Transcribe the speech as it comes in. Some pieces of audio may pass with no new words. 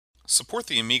Support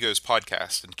the Amigos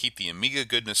podcast and keep the Amiga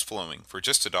goodness flowing for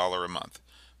just $1 a month.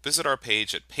 Visit our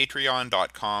page at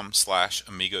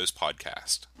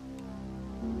patreon.com/AmigosPodcast.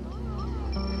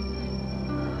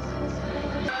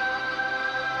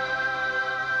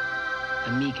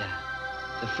 Amiga,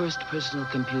 the first personal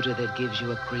computer that gives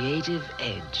you a creative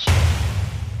edge.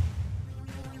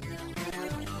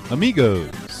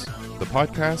 Amigos, the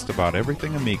podcast about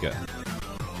everything Amiga.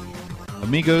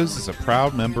 Amigos is a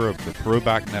proud member of the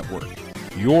Throwback Network,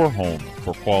 your home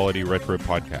for quality retro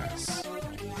podcasts.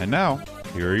 And now,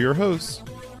 here are your hosts,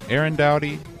 Aaron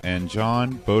Dowdy and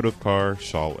John Bodovkar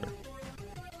Schaller.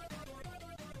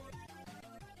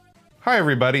 Hi,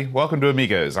 everybody. Welcome to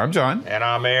Amigos. I'm John. And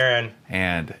I'm Aaron.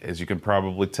 And as you can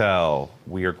probably tell,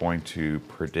 we are going to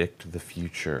predict the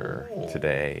future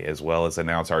today, as well as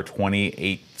announce our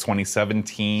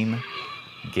 2017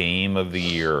 Game of the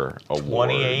Year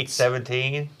Awards.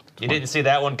 28-17? You didn't see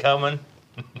that one coming?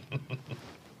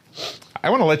 I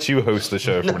want to let you host the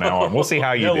show from now on. We'll see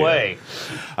how you do. No way.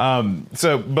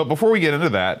 But before we get into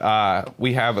that,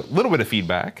 we have a little bit of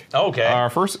feedback. Okay. Our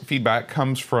first feedback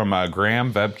comes from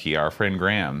Graham Vebke, our friend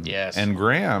Graham. Yes. And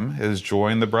Graham has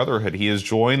joined the Brotherhood. He has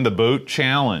joined the Boat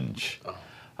Challenge.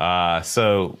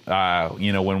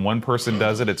 When one person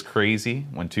does it, it's crazy.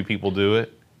 When two people do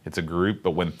it, it's a group.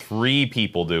 But when three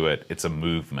people do it, it's a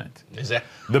movement. Is that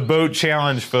The Boat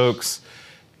Challenge, folks.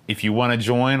 If you want to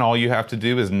join, all you have to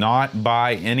do is not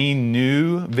buy any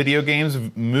new video games,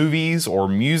 movies, or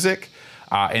music,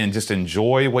 and just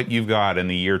enjoy what you've got in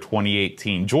the year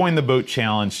 2018. Join the Boat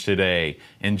Challenge today.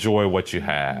 Enjoy what you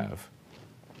have.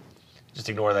 Just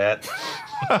ignore that.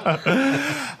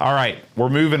 All right, we're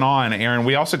moving on, Aaron.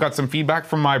 We also got some feedback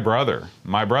from my brother.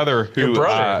 My brother, who Your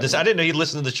brother? I didn't know you'd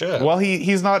listen to the show. well,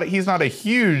 he's not a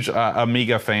huge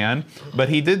Amiga fan, but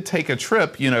he did take a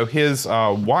trip. You know, his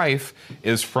wife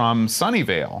is from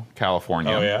Sunnyvale,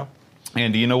 California. Oh, yeah?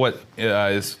 And do you know what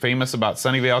is famous about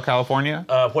Sunnyvale, California?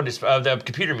 What is the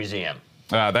Computer Museum?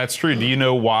 That's true. Do you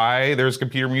know why there's a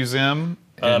computer museum?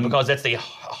 Because that's the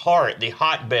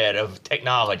hotbed of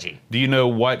technology. Do you know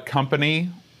what company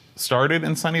started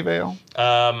in Sunnyvale?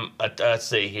 Let's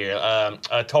see here.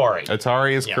 Atari.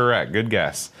 Atari is correct. Good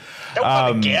guess. Don't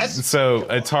fucking guess. So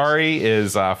Atari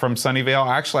is from Sunnyvale.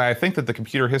 Actually, I think that the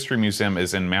Computer History Museum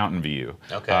is in Mountain View.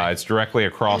 Okay. It's directly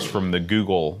across from the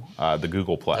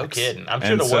Googleplex. No kidding. I'm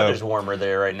sure the weather's warmer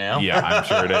there right now. Yeah, I'm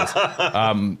sure it is.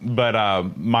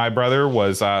 But my brother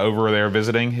was over there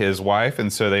visiting his wife,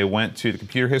 and so they went to the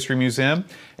Computer History Museum,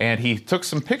 and he took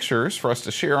some pictures for us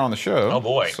to share on the show. Oh,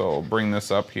 boy. So I'll bring this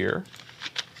up here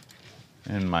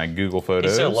in my Google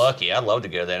Photos. He's so lucky. I'd love to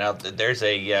go there. Now, there's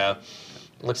a...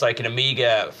 looks like an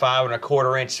Amiga 5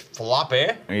 1/4-inch floppy,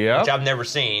 Yeah. which I've never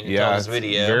seen until Yeah, this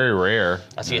video. it's very rare.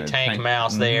 I see a tank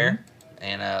mouse there,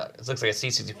 and it looks like a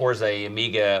C64 is a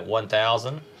Amiga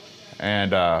 1000.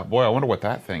 And boy, I wonder what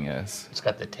that thing is. It's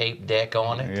got the tape deck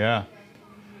on it. Yeah.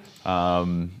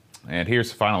 And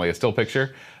here's finally a still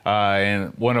picture.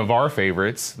 And one of our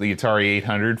favorites, the Atari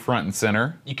 800 front and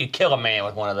center. You could kill a man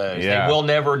with one of those. Yeah. They will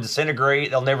never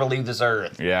disintegrate. They'll never leave this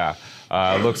earth. Yeah.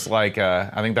 Looks like,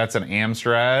 I think that's an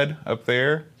Amstrad up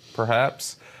there,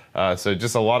 perhaps. So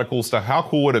just a lot of cool stuff. How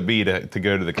cool would it be to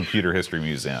go to the Computer History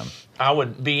Museum? I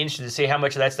would be interested to see how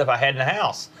much of that stuff I had in the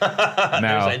house.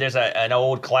 Now, there's an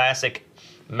old classic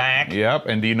Mac. Yep.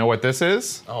 And do you know what this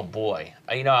is? Oh, boy.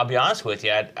 I'll be honest with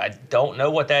you. I don't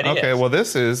know what that is. Okay, well,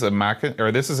 this is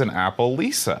this is an Apple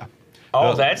Lisa.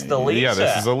 Oh, that's the Lisa. Yeah,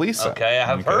 this is a Lisa. Okay, I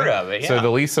have heard of it, yeah. So the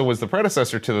Lisa was the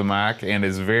predecessor to the Mac and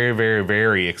is very, very,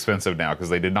 very expensive now because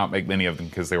they did not make many of them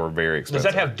because they were very expensive.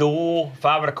 Does that have dual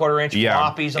 5 1/4-inch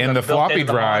floppies? And the floppy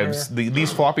built-in drives,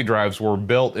 these floppy drives were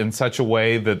built in such a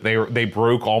way that they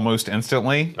broke almost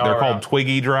instantly. They're called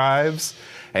Twiggy drives,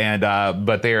 and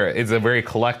but it's a very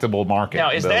collectible market.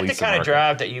 Now, is that the Lisa kind of market.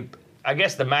 drive that I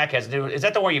guess the Mac has to do? Is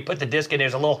that the one you put the disc in?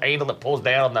 There's a little handle that pulls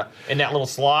down in that little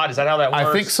slot. Is that how that works?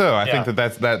 I think so. I think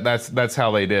that's how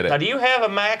they did it. Now, do you have a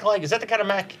Mac is that the kind of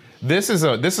Mac? This is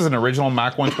an original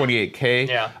Mac 128K.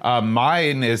 Yeah.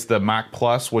 Mine is the Mac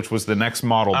Plus, which was the next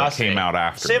model that came out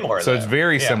after. Similar, so though. it's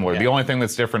very Yeah, similar. yeah. The only thing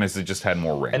that's different is it just had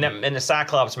more RAM. And the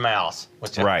Cyclops mouse.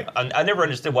 Which Right. I never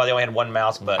understood why they only had one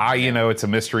mouse button. It's a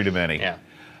mystery to many. Yeah.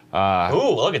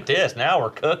 Ooh, look at this. Now we're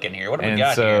cooking here. What have we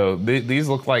got here? And so these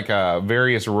look like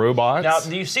various robots. Now,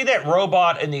 do you see that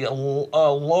robot in the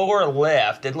lower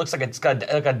left? It looks like it's got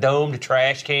like a domed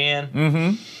trash can.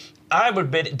 Mm-hmm. I would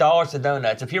bet dollars to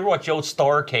donuts. If you ever watch the old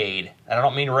Starcade, and I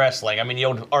don't mean wrestling, I mean the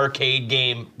old arcade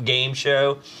game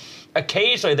show,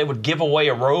 occasionally they would give away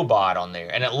a robot on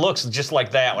there, and it looks just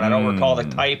like that one. I don't recall the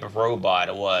type of robot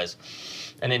it was.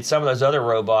 And then some of those other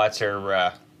robots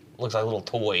are looks like little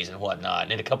toys and whatnot,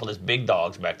 and then a couple of those big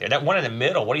dogs back there. That one in the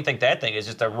middle, what do you think that thing is?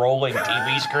 Just a rolling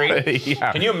TV screen?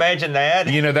 Yeah. Can you imagine that?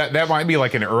 You know, that might be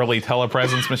like an early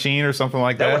telepresence machine or something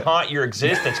like That that. would haunt your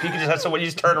existence. You could just have someone, you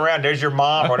just turn around, there's your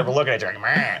mom or whatever looking at you like,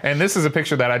 man. And this is a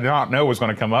picture that I did not know was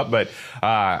going to come up, but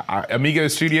Amigo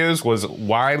Studios was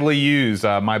widely used.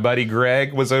 My buddy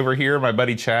Greg was over here, my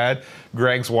buddy Chad.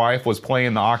 Greg's wife was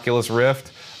playing the Oculus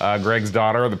Rift. Greg's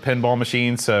daughter, the pinball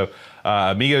machine. So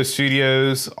Amigo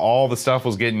Studios, all the stuff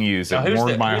was getting used. It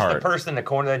warmed my who's heart. the person in the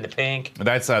corner in the pink?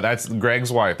 That's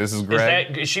Greg's wife. This is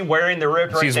Greg. Is she wearing the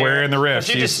Rift right She's there? wearing the Rift.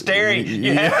 She's just staring.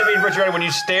 You have to be refrigerated when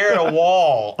you stare at a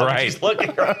wall. Right. She's looking.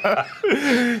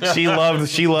 she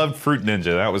loved Fruit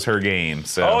Ninja. That was her game.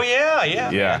 So. Oh, yeah.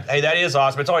 Yeah. Hey, that is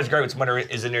awesome. It's always great when someone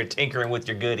is in there tinkering with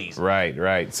your goodies.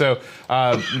 Right. So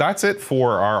that's it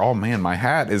for our, oh man, my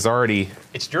hat is already.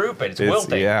 It's drooping. It's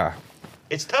wilting. Yeah.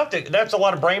 It's tough to. That's a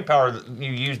lot of brain power that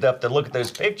you used up to look at those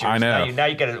pictures. I know. Now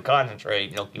you got to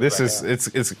concentrate.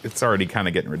 It's already kind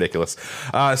of getting ridiculous.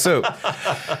 So,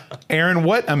 Aaron,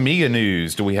 what Amiga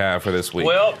news do we have for this week?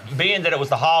 Well, being that it was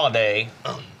the holiday,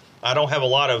 I don't have a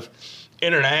lot of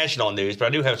international news, but I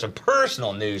do have some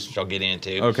personal news which I'll get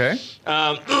into. Okay.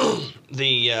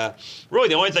 Really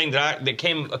the only thing that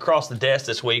came across the desk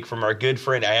this week from our good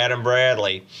friend Adam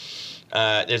Bradley.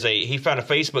 He found a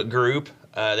Facebook group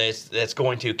that's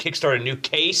going to kickstart a new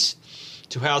case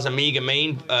to house Amiga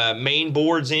main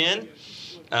boards in,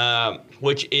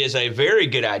 which is a very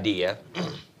good idea.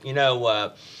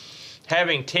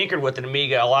 Having tinkered with an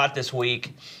Amiga a lot this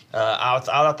week, I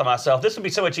thought to myself, this would be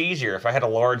so much easier if I had a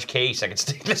large case I could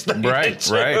stick this thing into.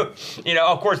 Right.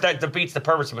 Of course, that defeats the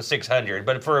purpose of a 600.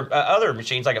 But for other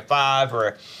machines like a 5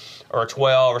 or a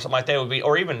 12 or something like that would be,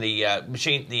 or even the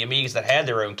Amigas that had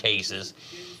their own cases.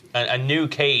 A new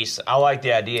case, I like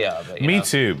the idea of it. Me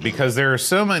too, because there are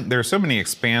so many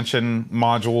expansion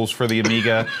modules for the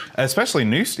Amiga, especially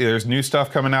there's new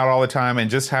stuff coming out all the time,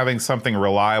 and just having something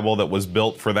reliable that was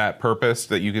built for that purpose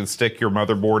that you can stick your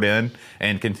motherboard in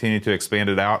and continue to expand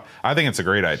it out. I think it's a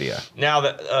great idea. Now,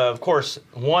 of course,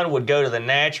 one would go to the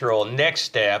natural next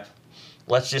step.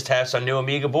 Let's just have some new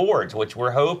Amiga boards, which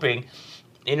we're hoping,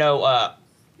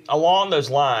 along those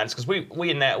lines, because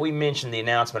we mentioned the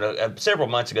announcement several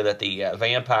months ago that the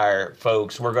Vampire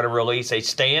folks were going to release a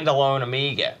standalone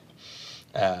Amiga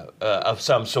of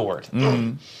some sort.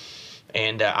 Mm-hmm.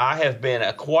 And I have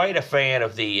been quite a fan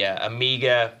of the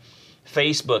Amiga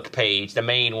Facebook page, the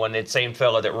main one. That same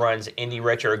fellow that runs Indie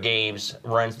Retro Games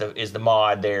is the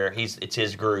mod there. It's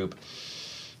his group.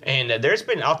 And there's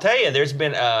been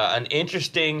an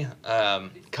interesting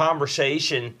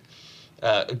conversation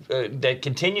that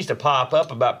continues to pop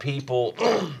up about people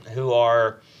who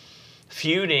are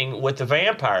feuding with the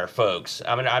Vampire folks.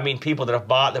 I mean people that have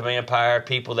bought the Vampire,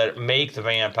 people that make the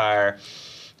Vampire.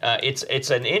 It's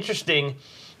an interesting,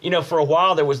 for a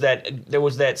while there was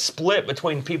that split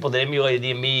between people that emulated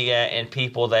the Amiga and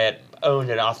people that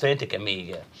owned an authentic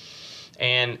Amiga,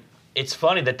 and it's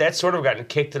funny that sort of gotten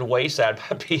kicked to the wayside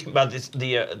by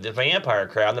the Vampire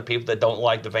crowd, the people that don't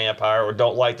like the Vampire or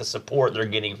don't like the support they're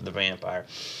getting from the Vampire.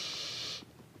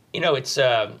 It's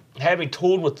having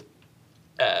tooled with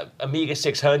Amiga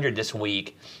 600 this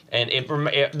week, and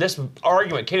this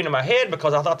argument came to my head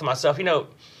because I thought to myself,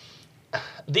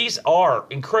 these are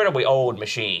incredibly old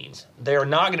machines. They are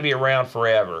not going to be around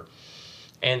forever.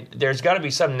 And there's got to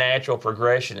be some natural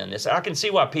progression in this. I can see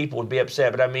why people would be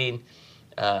upset, but I mean,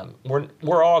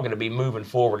 we're all going to be moving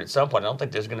forward at some point. I don't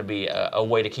think there's going to be a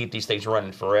way to keep these things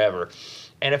running forever.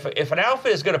 And if an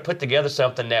outfit is going to put together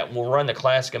something that will run the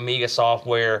classic Amiga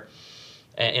software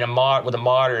with a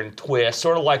modern twist,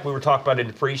 sort of like we were talking about in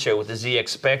the pre-show with the ZX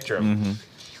Spectrum,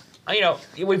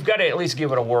 we've got to at least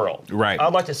give it a whirl. Right.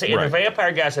 I'd like to see. Right. And the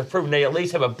Vampire guys have proven they at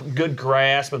least have a good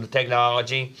grasp of the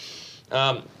technology.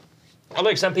 I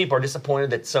think some people are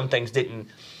disappointed that some things didn't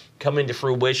come into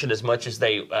fruition as much as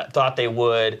they thought they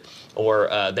would, or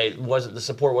the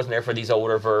support wasn't there for these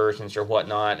older versions or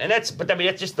whatnot. And that's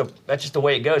just the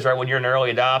way it goes, right? When you're an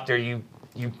early adopter,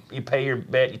 you pay your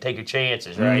bet, you take your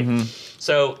chances, right? Mm-hmm.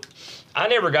 So I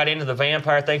never got into the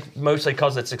Vampire thing, mostly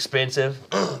because it's expensive,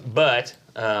 but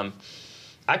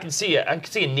I can see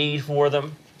a need for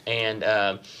them,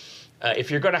 and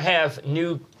if you're going to have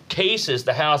new cases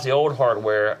to house the old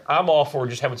hardware, I'm all for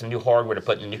just having some new hardware to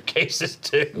put in the new cases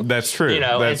too. That's true.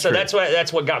 That's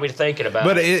what got me to thinking about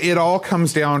But it. It all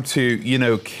comes down to,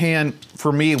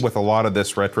 for me with a lot of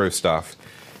this retro stuff,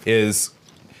 is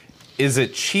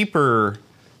it cheaper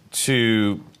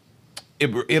to...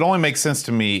 It only makes sense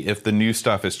to me if the new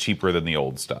stuff is cheaper than the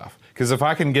old stuff. Because if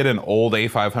I can get an old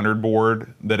A500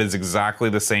 board that is exactly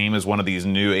the same as one of these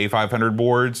new A500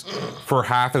 boards for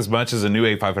half as much as a new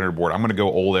A500 board, I'm going to go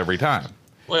old every time.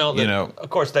 Well, of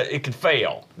course, that it could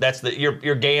fail. That's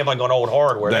you're gambling on old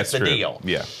hardware. That's the true. deal.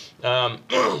 Yeah.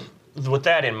 With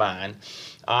that in mind,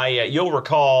 you'll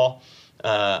recall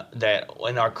that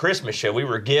in our Christmas show we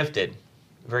were gifted,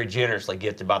 very generously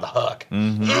gifted by the Huck,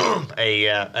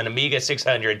 an Amiga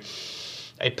 600,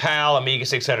 a PAL Amiga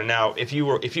 600. Now, if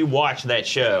you watched that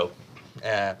show,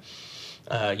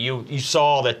 you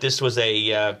saw that this was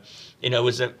it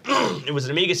was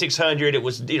an Amiga 600. It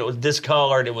was it was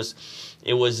discolored. It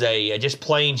was a just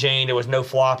plain Jane. There was no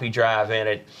floppy drive in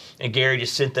it. And Gary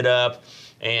just sent it up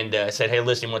and said, "Hey,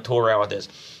 listen, you want to tour around with this?"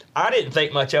 I didn't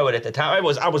think much of it at the time.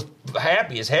 I was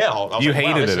happy as hell. I was You like, wow,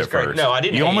 hated this it is at great. first. No, I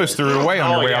didn't. You hate almost it. threw it away on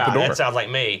your way out the door. That sounds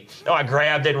like me. No, I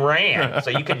grabbed it and ran,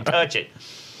 so you couldn't touch it.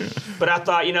 But I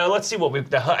thought, let's see what and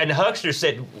the Huckster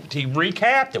said he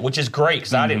recapped it, which is great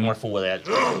because I didn't want to fool with that.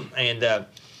 And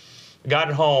got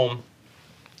it home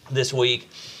this week,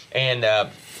 and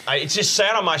it just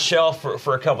sat on my shelf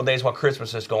for a couple of days while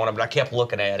Christmas was going on. But I kept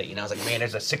looking at it, I was like, man,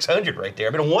 there's a 600 right there.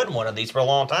 I've been wanting one of these for a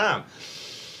long time.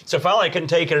 So finally, I couldn't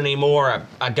take it anymore.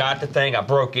 I got the thing. I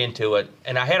broke into it,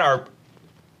 and I had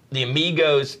the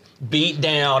Amigos beat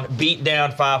down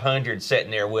 500 sitting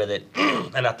there with it,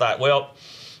 and I thought, well,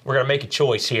 we're gonna make a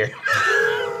choice here.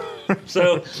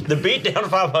 So the beat down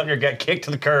 500 got kicked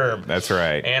to the curb. That's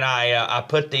right. And I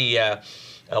put the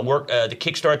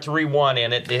Kickstart 3.1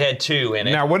 in it. It had 2 in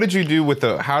it. Now, what did you do with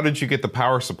how did you get the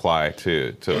power supply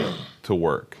to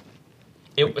work?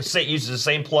 It uses the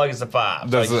same plug as the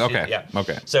 5. Okay. Yeah.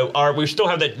 Okay. So we still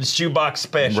have the shoebox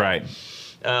special. Right.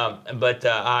 But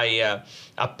I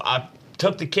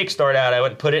took the Kickstart out of it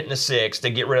and put it in the 6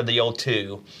 to get rid of the old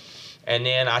 2. And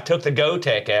then I took the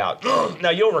GoTech out.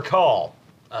 Now, you'll recall,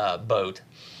 Boat,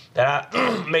 that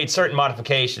I made certain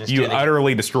modifications. You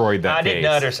utterly destroyed that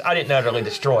case. I didn't utterly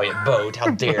destroy it, Boat.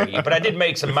 How dare you? But I did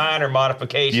make some minor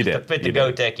modifications to fit the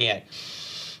GoTech in.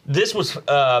 This was...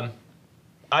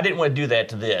 I didn't want to do that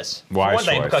to this. Wise For one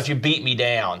thing, choice. because you beat me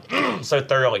down so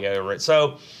thoroughly over it.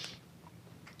 So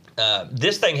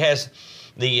this thing has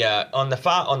on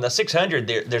the 600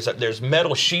 there's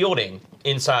metal shielding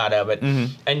inside of it,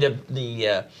 and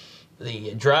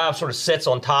the drive sort of sits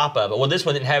on top of it. Well, this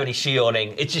one didn't have any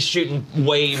shielding. It's just shooting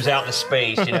waves out into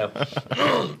space,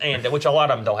 and which a lot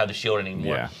of them don't have the shielding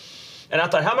anymore. Yeah. And I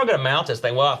thought, how am I going to mount this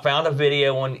thing? Well, I found a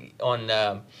video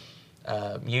on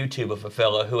YouTube of a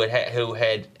fellow who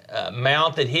had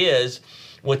mounted his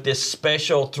with this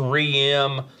special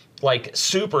 3M like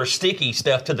super sticky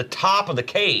stuff to the top of the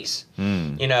case,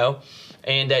 and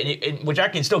which I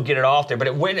can still get it off there, but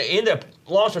it ended up,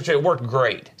 long story short, it worked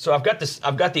great. So I've got the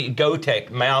GoTech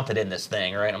mounted in this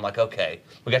thing, right? I'm like, okay,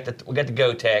 we got the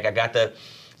GoTech, I got the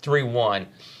 3.1.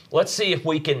 Let's see if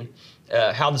we can.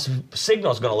 How this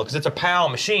signal is going to look, because it's a PAL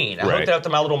machine. I hooked it up to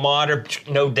my little monitor,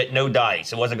 no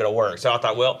dice. It wasn't going to work. So I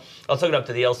thought, well, let's hook it up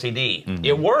to the LCD.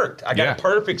 It worked. I got a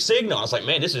perfect signal. I was like,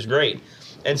 man, this is great.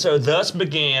 And so thus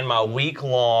began my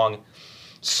week-long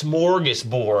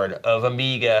smorgasbord of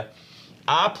Amiga.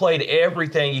 I played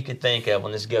everything you could think of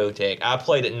on this GoTech. I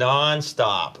played it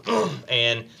nonstop.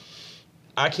 And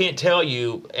I can't tell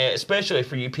you, especially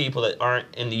for you people that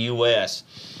aren't in the U.S.,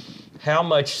 how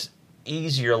much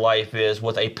easier life is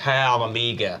with a PAL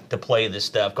Amiga to play this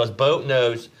stuff, because Boat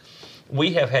knows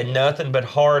we have had nothing but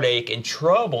heartache and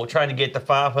trouble trying to get the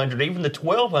 500, even the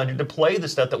 1200 to play the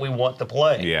stuff that we want to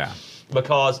play. Yeah.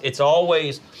 Because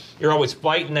you're always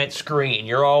fighting that screen.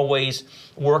 You're always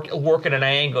working an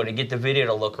angle to get the video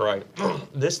to look right.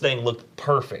 This thing looked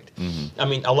perfect. I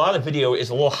mean, a lot of the video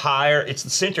is a little higher.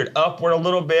 It's centered upward a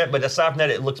little bit, but aside from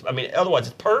that, otherwise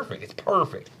it's perfect. It's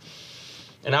perfect.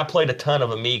 And I played a ton of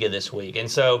Amiga this week, and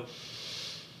so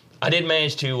I did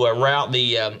manage to route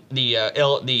the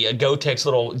GoTech's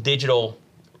little digital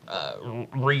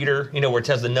reader, where it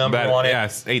has the number on it. Yeah,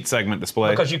 8-segment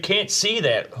display. Because you can't see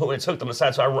that when it's hooked on the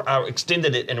side, so I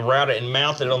extended it and routed it and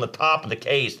mounted it on the top of the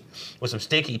case with some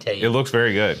sticky tape. It looks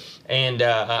very good. And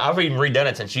I've even redone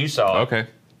it since you saw it. Okay.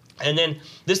 And then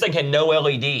this thing had no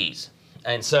LEDs.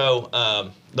 And so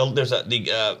there's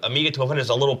the Amiga 1200 is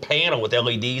a little panel with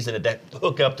LEDs in it that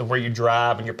hook up to where you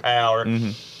drive and your power.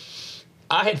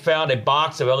 I had found a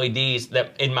box of LEDs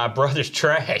that in my brother's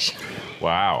trash.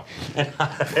 Wow.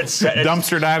 It's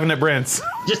Dumpster diving at Brent's.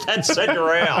 just had sitting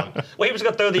around. Well, he was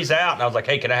going to throw these out, and I was like,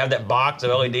 hey, can I have that box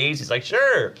of LEDs? He's like,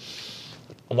 sure.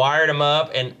 Wired them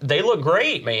up, and they look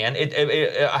great, man.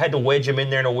 I had to wedge them in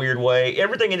there in a weird way.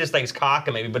 Everything in this thing's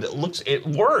cockamamie, but it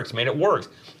works, man. It works.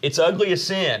 It's ugly as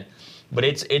sin. but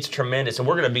it's tremendous, and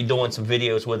we're going to be doing some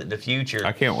videos with it in the future.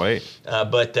 I can't wait.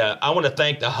 But I want to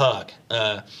thank the Huck.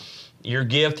 Your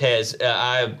gift has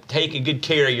I've taken good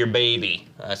care of your baby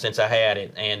since I had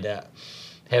it, and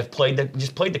have played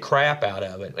the crap out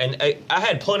of it. And I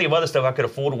had plenty of other stuff I could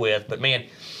have fooled with, but man,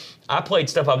 I played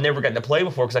stuff I've never gotten to play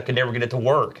before because I could never get it to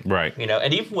work. Right.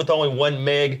 And even with only 1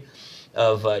 meg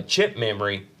of chip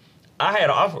memory,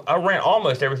 I ran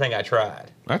almost everything I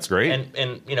tried. That's great.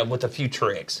 And with a few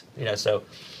tricks. So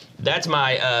that's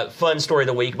my fun story of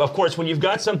the week. But of course, when you've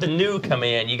got something new come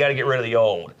in, you got to get rid of the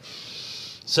old.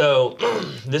 So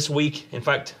this week, in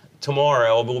fact,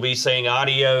 tomorrow, we'll be saying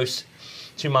adios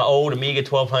to my old Amiga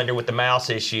 1200 with the mouse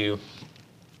issue.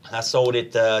 I sold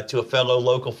it to a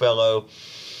local fellow,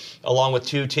 along with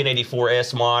 2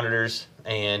 1084S monitors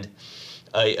and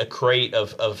a crate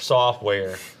of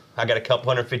software. I got a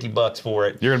couple $150 for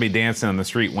it. You're going to be dancing on the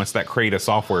street once that crate of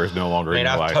software is no longer in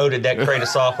your life. I've toted that crate of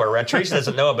software around. Teresa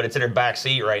doesn't know it, but it's in her back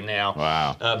seat right now.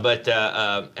 Wow.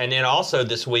 And then also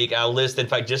this week, I listed, in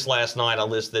fact, just last night, I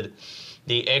listed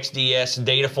the XDS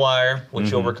data flyer,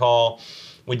 which you'll recall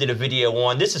we did a video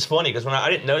on. This is funny because I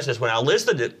didn't notice this. When I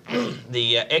listed it,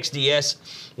 the XDS,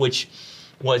 which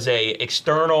was a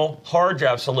external hard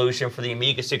drive solution for the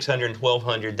Amiga 600 and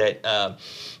 1200 that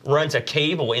runs a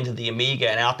cable into the Amiga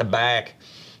and out the back,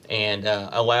 and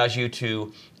allows you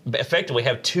to effectively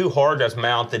have 2 hard drives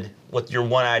mounted with your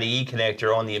one IDE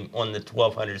connector on the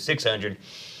 1200 600.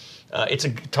 It's a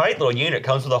tight little unit.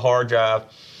 Comes with a hard drive,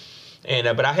 and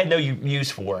but I had no use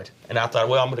for it, and I thought,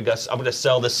 well, I'm gonna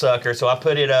sell this sucker. So I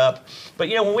put it up. But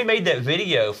when we made that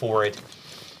video for it,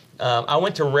 I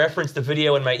went to reference the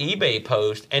video in my eBay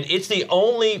post, and it's the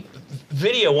only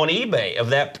video on eBay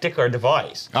of that particular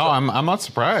device. Oh, I'm not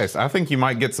surprised. I think you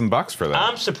might get some bucks for that.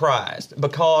 I'm surprised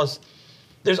because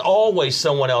there's always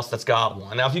someone else that's got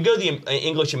one. Now, if you go to the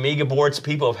English Amiga boards,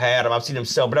 people have had them. I've seen them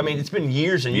sell, but I mean, it's been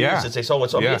years and years since they sold one.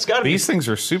 So I mean, it's got to be. These things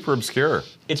are super obscure.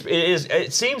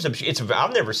 It seems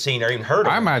I've never seen or even heard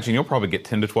of it. I imagine you'll probably get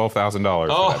 $10,000 to $12,000 for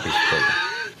that piece of equipment.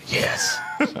 Yes.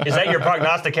 Is that your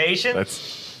prognostication?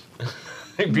 That's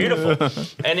beautiful.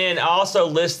 And then I also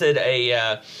listed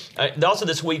also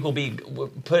this week we'll be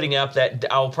putting up that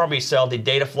I'll probably sell the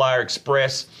Data Flyer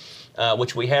Express,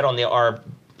 which we had on our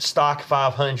stock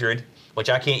 500, which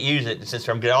I can't use it since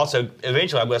I'm going to also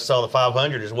eventually I'm going to sell the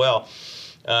 500 as well.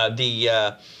 That's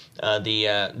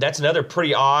another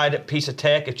pretty odd piece of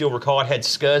tech. If you'll recall, it had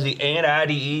SCSI and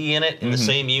IDE in it in the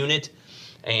same unit,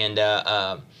 and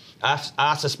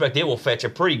I suspect it will fetch a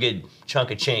pretty good chunk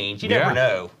of change. You never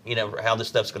know, how this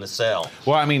stuff's going to sell.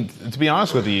 Well, I mean, to be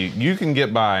honest with you, you can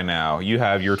get by now. You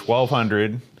have your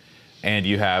 1200 and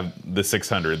you have the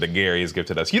 600 that Gary has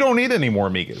gifted us. You don't need any more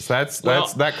Amigas.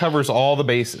 That covers all the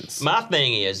bases. My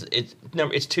thing is,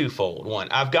 it's twofold. One,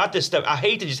 I've got this stuff. I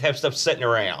hate to just have stuff sitting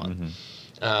around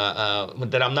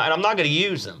that I'm not going to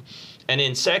use them. And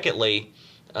then secondly,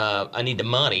 I need the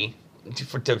money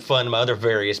to fund my other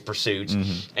various pursuits.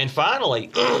 And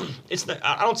finally,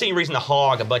 I don't see any reason to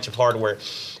hog a bunch of hardware.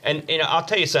 And I'll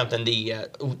tell you something,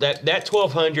 that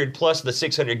 1200 plus the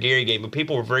 600 Gary gave me,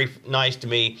 people were very nice to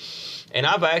me. And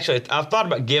I've thought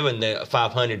about giving the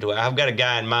 500 to it. I've got a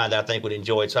guy in mind that I think would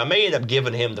enjoy it. So I may end up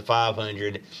giving him the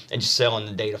 500 and just selling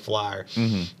the Data Flyer.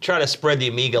 Try to spread the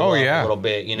Amiga love a little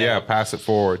bit, Yeah, pass it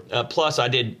forward. Plus, I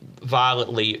did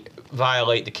violently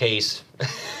violate the case.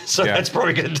 So that's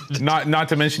probably good. Not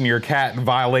to mention your cat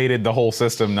violated the whole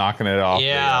system, knocking it off.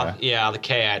 The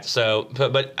cat. So,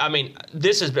 but I mean,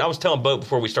 I was telling Bo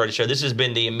before we started the show, this has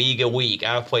been the Amiga week.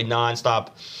 I've played nonstop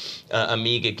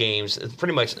Amiga games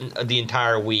pretty much the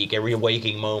entire week. Every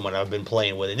waking moment I've been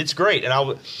playing with it. It's great. And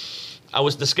I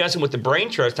was discussing with the Brain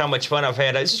Trust how much fun I've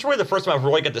had. This is really the first time I've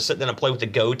really got to sit down and play with the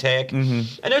GoTech.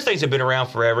 And those things have been around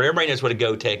forever. Everybody knows what a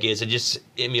GoTech is. It just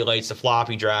emulates the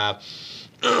floppy drive.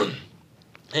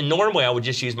 And normally I would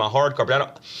just use my hard card,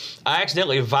 but I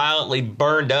accidentally violently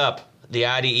burned up the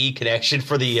IDE connection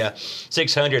for the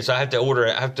 600, so I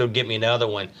have to get me another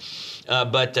one.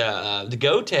 But the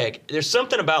GoTech, there's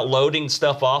something about loading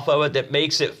stuff off of it that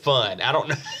makes it fun. I don't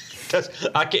know.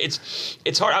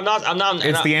 It's hard. I'm not.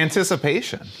 It's the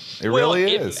anticipation. It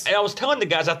really is. I was telling the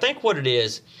guys, I think what it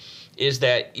is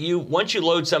that once you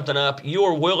load something up, you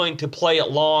are willing to play it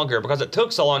longer because it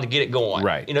took so long to get it going.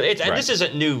 Right. And this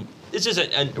isn't new. This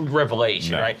isn't a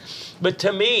revelation, right? But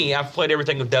to me, I've played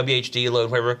everything with WHD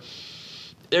load, whatever.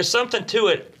 There's something to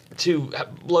it, to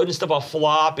loading stuff off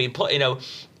floppy,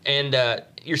 and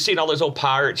you're seeing all those old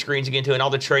pirate screens again too, and all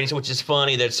the trading, which is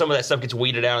funny that some of that stuff gets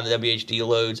weeded out on the WHD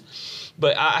loads.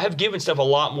 But I have given stuff a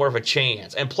lot more of a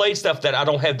chance and played stuff that I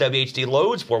don't have WHD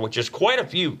loads for, which is quite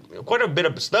a bit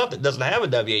of stuff that doesn't have a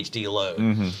WHD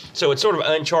load. So it's sort of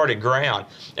uncharted ground.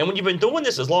 And when you've been doing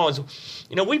this as long as,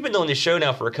 we've been doing this show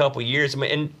now for a couple of years,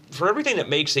 and for everything that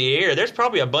makes the air, there's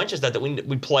probably a bunch of stuff that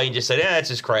we play and just say, that's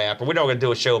just crap, or we're not going to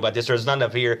do a show about this, or there's not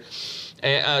enough here.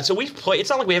 So we've played.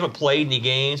 It's not like we haven't played any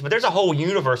games, but there's a whole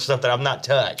universe of stuff that I've not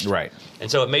touched. Right.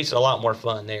 And so it makes it a lot more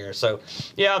fun there. So,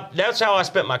 yeah, that's how I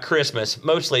spent my Christmas,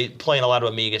 mostly playing a lot of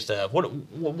Amiga stuff.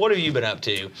 What have you been up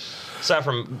to, aside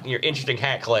from your interesting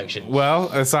hat collection?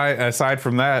 Well, aside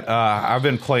from that, I've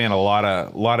been playing a lot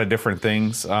of different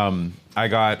things. I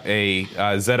got a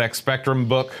ZX Spectrum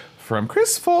book from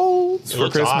Chris Folds for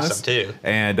Christmas. Awesome too.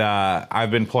 And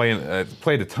I've been played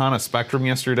a ton of Spectrum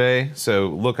yesterday, so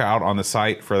look out on the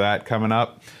site for that coming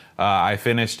up. I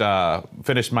finished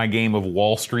my game of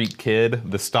Wall Street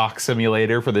Kid, the stock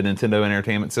simulator for the Nintendo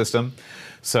Entertainment System.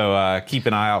 So keep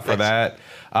an eye out for that.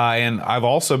 And I've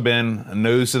also been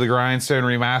nose to the grindstone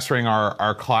remastering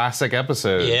our classic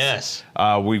episodes. Yes.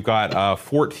 We've got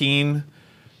 14,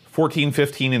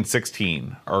 15, and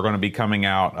 16 are going to be coming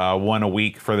out one a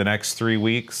week for the next 3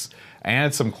 weeks,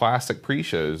 and some classic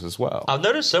pre-shows as well. I've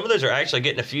noticed some of those are actually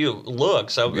getting a few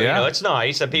looks, so it's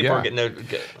nice that people are getting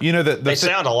they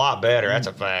sound a lot better. That's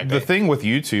a fact. The thing with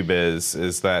YouTube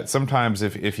is that sometimes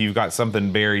if you've got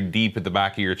something buried deep at the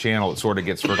back of your channel, it sort of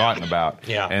gets forgotten about.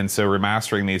 Yeah. And so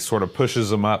remastering these sort of pushes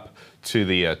them up to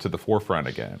the forefront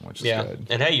again, which is good.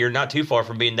 And hey, you're not too far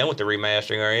from being done with the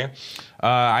remastering, are you?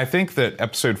 I think that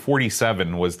episode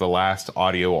 47 was the last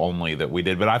audio only that we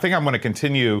did, but I think I'm going to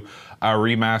continue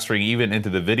remastering even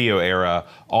into the video era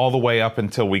all the way up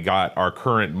until we got our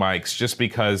current mics, just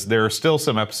because there are still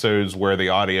some episodes where the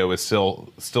audio is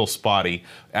still spotty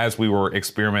as we were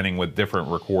experimenting with different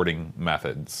recording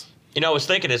methods. I was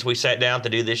thinking as we sat down to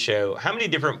do this show, how many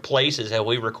different places have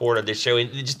we recorded this show?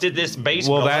 And just did this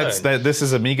basement alone. This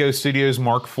is Amigo Studios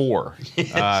Mark IV.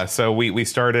 Yes. So we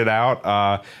started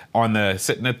out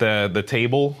sitting at the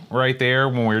table right there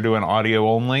when we were doing audio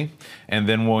only, and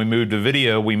then when we moved to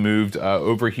video, we moved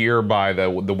over here by the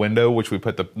window, which we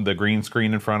put the green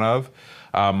screen in front of.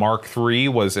 Mark III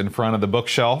was in front of the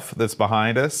bookshelf that's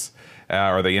behind us.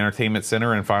 Or the entertainment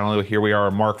center, and finally here we are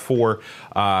at Mark IV,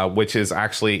 which is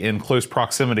actually in close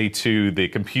proximity to the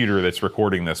computer that's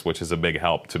recording this, which is a big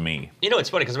help to me. It's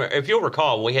funny because if you'll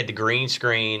recall, we had the green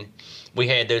screen, we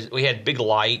had big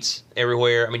lights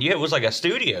everywhere. I mean, it was like a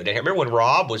studio. Remember when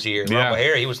Rob was here? Rob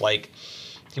O'Hare, he was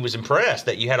impressed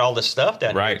that you had all this stuff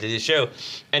down here to the show,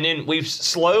 and then we've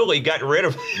slowly gotten rid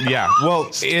of. Yeah, well,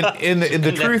 in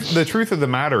the truth of the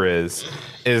matter is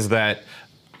that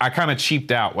I kind of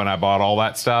cheaped out when I bought all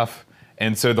that stuff,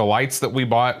 and so the lights that we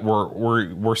bought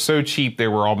were so cheap they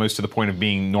were almost to the point of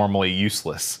being normally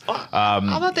useless. I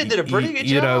thought they did a pretty good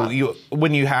job.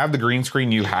 When you have the green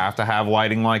screen, you have to have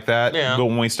lighting like that. Yeah. But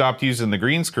when we stopped using the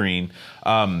green screen,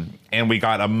 and we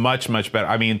got a much better.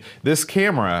 I mean, this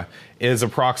camera is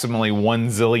approximately 1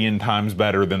 zillion times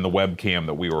better than the webcam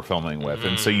that we were filming with,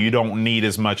 and so you don't need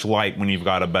as much light when you've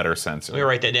got a better sensor. Let me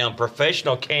write that down.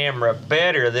 Professional camera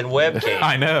better than webcam.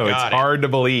 I know, it's hard to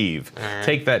believe. Right.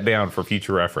 Take that down for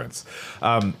future reference.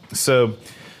 So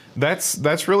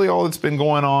that's really all that's been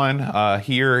going on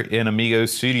here in Amigo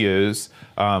Studios.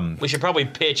 We should probably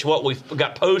pitch what we've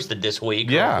got posted this week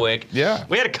real quick. Yeah.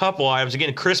 We had a couple items.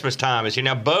 Again, Christmas time is here.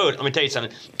 Now, Boat, let me tell you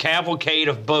something. Cavalcade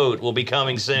of Boat will be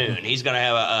coming soon. He's going to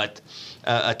have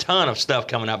a ton of stuff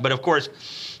coming up. But, of course,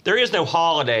 there is no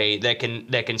holiday that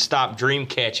can stop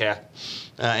Dreamcatcher.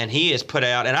 And he has put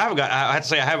out, and I have to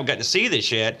say I haven't gotten to see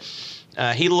this yet.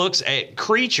 He looks at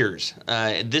creatures.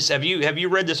 Have you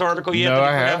read this article yet? No,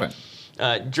 I haven't.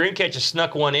 Dreamcatcher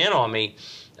snuck one in on me.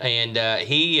 And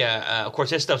he, of course,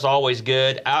 his stuff's always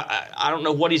good. I don't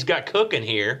know what he's got cooking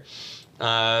here,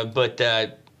 but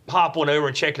hop one over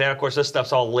and check it out. Of course, this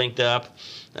stuff's all linked up.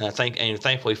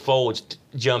 Thankfully, Folds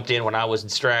jumped in when I was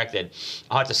distracted.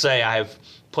 I have to say, I have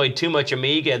played too much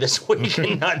Amiga this week,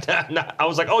 and I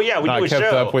was like, oh yeah, we do a show.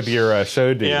 Not kept up with your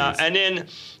show duties. Yeah, and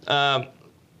then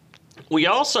we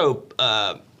also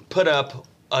put up.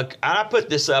 I put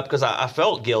this up because I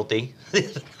felt guilty.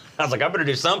 I was like, I better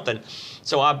do something.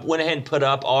 So I went ahead and put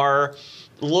up our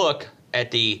look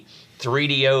at the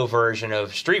 3DO version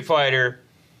of Street Fighter,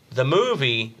 the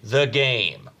movie, the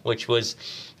game, which is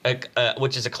a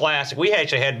classic. We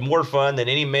actually had more fun than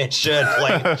any man should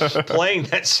playing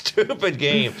that stupid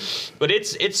game, but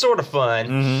it's sort of fun.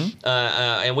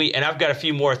 Mm-hmm. And I've got a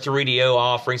few more 3DO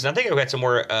offerings, and I think I've got some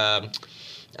more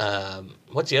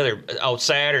what's the other? Oh,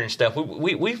 Saturn stuff.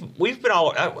 We've been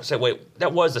all. I said, wait,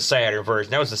 that was the Saturn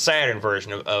version. That was the Saturn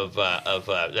version of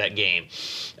that game.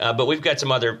 But we've got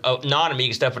some other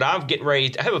non-Amiga stuff. But I'm getting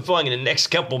ready. I have a feeling in the next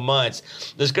couple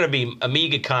months there's going to be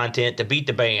Amiga content to beat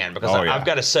the band because I've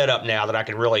got a setup now that I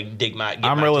can really dig my.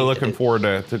 I'm really looking forward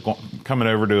to coming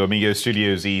over to Amiga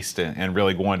Studios East and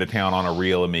really going to town on a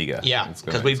real Amiga. Yeah,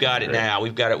 because we've got it now.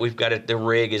 We've got it. The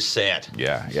rig is set.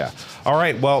 Yeah. All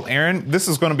right. Well, Aaron, this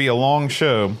is going to be a long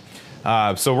show,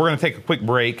 so we're going to take a quick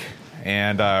break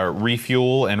and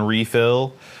refuel and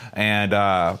refill.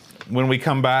 And when we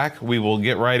come back, we will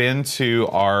get right into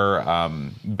our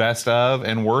best of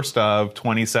and worst of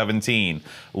 2017.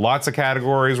 Lots of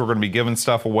categories. We're going to be giving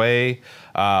stuff away,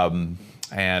 and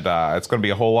it's going to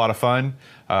be a whole lot of fun.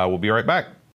 We'll be right back.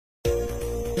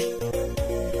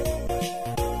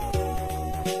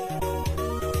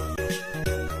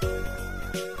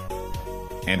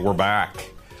 And we're back.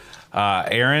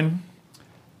 Aaron,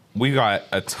 we got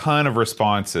a ton of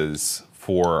responses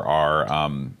for our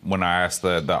when I asked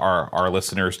our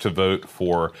listeners to vote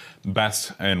for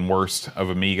best and worst of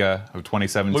Amiga of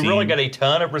 2017. We really got a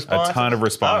ton of responses. A ton of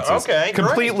responses. Oh, okay,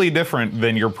 completely different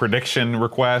than your prediction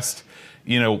request.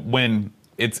 You know, when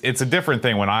it's a different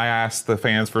thing when I ask the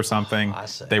fans for something,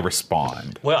 they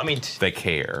respond. Well, I mean, they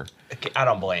care. I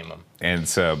don't blame them. And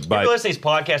so, but people listen to these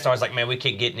podcasts, I was like, man, we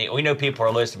can't get any. We know people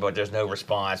are listening, but there's no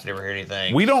response. We never hear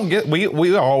anything. We don't get.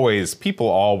 People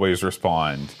always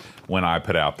respond when I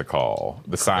put out the call,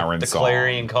 the siren song, the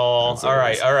clarion call. All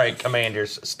right,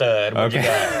 Commanders stud. What you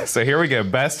got? So here we go.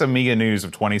 Best Amiga news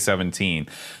of 2017.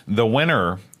 The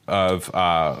winner of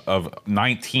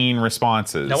 19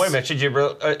 responses. Now wait a minute. Should you?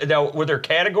 Now were there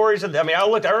categories? I mean, I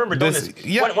remember doing this.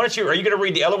 Yeah. Why don't you? Are you going to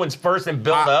read the other ones first and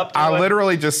build up? I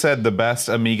literally just said the best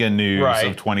Amiga news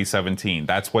of 2017.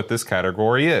 That's what this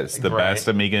category is. The best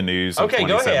Amiga news of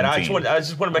 2017. Okay, go ahead. I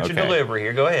just want to make your delivery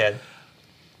here. Go ahead.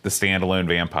 The standalone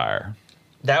Vampire.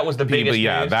 That was the biggest news?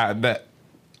 Yeah,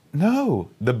 no,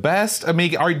 the best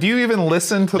Amiga. Do you even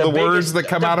listen to the words that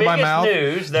come out of my mouth?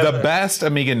 The best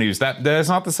Amiga news. That is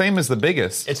not the same as the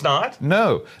biggest. It's not?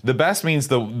 No, the best means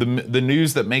the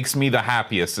news that makes me the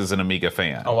happiest as an Amiga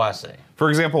fan. Oh, I see. For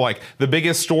example, like the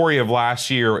biggest story of last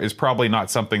year is probably not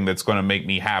something that's going to make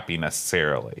me happy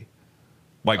necessarily.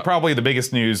 Like probably the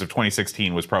biggest news of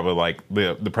 2016 was probably like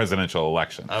the presidential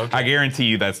election. Okay. I guarantee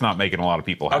you that's not making a lot of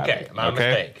people happy. Okay, my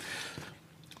mistake.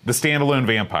 The standalone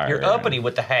Vampire. You're uppity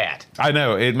with the hat. I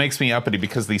know. It makes me uppity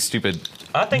because these stupid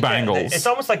bangles. It's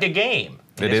almost like a game.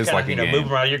 It is like a game.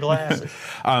 Moving around your glasses.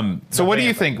 So what do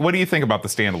you think? What do you think about the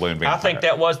standalone Vampire? I think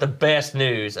that was the best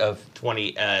news of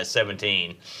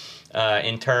 2017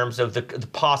 in terms of the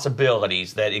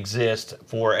possibilities that exist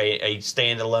for a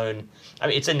standalone. I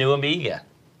mean, it's a new Amiga.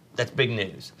 That's big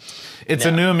news. It's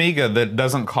a new Amiga that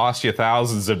doesn't cost you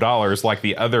thousands of dollars like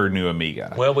the other new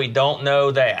Amiga. Well, we don't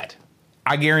know that.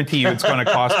 I guarantee you it's going to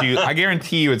cost you. I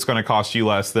guarantee you it's going to cost you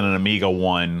less than an Amiga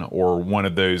 1 or one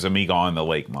of those Amiga on the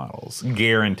Lake models.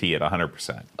 Guarantee it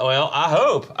 100%. Well, I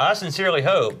hope. I sincerely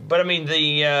hope. But I mean,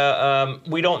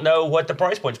 we don't know what the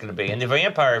price point's going to be. And the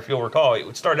Vampire, if you'll recall,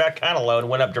 it started out kind of low and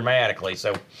went up dramatically.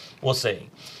 So we'll see.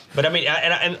 But I mean,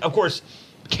 and of course,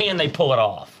 can they pull it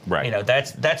off? Right. You know,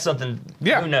 that's something.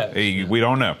 Yeah. Who knows? We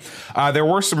don't know. There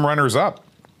were some runners-up.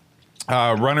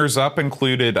 Runners-up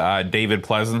included David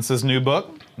Pleasance's new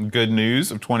book, Good News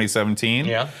of 2017.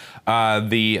 Yeah.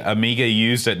 The Amiga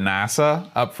used at NASA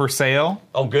up for sale.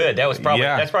 Oh, good. That's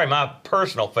probably my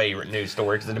personal favorite news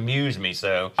story because it amused me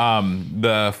so.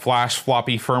 The Flash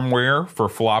floppy firmware for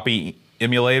floppy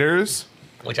emulators,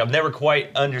 which I've never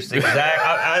quite understood.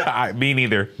 Me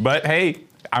neither. But hey,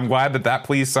 I'm glad that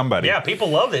pleased somebody. Yeah, people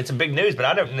love it. It's a big news, but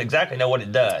I don't exactly know what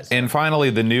it does. And finally,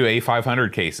 the new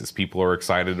A500 cases. People are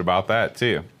excited about that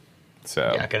too.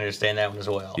 So yeah, I can understand that one as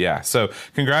well. Yeah. So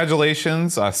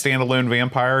congratulations, Standalone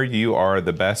Vampire. You are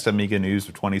the best Amiga news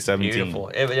of 2017. Beautiful,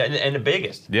 and the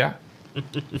biggest. Yeah.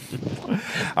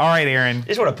 All right, Aaron. You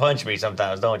just want to punch me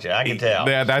sometimes, don't you? I can tell.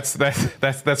 Yeah, that's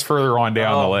further on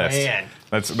down the list. Man.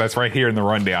 That's right here in the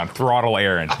rundown. Throttle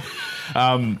Aaron.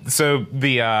 So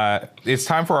it's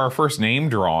time for our first name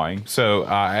drawing. So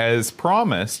as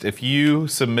promised, if you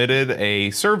submitted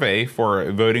a survey for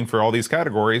voting for all these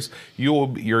categories,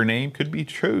 your name could be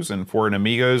chosen for an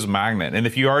Amigos magnet. And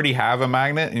if you already have a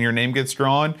magnet and your name gets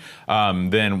drawn,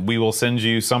 then we will send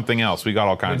you something else. We got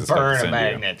all kinds of stuff to send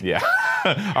magnet. you.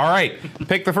 Yeah. All right.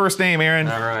 Pick the first name, Aaron.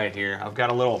 All right, here. I've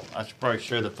got I should probably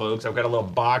show the folks. I've got a little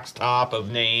box top of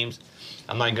names.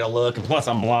 I'm not going to look. And plus,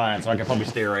 I'm blind, so I can probably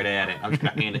stare right at it. I'm just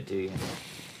going to hand it to you.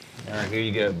 All right, here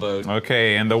you go, Boat.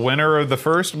 Okay, and the winner of the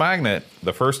first magnet,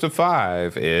 the first of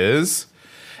 5, is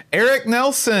Eric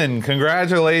Nelson,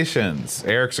 congratulations.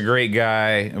 Eric's a great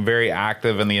guy, very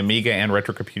active in the Amiga and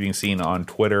retro computing scene on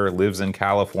Twitter, lives in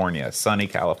California, sunny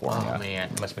California. Oh,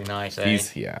 man. It must be nice, eh?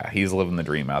 He's living the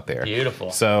dream out there.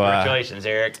 Beautiful. So, congratulations,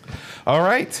 Eric. All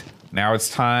right. Now it's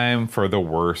time for the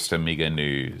worst Amiga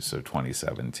news of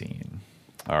 2017.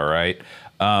 All right.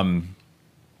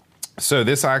 So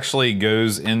this actually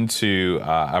goes into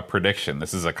a prediction.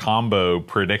 This is a combo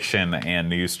prediction and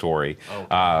news story.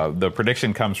 Okay. The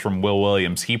prediction comes from Will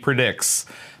Williams. He predicts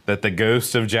that the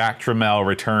ghost of Jack Tramiel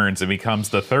returns and becomes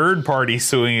the third party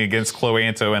suing against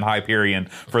Cloanto and Hyperion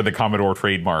for the Commodore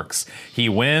trademarks. He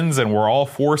wins, and we're all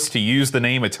forced to use the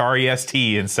name Atari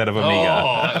ST instead of Amiga.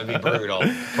 Oh, that would be brutal.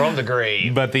 From the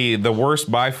grave. But the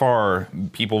worst, by far,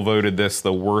 people voted this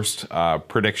the worst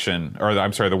prediction, or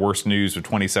I'm sorry, the worst news of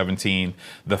 2017,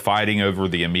 the fighting over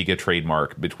the Amiga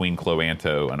trademark between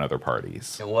Cloanto and other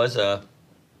parties. It was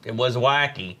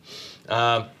wacky.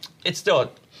 It's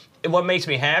still... What makes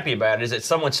me happy about it is that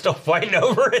someone's still fighting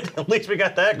over it. At least we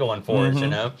got that going for us, you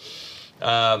know.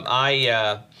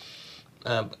 I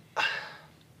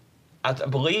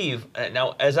believe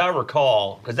now, as I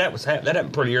recall, because that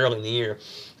happened pretty early in the year.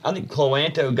 I think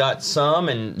Cloanto got some,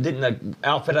 and didn't the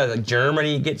outfit out of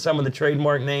Germany get some of the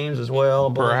trademark names as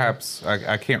well? Perhaps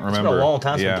I can't remember. It's been a long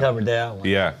time since we covered that one.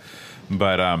 Yeah,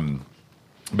 but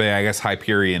yeah, I guess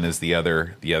Hyperion is the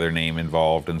other name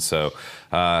involved, and so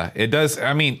it does.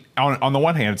 I mean, on the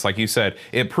one hand, it's like you said,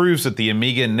 it proves that the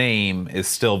Amiga name is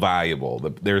still valuable.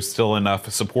 There's still enough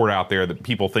support out there that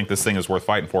people think this thing is worth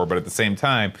fighting for. But at the same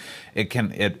time,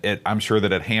 I'm sure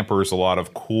that it hampers a lot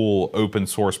of cool open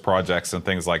source projects and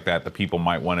things like that people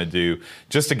might want to do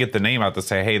just to get the name out to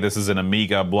say, hey, this is an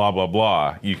Amiga, blah blah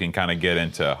blah. You can kind of get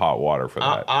into hot water for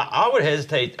that. I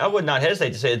would not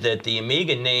hesitate to say that the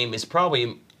Amiga name is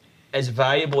probably as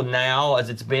valuable now as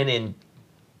it's been in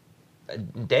a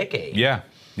decade. Yeah,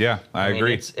 I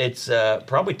agree. It's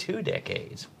probably 2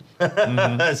 decades.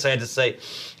 Mm-hmm. Sad to say.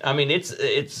 I mean,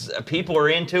 it's people are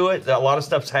into it. A lot of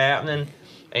stuff's happening,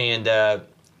 and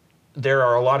there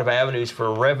are a lot of avenues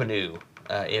for revenue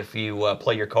if you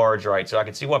play your cards right. So I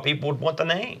can see why people would want the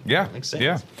name. Yeah, makes sense.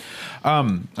 Yeah.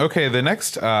 Okay, the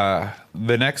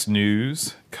next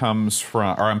news comes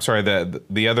from, or I'm sorry,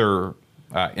 the other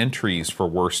entries for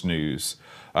worst news.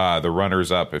 The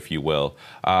runners-up, if you will.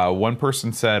 One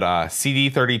person said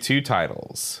CD32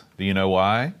 titles. Do you know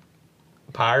why?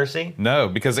 Piracy? No,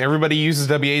 because everybody uses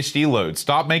WHD load.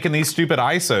 Stop making these stupid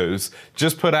ISOs.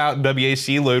 Just put out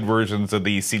WHD load versions of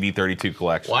the CD32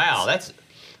 collection. Wow, that's...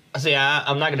 See,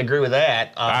 I'm not going to agree with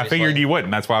that. Obviously. I figured you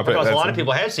wouldn't. That's why I put because a lot of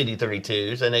people have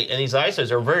CD32s, and these ISOs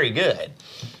are very good.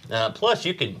 Plus,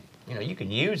 you can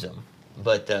use them,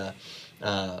 but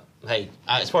hey,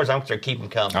 as far as I'm concerned, keep them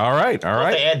coming. All right. If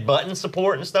they add button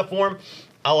support and stuff for them,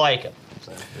 I like them.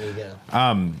 So there you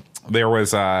go. There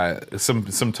was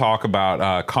some talk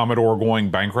about Commodore going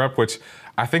bankrupt, which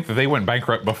I think that they went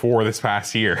bankrupt before this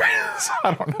past year. So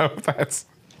I don't know if that's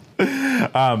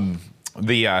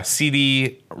the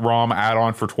CD-ROM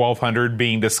add-on for 1200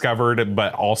 being discovered,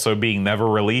 but also being never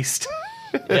released.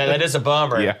 Yeah, that is a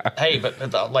bummer. Yeah. Hey, but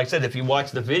like I said, if you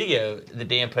watch the video that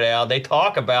Dan put out, they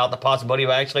talk about the possibility of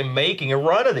actually making a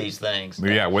run of these things.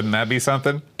 Yeah, wouldn't that be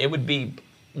something? It would be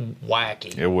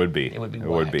wacky. It would be. It would be wacky. It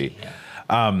would be.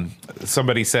 Yeah.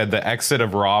 Somebody said the exit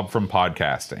of Rob from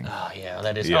podcasting. Oh, yeah,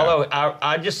 that is. Yeah. Although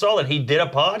I just saw that he did a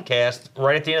podcast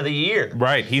right at the end of the year.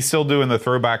 Right. He's still doing the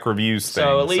throwback reviews thing.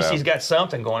 So at least he's got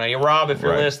something going on. Hey, Rob, if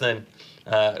you're listening,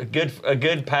 a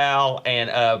good pal and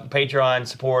a Patreon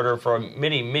supporter for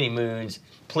many, many moons,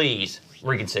 please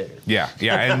reconsider. Yeah,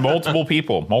 and multiple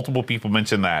people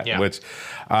mentioned that, which...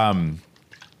 I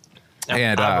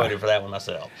voted for that one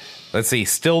myself. Let's see.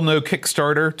 Still no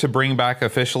Kickstarter to bring back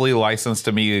officially licensed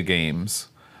Amiga games,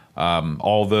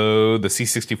 although the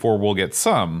C64 will get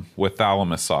some with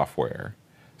Thalamus software.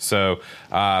 So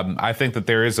I think that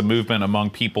there is a movement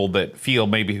among people that feel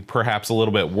maybe perhaps a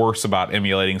little bit worse about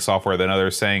emulating software than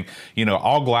others, saying,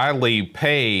 I'll gladly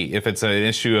pay if it's an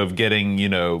issue of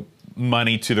getting,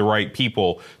 money to the right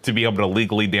people to be able to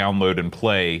legally download and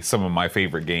play some of my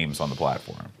favorite games on the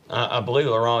platform. I believe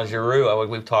Laurent Giroux,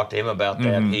 we've talked to him about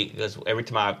that. Mm-hmm. Because every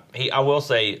time I will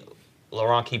say,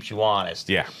 Laurent keeps you honest.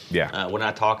 Yeah. When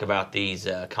I talk about these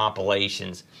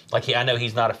compilations, I know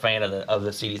he's not a fan of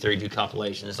the CD32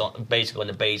 compilation. It's basically on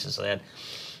the basis of that.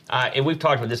 And we've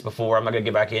talked about this before. I'm not going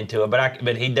to get back into it,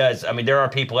 but he does. I mean, there are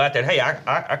people out there. Hey,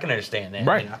 I can understand that.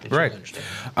 Right, you know, I can right.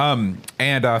 Understand.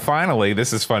 And finally,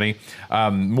 this is funny.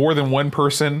 More than one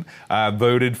person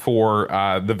voted for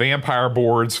the Vampire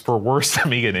boards for worst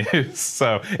Amiga news.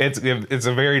 So it's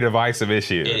a very divisive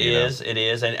issue. It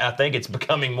is, and I think it's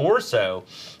becoming more so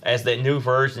as the new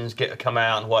versions come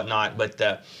out and whatnot. But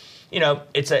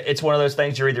it's one of those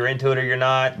things. You're either into it or you're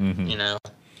not. Mm-hmm. You know.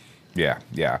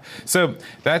 Yeah. So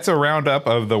that's a roundup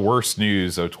of the worst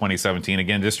news of 2017.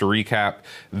 Again, just to recap,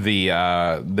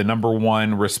 the number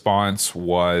one response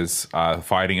was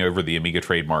fighting over the Amiga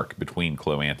trademark between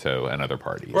Cloanto and other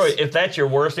parties. Right. If that's your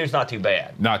worst news, not too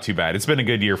bad. Not too bad. It's been a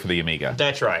good year for the Amiga.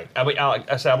 That's right. I mean,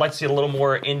 I said I'd like to see a little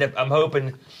more. I'm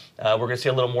hoping we're going to see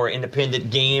a little more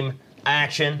independent game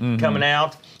action coming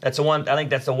out. That's the one. I think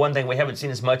that's the one thing we haven't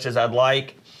seen as much as I'd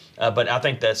like. But I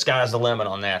think the sky's the limit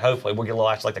on that. Hopefully, we'll get a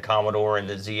little like the Commodore and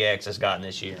the ZX has gotten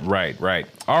this year. Right.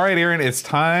 All right, Aaron, it's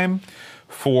time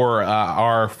for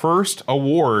our first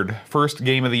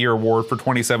Game of the Year award for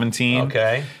 2017.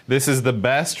 Okay. This is the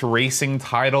best racing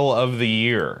title of the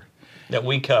year. That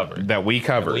we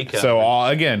covered. So,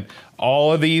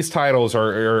 all of these titles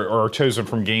are chosen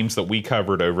from games that we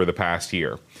covered over the past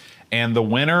year. And the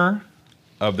winner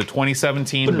of the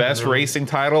 2017 best racing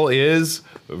title is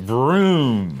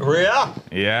Vroom.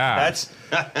 Yeah. That's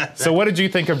so what did you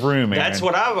think of Vroom, Aaron? That's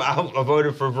what I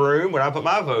voted for Vroom when I put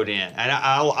my vote in. And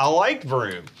I liked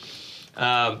Vroom.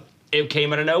 It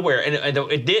came out of nowhere. And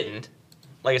it didn't.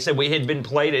 Like I said, we had been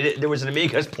played. There was an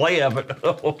Amiga's play of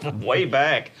it way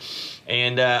back.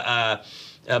 And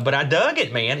but I dug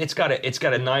it, man. It's got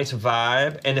a nice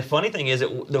vibe, and the funny thing is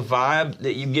that the vibe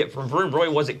that you get from Vroom really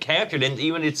wasn't captured in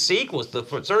even its sequels to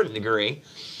a certain degree.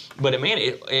 But man,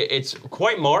 it's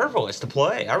quite marvelous to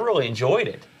play. I really enjoyed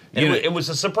it. It was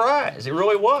a surprise. It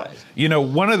really was. You know,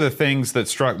 one of the things that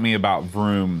struck me about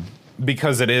Vroom,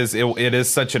 because it is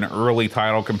such an early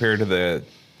title compared to the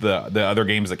other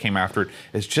games that came after it,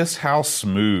 is just how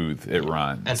smooth it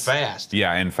runs and fast.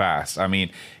 Yeah, and fast. I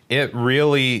mean, it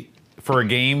really. For a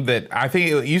game that I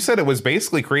think you said it was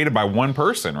basically created by one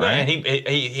person, right? Yeah, and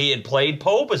he had played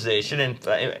pole position, and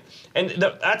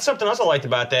that's something else I liked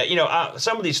about that. You know,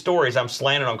 some of these stories I'm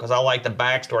slanting on because I like the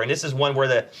backstory, and this is one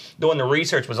where doing the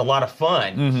research was a lot of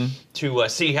fun to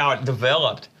see how it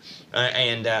developed,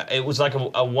 and it was like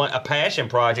a passion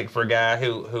project for a guy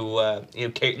who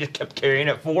just kept carrying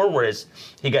it forward as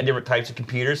he got different types of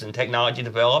computers and technology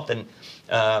developed, and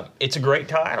it's a great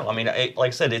title. I mean, like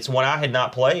I said, it's one I had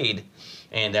not played.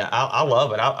 And I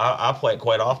love it. I play it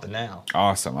quite often now.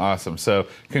 Awesome. So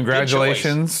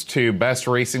congratulations to Best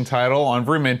Racing Title on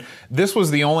Vroom. And this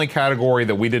was the only category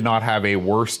that we did not have a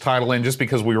worst title in, just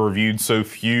because we reviewed so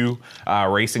few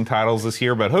racing titles this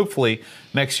year. But hopefully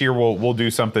next year we'll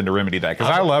do something to remedy that, because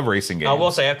I love racing games. I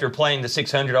will say, after playing the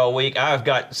 600 all week, I've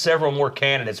got several more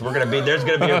candidates. There's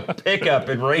going to be a pickup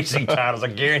in racing titles. I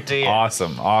guarantee it.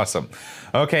 Awesome.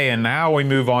 Okay, and now we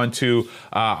move on to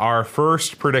our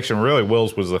first prediction. Really,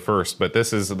 Will's was the first, but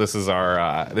this is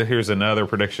our. Here's another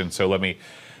prediction. So let me.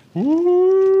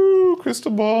 Woo!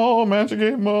 Crystal ball, magic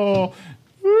 8 ball.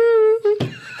 Woo!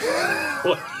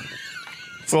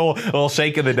 It's a little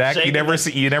shake of the deck. You never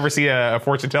see a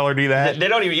fortune teller do that. They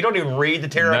don't even. You don't even read the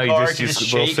tarot cards. You just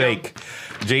shake them.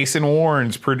 Jason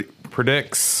Warnes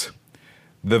predicts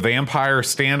the Vampire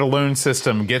standalone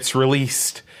system gets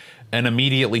released and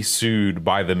immediately sued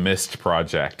by the Myst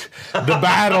Project. The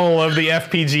battle of the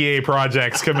FPGA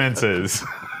projects commences.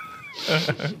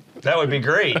 That would be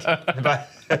great.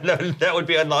 That would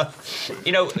be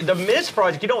the Myst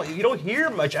Project. You don't hear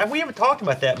much. We haven't talked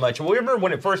about that much. We remember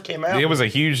when it first came out. It was a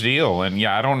huge deal, and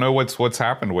I don't know what's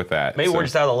happened with that. Maybe we're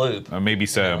just out of the loop. Maybe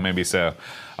so.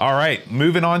 All right,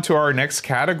 moving on to our next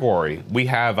category. We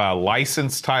have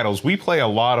licensed titles. We play a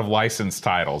lot of licensed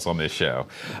titles on this show.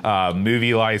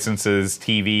 Movie licenses,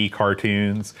 TV,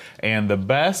 cartoons. And the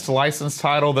best licensed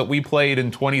title that we played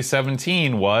in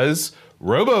 2017 was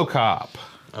RoboCop.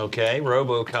 Okay,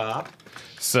 RoboCop.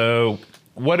 So,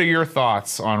 what are your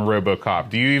thoughts on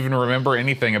RoboCop? Do you even remember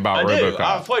anything about RoboCop?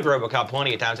 I've played RoboCop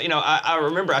plenty of times. I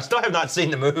remember, I still have not seen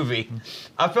the movie.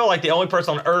 I feel like the only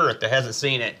person on earth that hasn't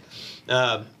seen it.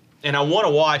 And I want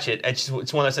to watch it. It's one of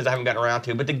those things I haven't gotten around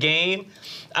to. But the game,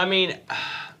 I mean,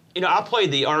 I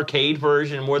played the arcade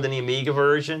version more than the Amiga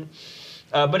version.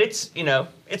 But I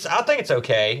think it's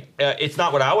okay. It's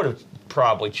not what I would have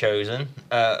probably chosen.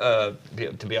 To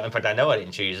be in fact, I know I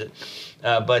didn't choose it.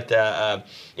 But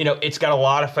it's got a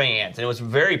lot of fans, and it was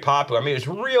very popular. I mean, it was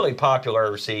really popular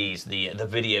overseas, the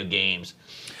video games.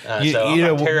 So I'm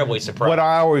not terribly surprised. What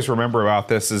I always remember about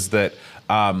this is that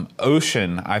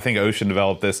Ocean, I think Ocean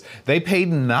developed this. They paid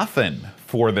nothing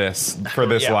for this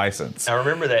license. I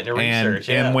remember that in the research.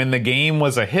 And when the game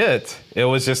was a hit, it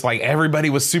was just like everybody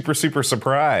was super, super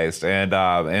surprised.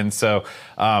 And so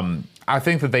I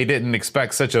think that they didn't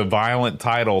expect such a violent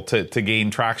title to gain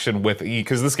traction with,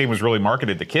 because this game was really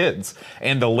marketed to kids.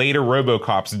 And the later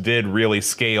RoboCops did really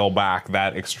scale back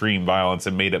that extreme violence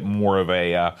and made it more of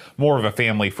a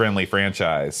family-friendly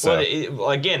franchise. So.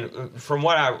 Well, again, from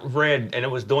what I read, and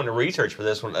it was doing the research for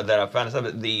this one that I found out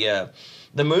that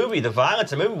the movie, the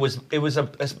violence in the movie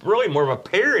was really more of a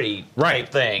parody type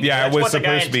thing. Yeah, it was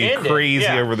supposed to be crazy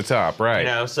over the top,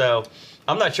 right? So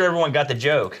I'm not sure everyone got the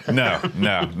joke.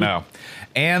 No.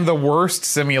 And the worst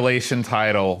simulation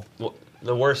title.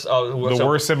 The worst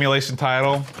simulation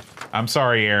title. I'm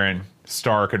sorry, Aaron.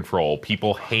 Star Control.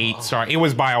 People hate Star. It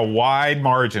was by a wide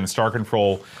margin. Star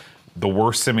Control, the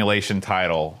worst simulation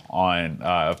title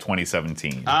of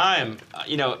 2017. I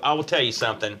will tell you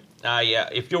something.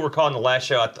 If you'll recall in the last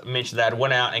show, I mentioned that I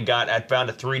went out and I found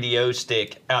a 3DO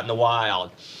stick out in the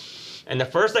wild. And the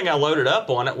first thing I loaded up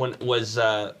on it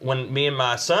when me and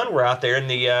my son were out there in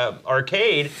the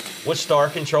arcade was Star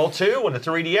Control 2 on the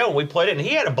 3DO, and we played it, and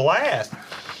he had a blast.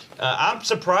 I'm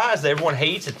surprised that everyone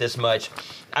hates it this much.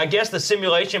 I guess the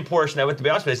simulation portion of it, to be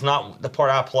honest with you, is not the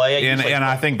part I play. And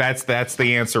I think that's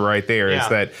the answer right there, is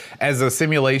that as a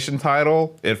simulation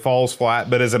title, it falls flat,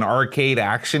 but as an arcade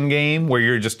action game where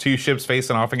you're just two ships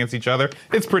facing off against each other,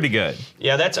 it's pretty good.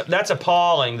 Yeah, that's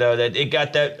appalling, though, that it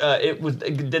got that,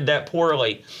 it did that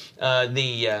poorly. I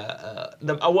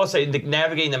will say the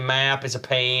navigating the map is a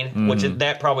pain, which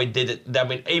that probably did it. I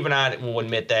mean, even I will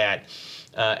admit that.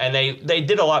 And they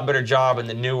did a lot better job in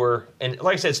the newer, and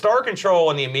like I said, Star Control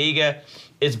on the Amiga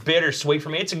is bittersweet for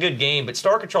me. It's a good game, but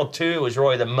Star Control 2 is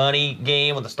really the money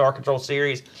game of the Star Control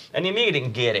series, and the Amiga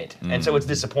didn't get it, and so it's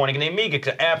disappointing. And the Amiga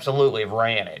could absolutely have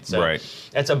ran it, so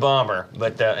that's a bummer.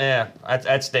 But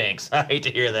that stinks. I hate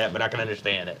to hear that, but I can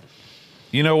understand it.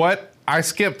 You know what? I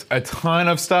skipped a ton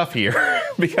of stuff here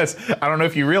because I don't know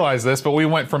if you realize this, but we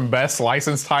went from best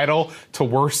licensed title to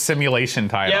worst simulation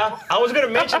title. Yeah, I was going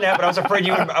to mention that, but I was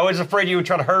afraid you would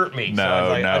try to hurt me. No, so I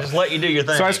was like, I'll just let you do your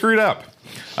thing. So I screwed up.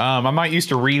 I'm not used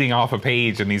to reading off a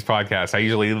page in these podcasts. I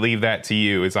usually leave that to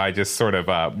you as I just sort of,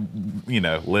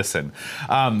 listen.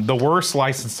 The worst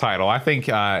licensed title, I think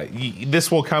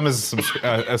this will come as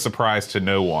a surprise to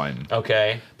no one.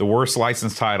 Okay. The worst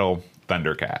licensed title,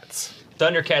 Thundercats.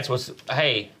 Thundercats was,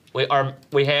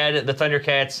 we had the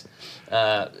Thundercats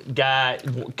guy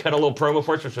cut a little promo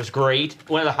for us, which was great.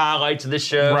 One of the highlights of this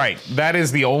show. Right. That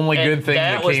is the only good thing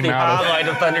that came out of that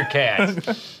was the highlight of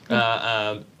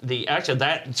Thundercats. Actually,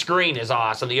 that screen is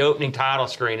awesome, the opening title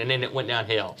screen, and then it went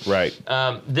downhill. Right.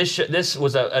 This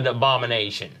was an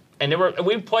abomination. And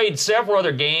we played several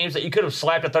other games that you could have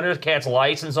slapped a Thundercats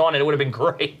license on, and it would have been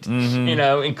great.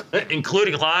 Mm-hmm.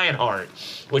 Including Lionheart,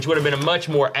 which would have been a much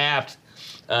more apt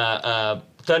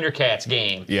Thundercats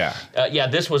game. Yeah.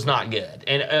 This was not good.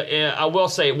 And I will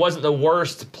say it wasn't the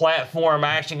worst platform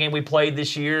action game we played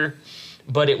this year,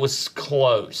 but it was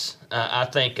close. I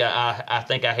think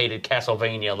I hated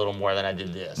Castlevania a little more than I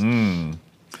did this.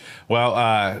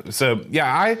 Well,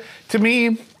 to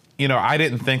me, I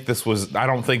didn't think I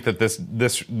don't think that this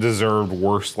deserved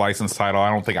worst licensed title. I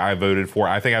don't think I voted for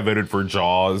it. I think I voted for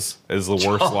Jaws as the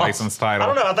worst licensed title. I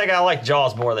don't know. I think I like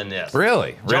Jaws more than this.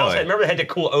 Really? Jaws remember it had the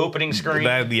cool opening screen? It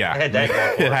had that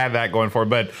going for it. It had that going for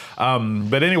it.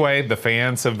 But anyway, the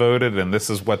fans have voted, and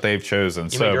this is what they've chosen.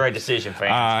 You made the right decision,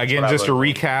 fans. Again, just to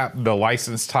recap, the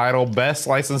licensed title, best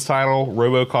licensed title,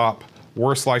 RoboCop.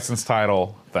 Worst licensed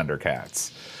title,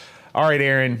 Thundercats. All right,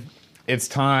 Aaron. It's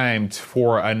time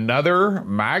for another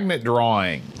magnet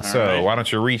drawing. So why don't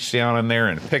you reach down in there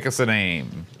and pick us a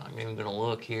name? I'm even going to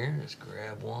look here. Just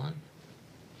grab one.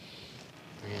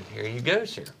 And here you go,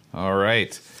 sir. All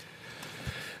right.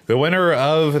 The winner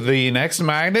of the next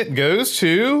magnet goes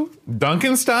to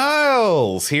Duncan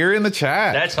Styles here in the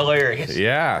chat. That's hilarious.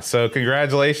 Yeah, so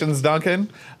congratulations,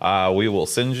 Duncan. We will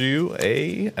send you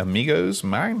a Amigos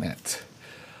magnet.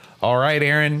 All right,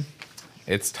 Aaron.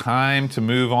 It's time to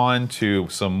move on to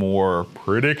some more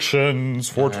predictions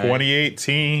for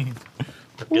 2018.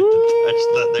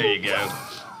 There you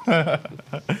go.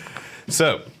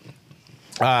 So,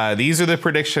 these are the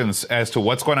predictions as to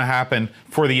what's going to happen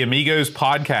for the Amigos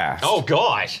podcast. Oh,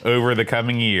 gosh. Over the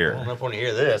coming year. I don't know if I want to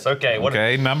hear this.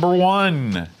 Okay. Number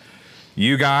one,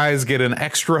 you guys get an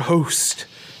extra host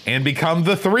and become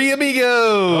the Three Amigos.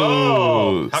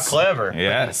 Oh, how clever.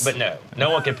 Yes. But no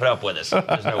one can put up with us.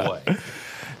 There's no way.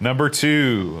 Number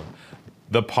 2,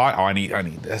 the pod. Oh, I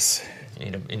need this.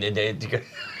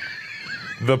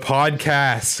 The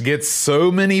podcast gets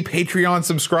so many Patreon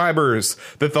subscribers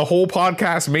that the whole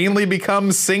podcast mainly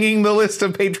becomes singing the list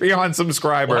of Patreon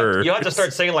subscribers. You'll have to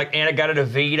start singing like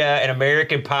Anna-Gonna-Davida and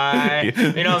American Pie. You know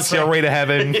what I'm saying? Stairway to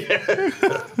Heaven.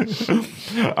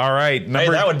 All right. Hey,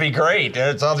 that would be great.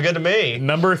 That sounds good to me.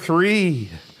 Number 3,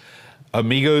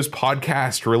 Amigos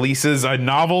Podcast releases a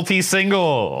novelty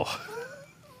single.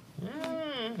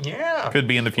 Yeah. Could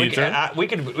be in the future. We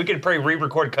could probably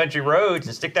re-record Country Roads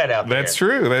and stick that out there. That's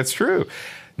true. That's true.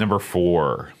 Number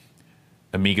 4,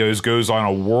 Amigos goes on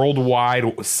a worldwide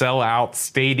sellout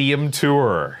stadium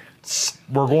tour.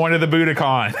 We're going to the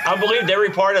Budokan. I believed every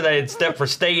part of that except for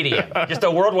stadium. Just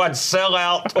a worldwide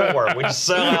sellout tour. We just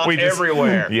sell out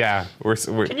everywhere. Yeah. We're,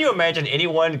 Can you imagine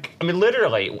anyone? I mean,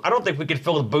 literally, I don't think we could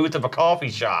fill the booth of a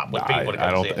coffee shop with people to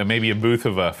come see it. Maybe a booth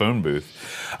of a phone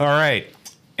booth. All right.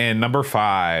 And number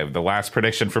 5, the last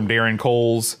prediction from Darren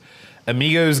Coles.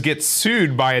 Amigos gets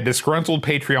sued by a disgruntled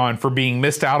Patreon for being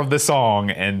missed out of the song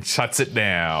and shuts it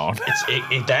down.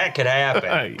 That could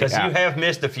happen because you have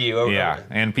missed a few.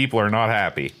 And people are not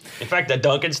happy. In fact, the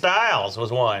Duncan Styles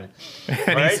was one.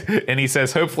 Right? And he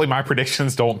says, hopefully my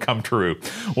predictions don't come true.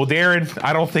 Well, Darren,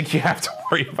 I don't think you have to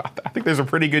worry about that. I think there's a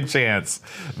pretty good chance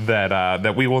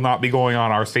that we will not be going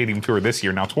on our stadium tour this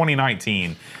year. Now,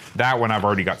 2019. That one I've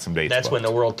already got some dates. That's booked. when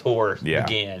the world tour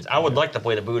begins. I would like to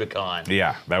play the Budokan.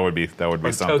 Yeah, that would be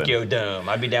or something. Tokyo Dome.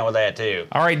 I'd be down with that too.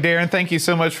 All right, Darren, thank you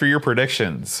so much for your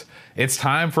predictions. It's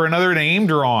time for another name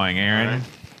drawing, Aaron. Right.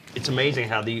 It's amazing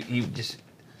how you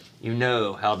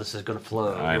know how this is going to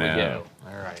flow. I know. We go.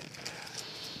 All right.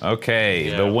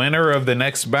 Okay, the winner of the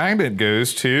next magnet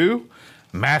goes to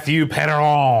Matthew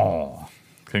Perron.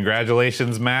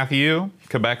 Congratulations, Matthew,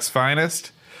 Quebec's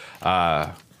finest.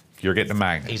 You're getting a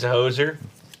magnet. He's a hoser.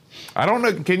 I don't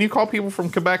know. Can you call people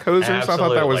from Quebec hosers?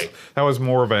 Absolutely. I thought that was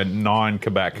more of a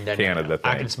non-Quebec Canada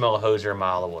thing. I can smell a hoser a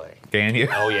mile away. Can you?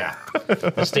 Oh yeah,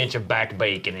 the stench of back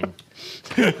bacon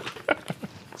and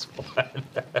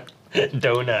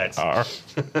donuts. All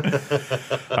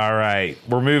right,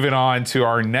 we're moving on to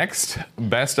our next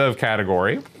best of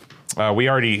category. We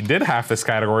already did half this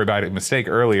category by mistake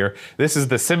earlier. This is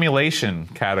the simulation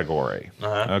category.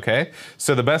 Okay,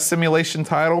 so the best simulation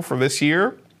title for this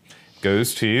year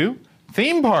goes to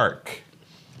Theme Park.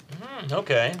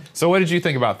 Okay. So what did you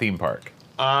think about Theme Park?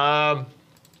 I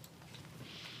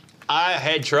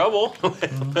had trouble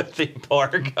with Theme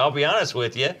Park, I'll be honest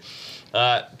with you.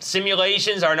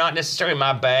 Simulations are not necessarily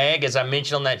my bag, as I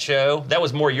mentioned on that show. That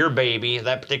was more your baby,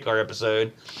 that particular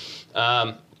episode.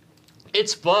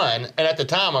 It's fun, and at the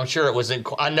time, I'm sure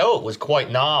I know it was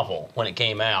quite novel when it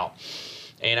came out.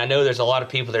 And I know there's a lot of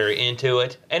people that are into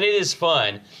it, and it is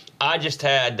fun. I'm just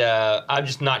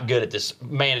not good at this,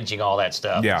 managing all that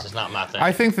stuff. Yeah. This is not my thing.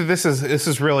 I think that this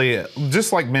is really,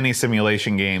 just like many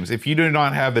simulation games, if you do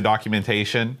not have the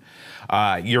documentation,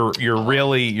 you're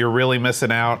really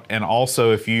missing out. And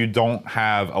also, if you don't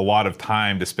have a lot of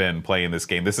time to spend playing this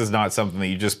game, this is not something that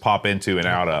you just pop into and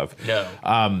out of. No.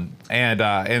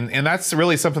 And that's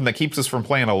really something that keeps us from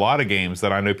playing a lot of games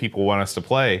that I know people want us to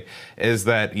play, is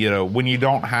that, when you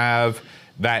don't have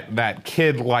that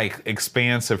kid-like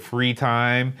expanse of free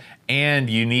time, and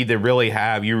you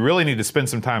really need to spend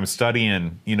some time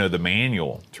studying, the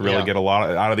manual to really get a lot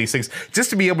out of these things, just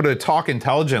to be able to talk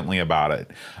intelligently about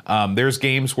it. There's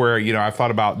games where, I've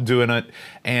thought about doing it,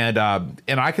 and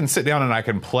I can sit down and I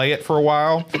can play it for a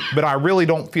while, but I really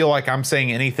don't feel like I'm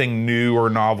saying anything new or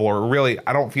novel, or really,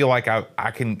 I don't feel like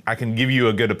I can give you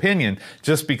a good opinion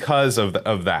just because of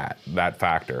that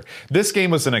factor. This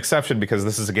game was an exception because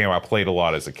this is a game I played a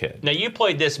lot as a kid. Now, you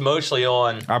played this mostly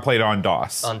on... I played on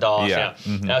DOS. On DOS, yeah.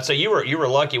 Mm-hmm. So you were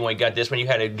lucky when you got this, when you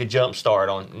had a good jump start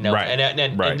on... Right.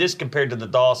 And this compared to the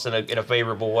DOS in a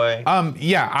favorable way?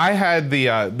 Yeah, I had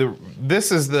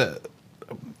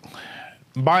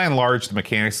by and large, the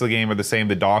mechanics of the game are the same.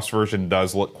 The DOS version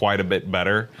does look quite a bit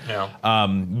better. Yeah.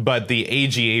 But the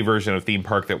AGA version of Theme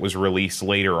Park that was released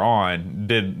later on,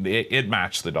 it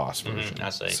matched the DOS version. I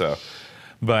see. So...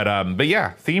 But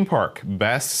yeah, Theme Park,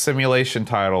 best simulation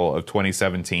title of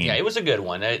 2017. Yeah, it was a good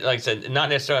one. Like I said, not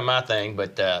necessarily my thing,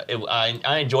 but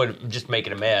I enjoyed just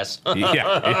making a mess.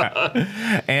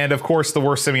 yeah. And of course, the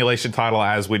worst simulation title,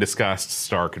 as we discussed,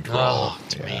 Star Control. Oh,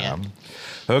 man.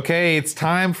 Okay, it's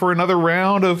time for another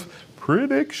round of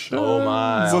predictions. Oh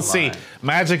my! Let's see.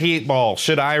 Magic 8 Ball.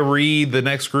 Should I read the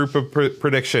next group of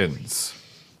predictions?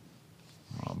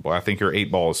 Boy, I think your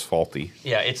 8-ball is faulty.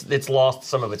 Yeah, it's lost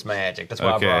some of its magic. That's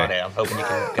why Okay. I brought it. I'm hoping you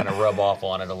can kind of rub off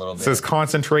on it a little bit. It says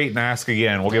concentrate and ask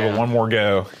again. We'll give it Yeah. one more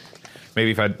go.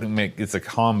 Maybe if I make it's a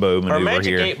combo Are maneuver Magic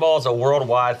here. 8 balls a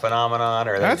worldwide phenomenon?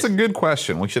 Or That's a good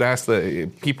question. We should ask the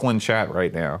people in chat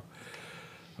right now.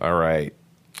 All right.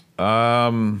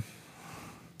 I'm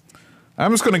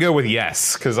just going to go with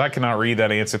yes, because I cannot read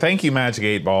that answer. Thank you, Magic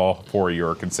 8 Ball, for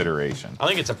your consideration. I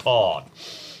think it's a pod.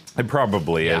 It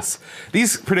probably Yeah. is.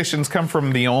 These predictions come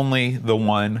from the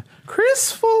one,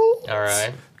 Chris Foltz. All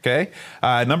right. Okay.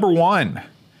 Number 1,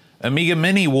 Amiga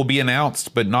Mini will be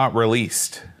announced but not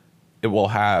released. It will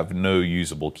have no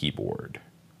usable keyboard.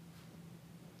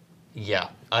 Yeah.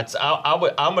 I'm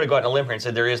going to go out on a limb here and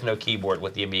say there is no keyboard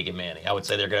with the Amiga Mini. I would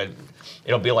say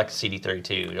it'll be like the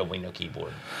CD32. There'll be no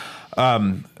keyboard.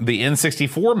 The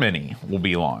N64 Mini will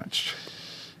be launched.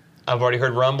 I've already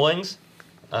heard rumblings.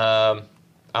 I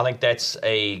think that's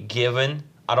a given.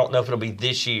 I don't know if it'll be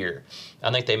this year.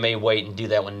 I think they may wait and do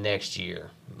that one next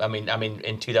year. I mean,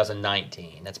 in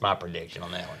 2019. That's my prediction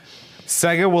on that one.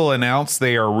 Sega will announce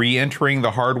they are re-entering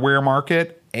the hardware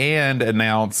market and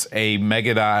announce a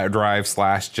Mega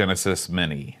Drive / Genesis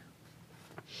Mini.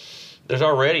 There's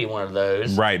already one of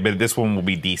those. Right, but this one will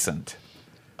be decent.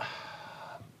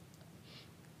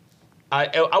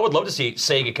 I would love to see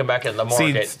Sega come back in the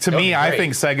market. See, to me, I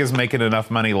think Sega's making enough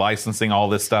money licensing all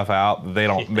this stuff out. They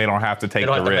don't have to take they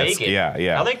don't the have to risk. make it.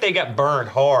 Yeah. I think they got burned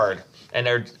hard, and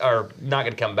are not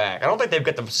going to come back. I don't think they've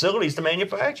got the facilities to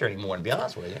manufacture anymore, to be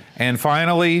honest with you. And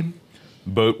finally,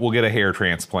 Boat will get a hair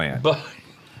transplant. But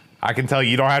I can tell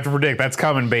you don't have to predict. That's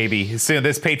coming, baby. See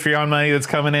this Patreon money that's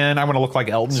coming in, I'm going to look like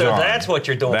Elton so John. that's what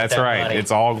you're doing. That's with that right. money.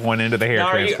 It's all going into the hair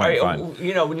Now, transplant fund.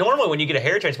 normally when you get a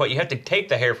hair transplant, you have to take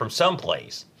the hair from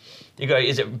someplace. You go,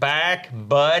 is it back,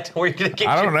 butt? Where are you going to get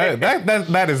I your don't know. hair?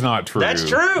 That is not true. That's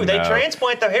true. They No.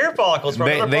 transplant the hair follicles from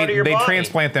another part of your they body.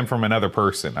 transplant them from another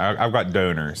person. I've got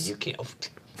donors. You can't.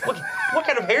 What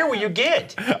kind of hair will you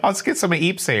get? I'll just get some of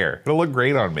Eep's hair. It'll look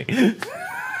great on me.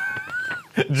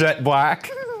 Jet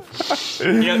black.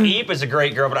 Eep is a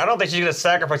great girl, but I don't think she's going to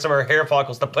sacrifice some of her hair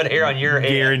follicles to put hair on your head.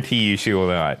 Guarantee you she will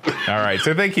not. All right.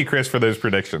 So thank you, Chris, for those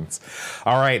predictions.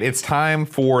 All right. It's time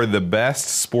for the best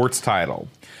sports title.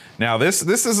 Now, this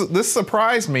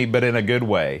surprised me, but in a good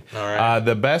way. All right.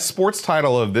 The best sports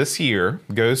title of this year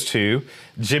goes to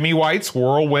Jimmy White's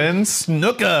Whirlwind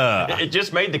Snooker. It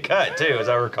just made the cut, too, as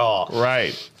I recall.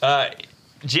 Right.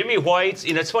 Jimmy White's,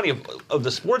 it's funny, of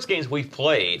the sports games we've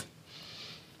played,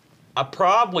 I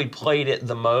probably played it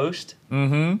the most,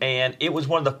 and it was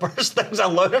one of the first things I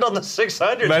loaded on the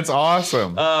 600. That's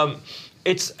awesome. I'm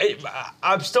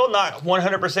still not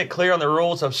 100% clear on the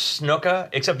rules of snooker,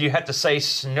 except you have to say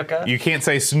snooker. You can't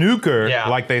say snooker Yeah.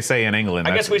 like they say in England.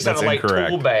 I guess we That's sounded like incorrect.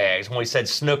 tool bags when we said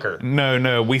snooker.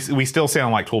 No, we still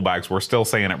sound like tool bags. We're still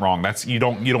saying it wrong. That's you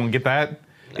don't get that?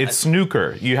 It's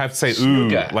snooker. You have to say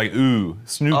Snooker. ooh, like ooh,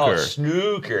 snooker. Oh,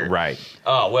 snooker. Right.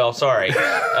 Oh, well, sorry.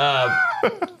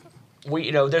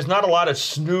 There's not a lot of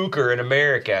snooker in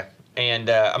America, and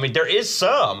there is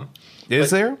some. Is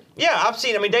there? Yeah, I've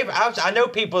seen. I know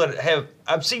people that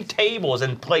I've seen tables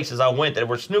in places I went that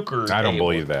were snooker. I don't tables.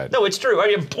 believe that. No, it's true.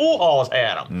 Pool halls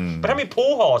had them, but how many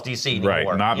pool halls do you see anymore?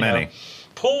 Right, not many.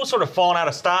 Pool's sort of fallen out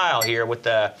of style here with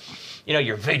the,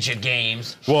 your video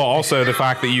games. Well, also the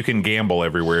fact that you can gamble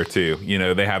everywhere too.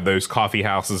 They have those coffee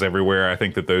houses everywhere. I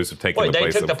think that those have taken Wait, the they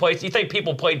place took of. the place. You think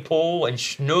people played pool and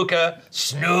snooker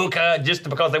just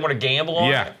because they want to gamble on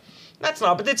Yeah. it? That's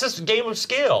not. But it's just a game of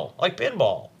skill, like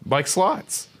pinball. Like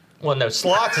slots. Well, no,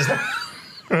 slots is not.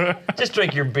 Just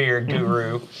drink your beer,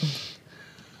 guru.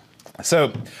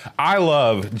 So I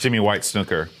love Jimmy White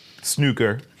snooker,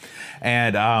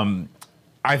 and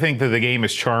I think that the game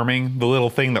is charming. The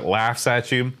little thing that laughs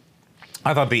at you.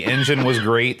 I thought the engine was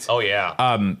great. Oh,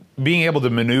 yeah. Being able to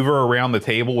maneuver around the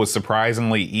table was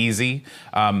surprisingly easy.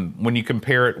 When you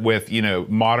compare it with,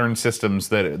 modern systems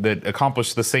that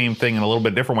accomplish the same thing in a little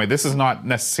bit different way. This is not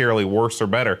necessarily worse or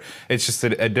better. It's just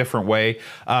a different way.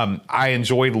 I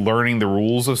enjoyed learning the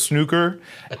rules of snooker.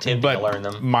 Attempting but to learn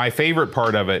them. My favorite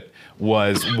part of it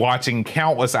was watching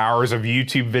countless hours of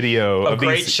YouTube video Of of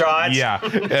great these shots. Yeah,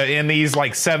 in these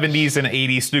like 70s and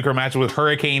 80s snooker matches with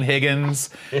Hurricane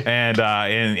Higgins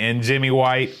and Jimmy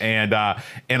White and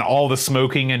all the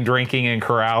smoking and drinking and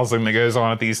carousing that goes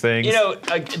on at these things.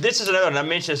 This is another one. I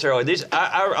mentioned this earlier.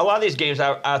 A lot of these games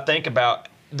I think about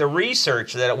the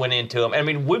research that went into them. I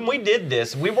mean, when we did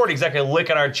this, we weren't exactly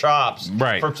licking our chops.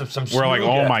 Right. For some We're like,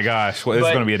 Smuga. oh my gosh, well, this is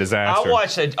But going to be a disaster. I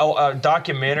watched a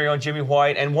documentary on Jimmy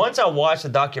White, and once I watched the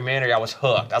documentary, I was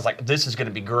hooked. I was like, this is going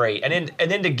to be great. And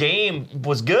then the game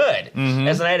was good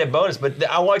as an added bonus. But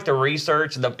I liked the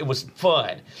research, and it was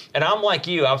fun. And I'm like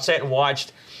you. I've sat and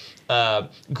watched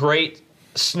great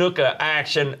snooker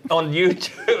action on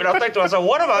YouTube, and I think to myself,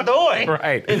 what am I doing?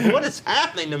 Right. And what is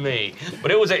happening to me?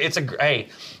 But hey,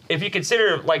 if you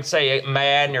consider, like, say,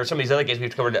 Madden or some of these other games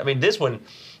we've covered, I mean, this one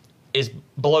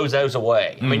blows those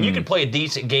away. I mean, you could play a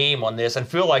decent game on this and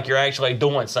feel like you're actually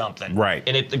doing something. Right.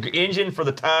 And the engine for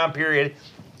the time period,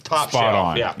 top Spot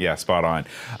shelf. on. Yeah, spot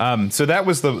on. So that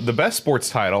was the best sports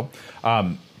title.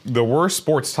 The worst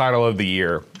sports title of the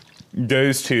year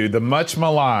goes to the much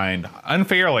maligned,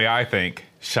 unfairly, I think,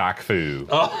 Shaq Fu.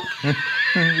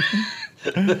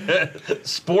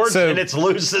 Sports So, in its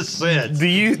loosest sense. Do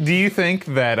you think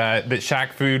that that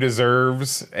Shaq Fu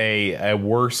deserves a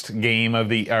worst game of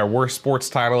the worst sports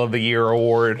title of the year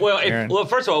award? Well, Aaron?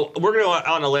 first of all, we're going to go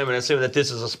on a limb and assume that this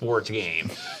is a sports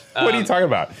game. What are you talking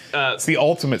about? It's the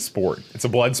ultimate sport. It's a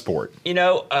blood sport. You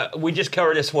know, we just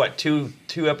covered this, two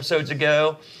episodes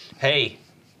ago? Hey,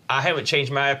 I haven't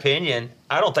changed my opinion.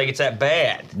 I don't think it's that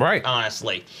bad. Right.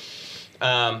 Honestly.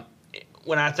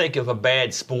 When I think of a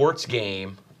bad sports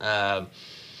game, we haven't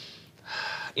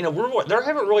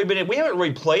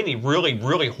really played any really,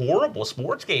 really horrible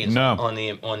sports games No. on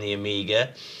the Amiga.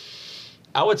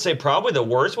 I would say probably the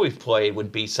worst we've played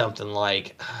would be something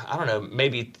like, I don't know,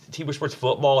 maybe TV Sports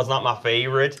Football is not my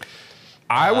favorite.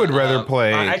 I would rather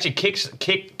play. Actually,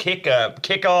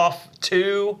 Kickoff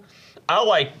 2. I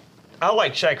like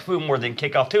Shaq Fu more than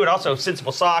Kickoff 2, and also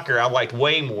Sensible Soccer I liked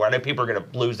way more. I know people are going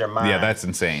to lose their mind. Yeah, that's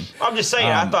insane. I'm just saying.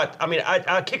 I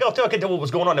Kickoff 2, I couldn't tell what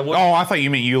was going on. Oh, I thought you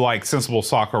meant you like Sensible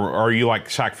Soccer, or you like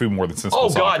Shaq Fu more than Sensible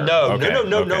Soccer. Oh God, no, Okay,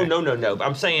 okay. no.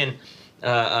 I'm saying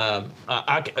I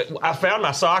found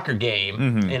my soccer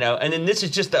game, and then this is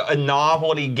just a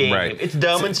novelty game. Right. It's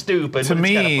dumb and stupid. To but it's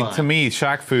kinda fun. me,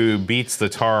 Shaq Fu beats the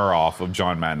tar off of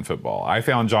John Madden Football. I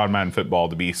found John Madden Football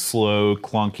to be slow,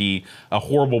 clunky, a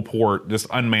horrible port, just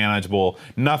unmanageable.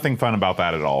 Nothing fun about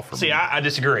that at all for me. See, I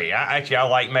disagree. I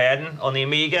like Madden on the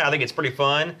Amiga. I think it's pretty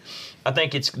fun. I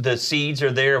think the seeds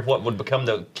are there of what would become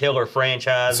the killer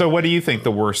franchise. So what do you think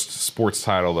the worst sports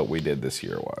title that we did this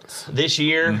year was? This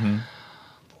year, boy,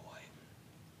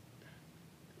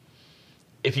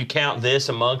 if you count this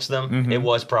amongst them, it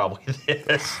was probably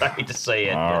this. I hate to say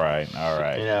it. All but,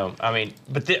 right. You know,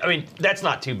 that's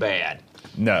not too bad.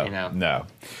 No, you know. no.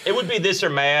 It would be this or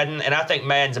Madden, and I think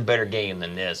Madden's a better game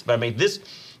than this. But I mean, this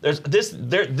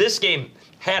game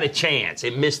had a chance.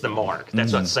 It missed the mark.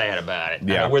 That's what's sad about it.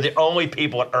 Yeah. We're the only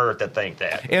people on Earth that think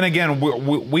that. And again,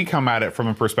 we come at it from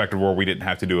a perspective where we didn't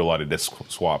have to do a lot of disc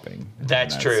swapping.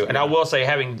 That's true. And I will say,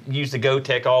 having used the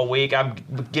GoTech all week, I'm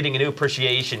getting a new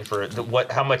appreciation for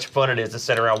how much fun it is to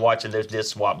sit around watching those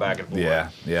discs swap back and forth.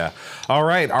 Yeah. All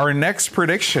right, our next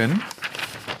prediction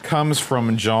comes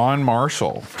from John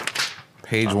Marshall.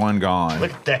 Page one gone.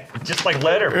 Look at that. Just like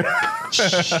Letterman.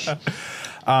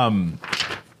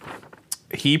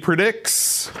 He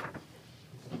predicts.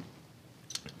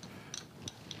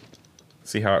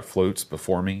 See how it floats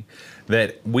before me?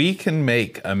 That we can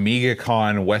make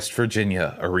AmigaCon West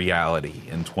Virginia a reality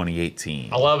in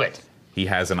 2018. I love it. He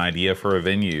has an idea for a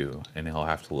venue, and he'll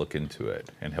have to look into it,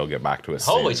 and he'll get back to us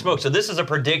Holy soon. smokes. So this is a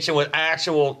prediction with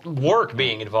actual work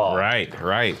being involved.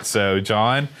 Right. So,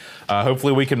 John,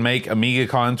 hopefully we can make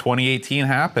AmigaCon 2018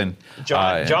 happen.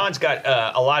 John's got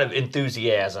a lot of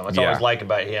enthusiasm. That's what I always like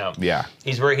about him. Yeah.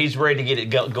 He's ready to get it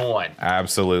going.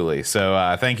 Absolutely.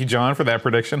 So thank you, John, for that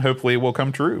prediction. Hopefully it will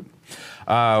come true.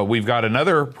 We've got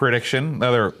another prediction,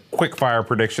 another quick fire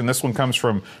prediction. This one comes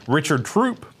from Richard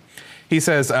Troop. He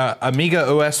says Amiga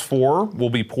OS 4 will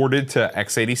be ported to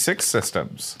x86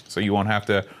 systems. So you won't have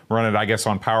to run it, I guess,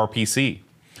 on PowerPC.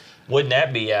 Wouldn't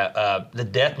that be the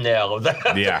death knell of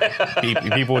that? Yeah.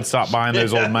 People would stop buying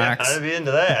those old Macs. I'd be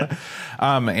into that.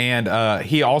 And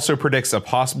he also predicts a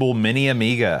possible mini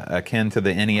Amiga akin to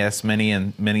the NES Mini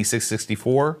and Mini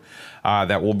 664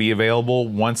 that will be available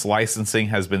once licensing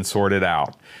has been sorted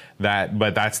out.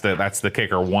 But that's the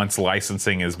kicker. Once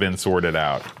licensing has been sorted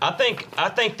out, I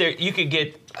think there you could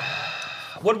get.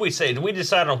 What did we say? Did we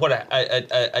decide on what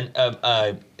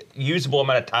a usable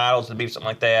amount of titles would be? Something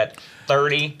like that,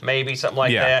 30 maybe, something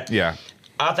like that. Yeah.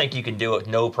 I think you can do it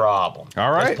no problem.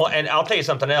 All right. And I'll tell you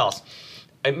something else.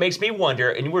 It makes me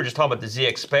wonder, and we were just talking about the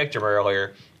ZX Spectrum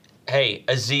earlier. Hey,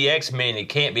 a ZX Mini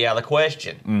can't be out of the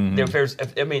question.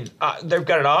 They've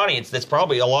got an audience that's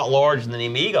probably a lot larger than the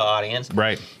Amiga audience.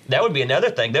 Right. That would be another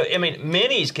thing. I mean,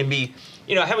 minis can be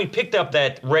having picked up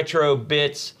that Retro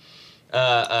Bits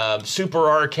Super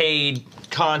Arcade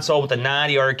console with the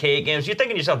 90 arcade games, you're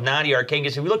thinking to yourself, 90 arcade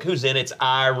games. If you look who's in it, it's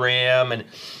IREM and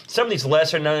some of these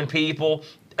lesser known people.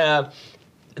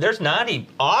 There's 90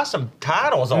 awesome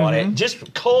titles on it,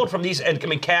 just culled from these. And I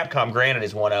mean, Capcom, granted,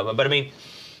 is one of them, but I mean,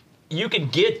 you can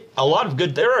get a lot of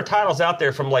good. There are titles out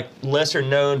there from like lesser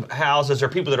known houses or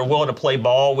people that are willing to play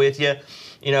ball with you.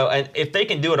 And if they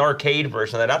can do an arcade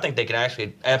version of that, I think they can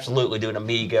actually absolutely do an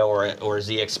Amiga or a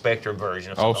ZX Spectrum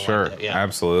version of something sure. like that. Yeah.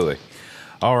 Absolutely.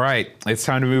 All right, it's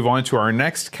time to move on to our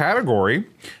next category.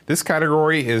 This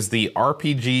category is the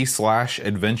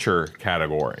RPG/adventure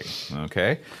category.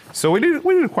 Okay, so we did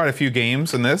quite a few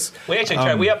games in this. We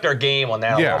actually we upped our game on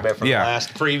that a little bit from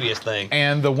the previous thing.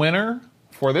 And the winner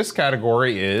for this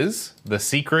category is The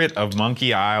Secret of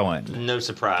Monkey Island. No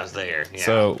surprise there. Yeah.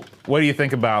 So, what do you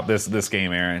think about this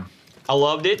game, Aaron? I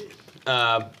loved it.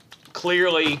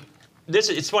 Clearly.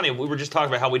 It's funny, we were just talking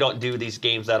about how we don't do these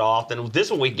games that often.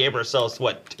 This one we gave ourselves,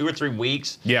 2 or 3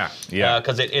 weeks? Yeah.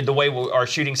 Because the way our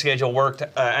shooting schedule worked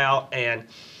out, and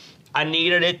I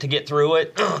needed it to get through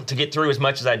it, to get through as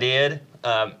much as I did.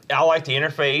 I like the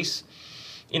interface.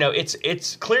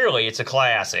 It's clearly, it's a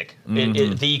classic,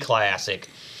 the classic.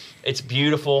 It's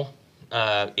beautiful.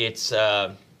 It's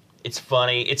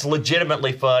funny. It's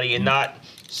legitimately funny and not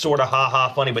sort of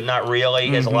ha-ha funny, but not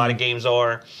really, as a lot of games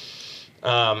are.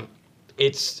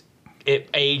 It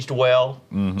aged well.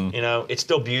 It's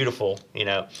still beautiful.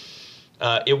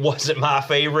 It wasn't my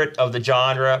favorite of the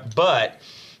genre, but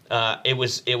it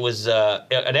was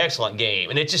an excellent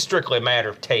game, and it's just strictly a matter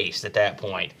of taste at that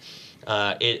point.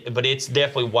 But it's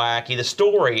definitely wacky. The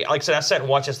story, like I said, I sat and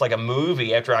watched this like a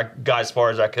movie after I got as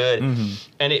far as I could,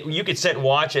 and you could sit and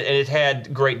watch it, and it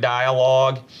had great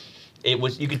dialogue.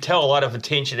 You could tell a lot of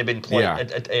attention had been played on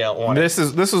it. This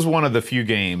is one of the few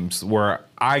games where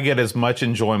I get as much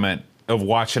enjoyment of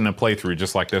watching a playthrough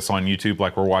just like this on YouTube,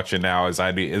 like we're watching now, as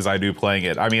I do playing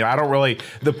it. I mean, I don't really.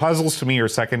 The puzzles to me are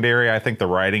secondary. I think the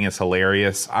writing is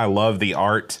hilarious. I love the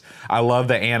art. I love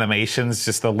the animations,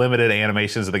 just the limited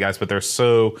animations of the guys, but they're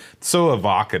so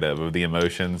evocative of the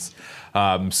emotions.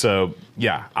 So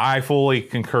yeah, I fully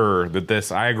concur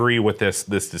that I agree with this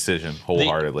decision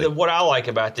wholeheartedly. What I like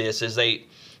about this is they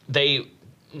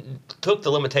took the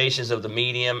limitations of the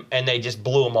medium and they just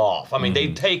blew them off. I mean,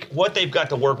 they take what they've got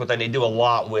to work with and they do a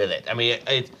lot with it. I mean,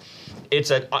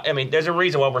 there's a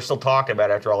reason why we're still talking about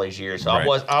it after all these years. So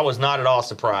Right. I was not at all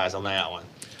surprised on that one.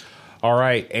 All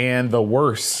right, and the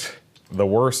worst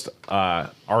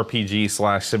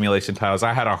RPG/simulation titles.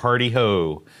 I had a hearty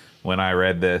ho when I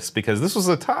read this because this was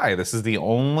a tie. This is the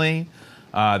only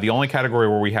category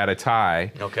where we had a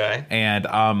tie. Okay. And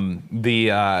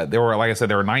there were, like I said,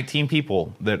 there were 19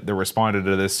 people that responded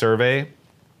to this survey.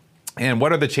 And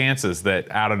what are the chances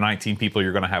that out of 19 people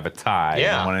you're going to have a tie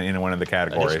in one of the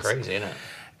categories? That's crazy, isn't it?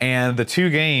 And the two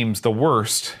games, the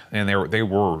worst, and they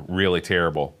were really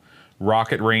terrible.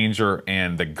 Rocket Ranger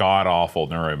and the god-awful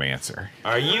Neuromancer.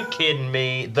 Are you kidding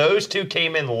me? Those two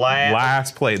came in last.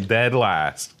 Last place, dead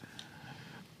last.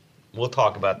 We'll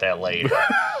talk about that later.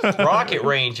 Rocket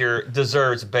Ranger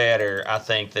deserves better, I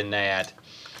think, than that.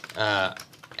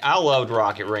 I loved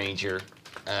Rocket Ranger.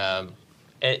 And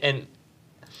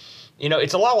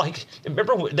it's a lot like,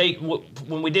 remember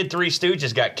when we did Three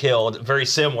Stooges got killed very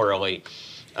similarly.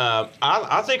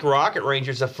 I think Rocket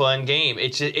Ranger's a fun game.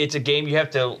 It's a game you have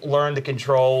to learn the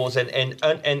controls, and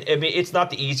I mean, it's not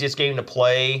the easiest game to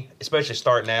play, especially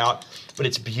starting out, but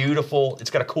it's beautiful. It's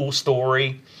got a cool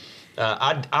story.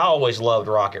 I always loved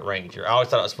Rocket Ranger. I always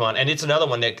thought it was fun, and it's another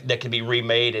one that could be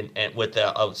remade and with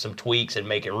some tweaks and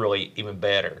make it really even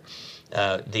better.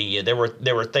 There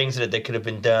were things that could have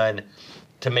been done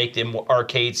to make the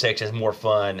arcade sections more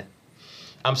fun.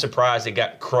 I'm surprised it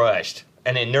got crushed.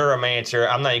 And then Neuromancer,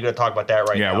 I'm not even going to talk about that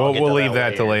right now. Yeah, we'll leave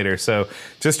that to later. So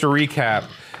just to recap,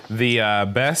 the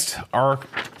best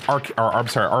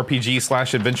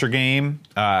RPG/adventure game,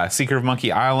 Secret of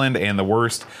Monkey Island, and the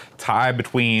worst tie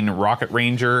between Rocket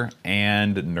Ranger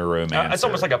and Neuromancer. It's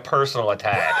almost like a personal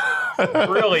attack. It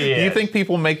really is. Do you think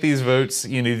people make these votes? Do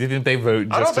you think they vote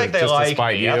just I don't think they like to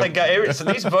spite me. you? I think so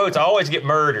these votes always get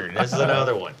murdered. This is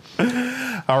another one.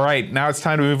 All right, now it's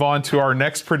time to move on to our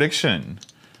next prediction.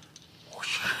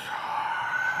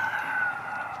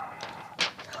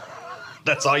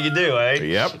 That's all you do, eh?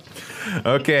 Yep.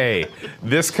 Okay.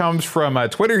 This comes from a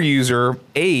Twitter user,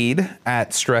 Aid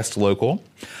at Stressed Local.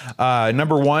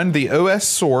 Number one, the OS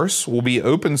source will be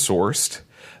open sourced.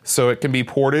 so it can be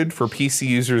ported for PC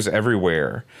users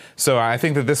everywhere. So I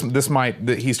think that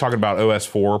that he's talking about OS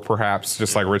 4, perhaps,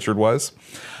 just like Richard was.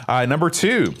 Number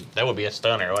 2. That would be a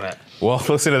stunner, wouldn't it? Well,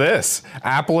 listen to this.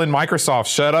 Apple and Microsoft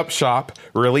shut up shop,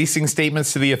 releasing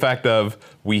statements to the effect of,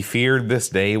 "We feared this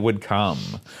day would come."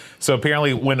 So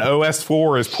apparently when OS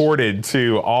 4 is ported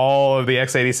to all of the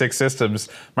x86 systems,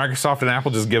 Microsoft and Apple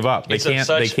just give up. They can't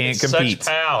compete. Such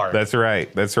power. That's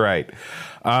right.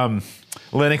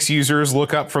 Linux users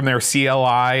look up from their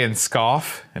CLI and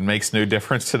scoff, and makes no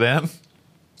difference to them.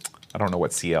 I don't know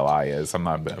what CLI is. I'm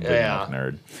not a big enough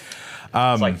nerd.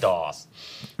 It's like DOS.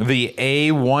 The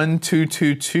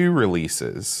A1222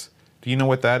 releases. Do you know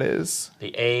what that is?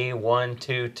 The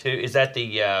A122, is that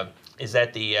the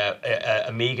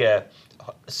Amiga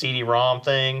CD-ROM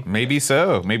thing? Maybe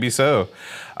so.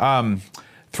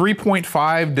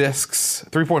 3.5 discs,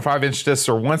 3.5-inch discs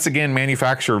are once again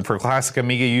manufactured for classic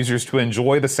Amiga users to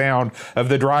enjoy the sound of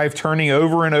the drive turning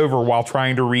over and over while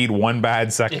trying to read one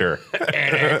bad sector.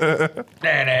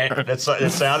 That's the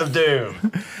sound of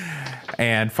doom.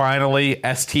 And finally,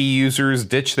 ST users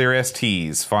ditch their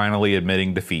STs, finally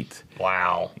admitting defeat.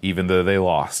 Wow. Even though they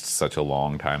lost such a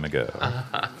long time ago.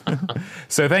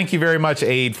 So thank you very much,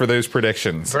 Aid, for those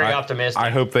predictions. Very optimistic. I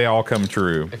hope they all come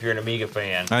true. If you're an Amiga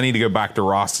fan. I need to go back to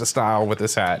Rasta style with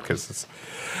this hat, because it's...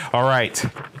 All right.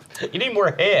 You need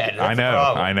more head. That's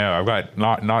I know. I've got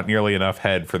not nearly enough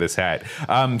head for this hat.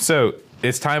 So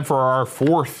it's time for our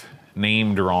 4th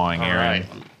name drawing, Aaron. All right.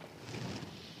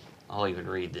 I'll even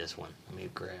read this one. Let me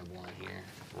grab one here.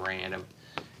 Random.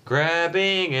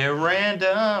 Grabbing at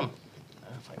random. I don't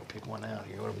know if I can pick one out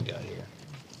here. What do we got here?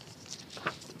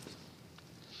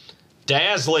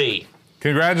 Dazzly.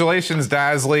 Congratulations,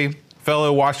 Dazzly,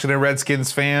 fellow Washington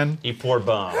Redskins fan. You poor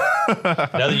bum.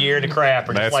 Another year in the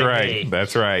crapper. That's like right. Me.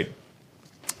 That's right.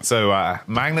 So,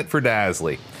 magnet for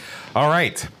Dazzly. All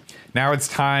right. Now it's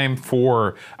time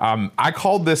for, I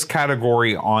called this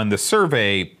category on the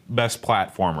survey Best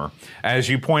Platformer. As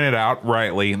you pointed out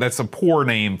rightly, that's a poor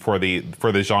name for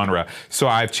the genre. So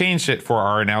I've changed it for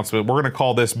our announcement. We're going to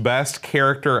call this Best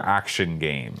Character Action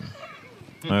Game.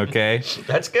 Okay?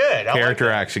 That's good. Character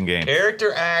action game.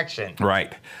 Character action.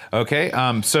 Right. Okay.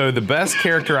 So the best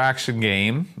character action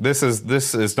game. This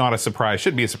is not a surprise.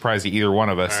 Should be a surprise to either one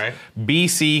of us. All right.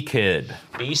 BC Kid.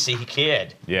 BC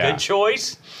Kid. Yeah. Good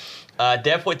choice.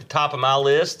 Definitely at the top of my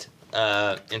list.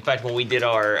 In fact, when we did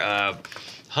our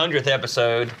 100th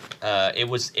episode,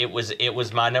 it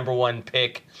was my number one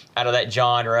pick out of that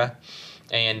genre,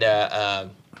 and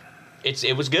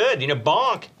it was good.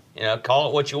 Bonk. Call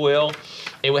it what you will.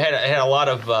 It had a lot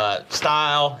of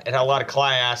style. It had a lot of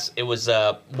class. It was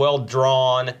well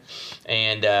drawn,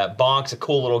 and Bonk's a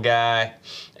cool little guy,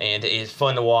 and it's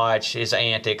fun to watch. His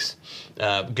antics,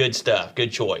 good stuff.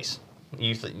 Good choice.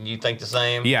 You think the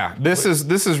same? Yeah, this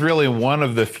is really one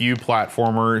of the few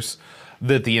platformers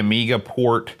that the Amiga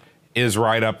port is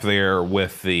right up there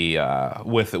with the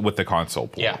console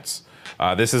ports.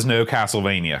 Yeah. This is no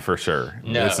Castlevania for sure.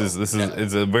 No,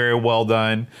 it's a very well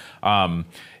done.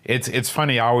 It's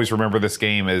funny. I always remember this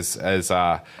game as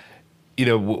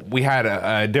we had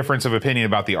a difference of opinion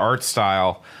about the art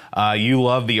style. You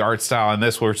love the art style in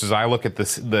this, which is I look at the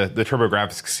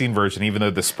TurboGrafx-16 version. Even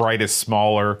though the sprite is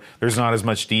smaller, there's not as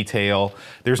much detail.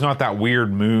 There's not that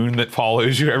weird moon that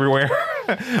follows you everywhere.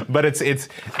 But it's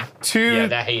two.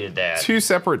 Yeah, I hated that. Two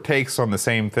separate takes on the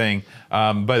same thing,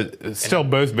 but still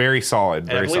both very solid.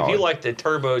 And I believe you like the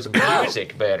Turbo's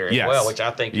music better as well, which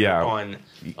I think you're on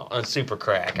Super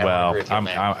Crack.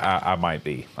 I might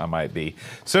be.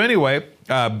 So anyway,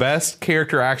 best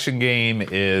character action game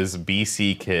is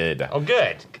BC Kid. Oh,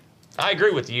 good. I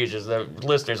agree with you, the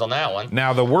listeners on that one.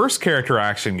 Now, the worst character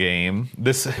action game,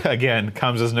 this again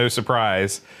comes as no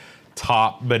surprise.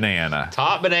 Top Banana.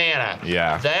 Top Banana.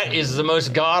 Yeah. That is the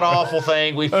most god-awful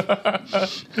thing we've...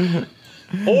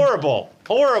 Horrible,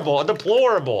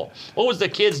 deplorable. What was the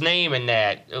kid's name in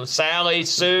that? It was Sally,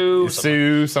 Sue?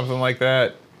 Sue, something like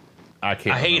that. I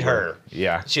hate her.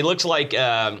 Yeah. She looks like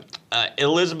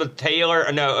Elizabeth Taylor,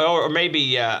 or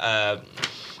maybe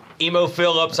Emo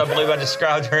Phillips, I believe I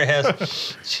described her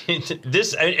as.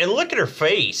 And look at her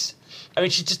face. I mean,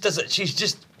 she just doesn't, she's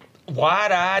just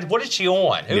wide-eyed. What is she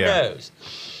on? Who knows?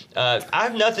 I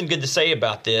have nothing good to say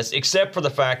about this except for the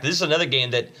fact that this is another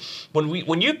game that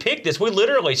when you picked this, we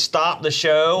literally stopped the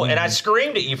show and I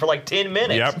screamed at you for like 10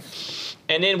 minutes. Yep.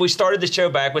 And then we started the show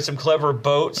back with some clever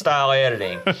boat-style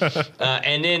editing.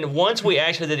 And then once we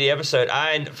actually did the episode,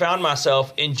 I found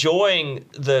myself enjoying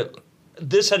another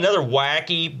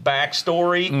wacky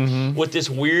backstory with this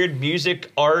weird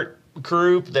music art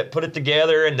group that put it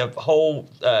together and the whole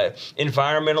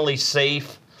environmentally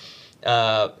safe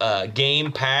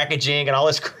game packaging and all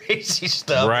this crazy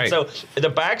stuff. Right. And so the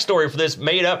backstory for this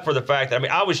made up for the fact that, I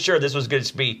mean, I was sure this was going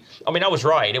to be, I mean, I was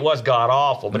right. It was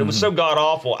god-awful, but it was so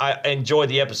god-awful, I enjoyed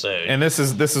the episode. And this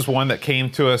is one that came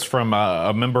to us from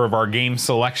a member of our game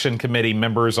selection committee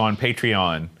members on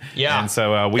Patreon. Yeah. And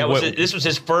so this was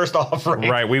his first offering.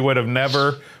 Right. We would have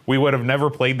never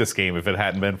played this game if it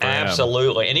hadn't been for him.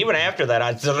 Absolutely. And even after that,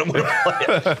 I still didn't want to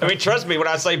play it. I mean, trust me, when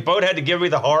I say Boat had to give me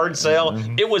the hard sell,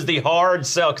 it was the hard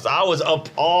sell because I was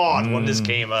appalled when this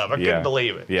came up. I couldn't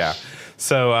believe it. Yeah.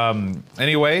 So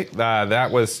anyway,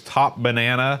 that was Top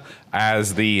Banana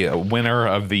as the winner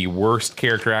of the worst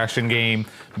character action game.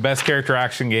 Best character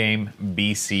action game,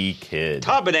 BC Kid.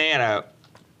 Top Banana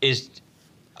is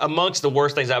amongst the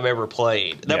worst things I've ever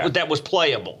played. That was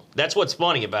playable. That's what's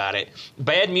funny about it.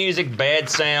 Bad music, bad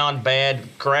sound, bad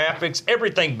graphics,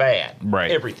 everything bad.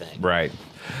 Right. Everything. Right.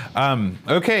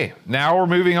 Okay, now we're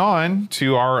moving on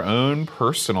to our own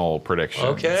personal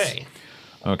predictions.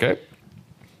 Okay.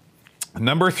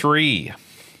 Number 3.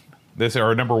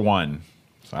 Number 1.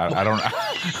 So I don't.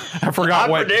 I forgot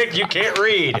I what. predict you can't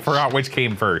read. I forgot which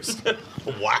came first.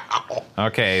 Wow.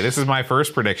 Okay, this is my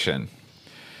first prediction.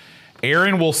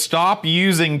 Aaron will stop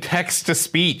using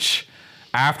text-to-speech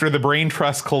after the Brain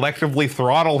Trust collectively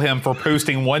throttle him for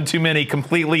posting one too many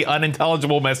completely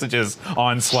unintelligible messages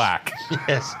on Slack.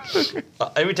 Yes.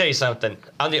 Let me tell you something.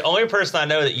 I'm the only person I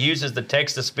know that uses the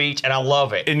text-to-speech, and I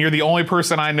love it. And you're the only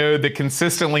person I know that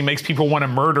consistently makes people want to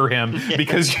murder him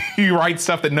because you write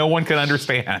stuff that no one can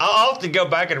understand. I'll often go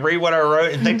back and read what I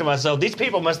wrote and think to myself, these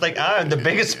people must think I'm the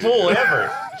biggest fool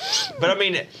ever. But I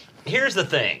mean, here's the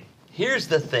thing.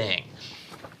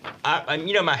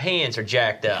 My hands are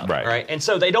jacked up, right? And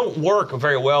so they don't work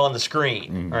very well on the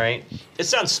screen, right? It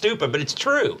sounds stupid, but it's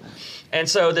true. And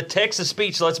so the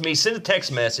text-to-speech lets me send a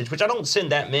text message, which I don't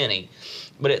send that many,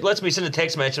 but it lets me send a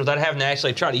text message without having to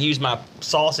actually try to use my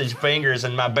sausage fingers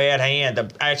and my bad hand to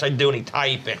actually do any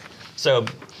typing. So,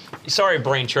 sorry,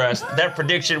 Brain Trust, that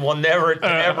prediction will never,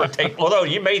 ever take, although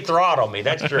you may throttle me,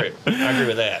 that's true. I agree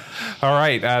with that. All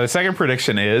right, the second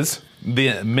prediction is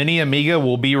the Mini Amiga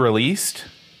will be released,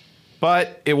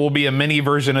 but it will be a mini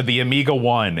version of the Amiga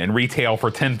 1 and retail for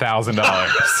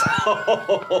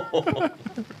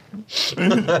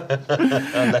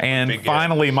 $10,000. And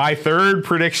finally, my third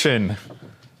prediction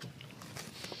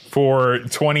for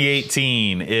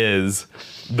 2018 is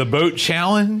the Boat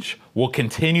Challenge will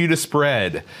continue to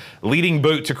spread, leading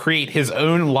Boat to create his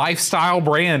own lifestyle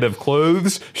brand of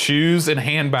clothes, shoes, and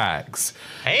handbags.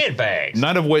 Handbags?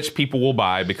 None of which people will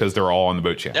buy because they're all on the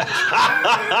Boat Challenge.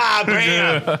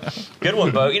 Bam! Good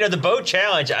one, Boat. You know, the Boat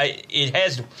Challenge, it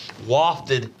has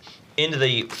wafted into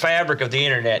the fabric of the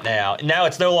internet now. Now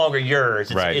it's no longer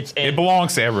yours. It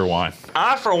belongs to everyone.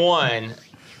 I, for one,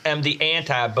 am the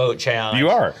anti-Boat Challenge. You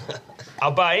are.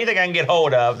 I'll buy anything I can get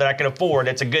hold of that I can afford.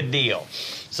 It's a good deal.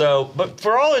 So, but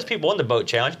for all those people in the Boat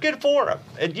Challenge, good for them.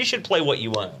 You should play what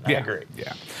you want. I agree.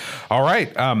 Yeah. All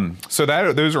right. So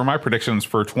those are my predictions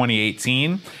for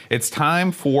 2018. It's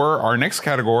time for our next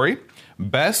category.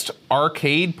 Best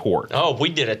arcade port. Oh, we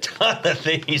did a ton of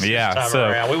these this time so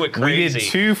around. We went crazy. We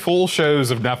did 2 full shows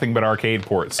of nothing but arcade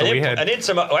ports. So I did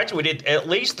some. Actually, we did at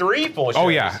least 3 full shows. Oh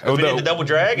yeah, we did the Double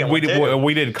Dragon.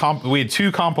 We had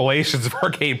 2 compilations of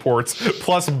arcade ports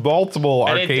plus multiple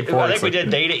arcade ports. I think we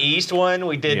did Data East one.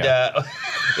 We did.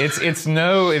 It's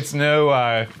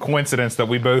no coincidence that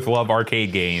we both love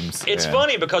arcade games. It's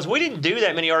funny because we didn't do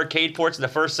that many arcade ports in the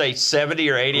first, say, 70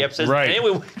 or 80 episodes. Right. And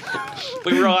then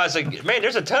we realized, like, man,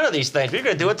 there's a ton of these things. We're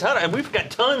going to do a ton of, and we've got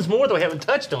tons more that we haven't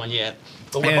touched on yet.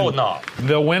 But we're holding off.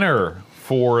 The winner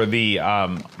for the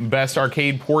Best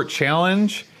Arcade Port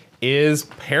Challenge is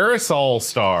Parasol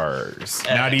Stars.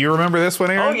 Now, do you remember this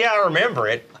one, Aaron? Oh, yeah, I remember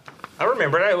it.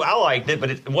 I liked it, but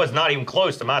it was not even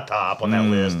close to my top on that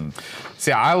list.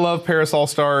 See, I love Parasol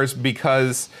Stars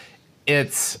because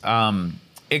it kind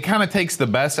of takes the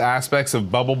best aspects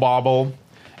of Bubble Bobble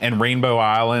and Rainbow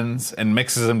Islands and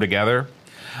mixes them together.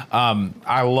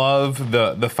 I love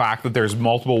the fact that there's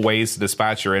multiple ways to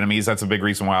dispatch your enemies. That's a big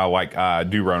reason why I like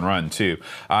Do Run Run too.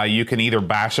 You can either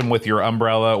bash them with your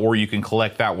umbrella, or you can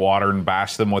collect that water and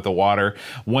bash them with the water.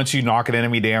 Once you knock an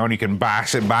enemy down, you can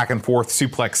bash it back and forth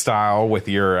suplex style with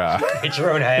your it's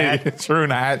your own hat. It's your own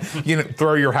hat. You know,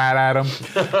 throw your hat at them.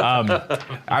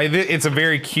 It's a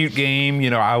very cute game. You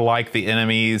know, I like the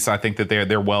enemies. I think that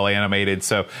they're well animated.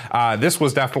 So this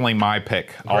was definitely my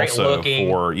pick. Great also looking.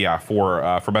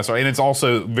 for best, and it's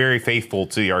also very faithful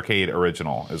to the arcade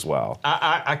original as well.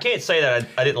 I can't say that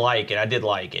I didn't like it. I did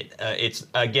like it. It's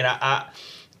again,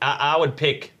 I would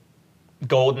pick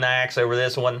Golden Axe over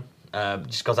this one,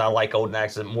 just because I like Golden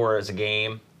Axe more as a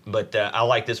game. but I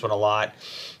like this one a lot.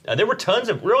 There were tons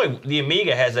of the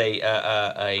Amiga has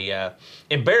a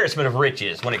embarrassment of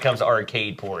riches when it comes to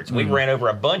arcade ports. We ran over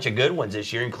a bunch of good ones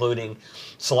this year, including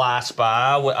Sly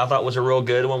Spy. I thought was a real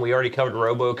good one. We already covered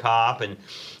RoboCop and.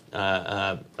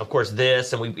 Of course,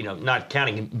 this, and we, not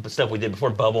counting stuff we did before,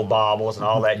 Bubble Bobbles and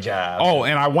all that jive. Oh,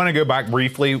 and I want to go back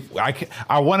briefly.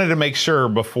 I wanted to make sure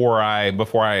before I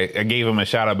gave him a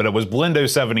shout out, but it was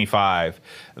Blindo75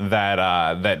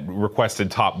 that requested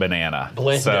Top Banana.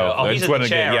 Blindo. So he's in the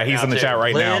chat. Yeah, he's in the chat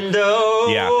right now.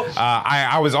 Blindo. Yeah,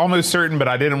 I was almost certain, but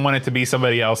I didn't want it to be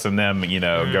somebody else and them,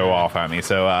 go off on me.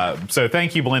 So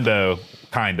thank you, Blindo.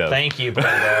 Kind of. Thank you,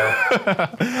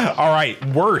 Blindo. All right,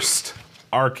 worst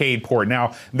arcade port.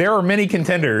 Now, there are many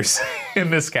contenders in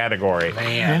this category.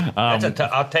 Man, I'll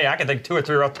tell you, I can think 2 or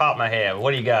 3 off the top of my head.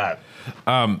 What do you got?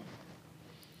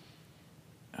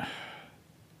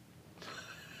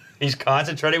 He's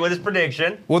concentrating with his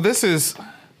prediction. Well, this is...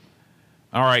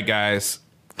 All right, guys.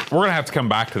 We're going to have to come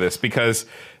back to this because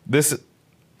this...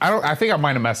 I think I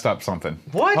might have messed up something.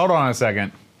 What? Hold on a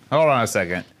second.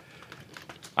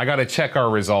 I got to check our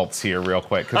results here real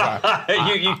quick.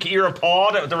 You're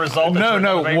appalled at the result?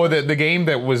 No. Well, the game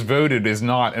that was voted is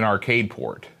not an arcade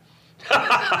port.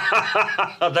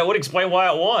 That would explain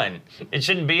why it won. It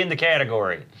shouldn't be in the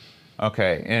category.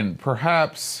 Okay, and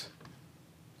perhaps...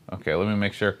 Okay, let me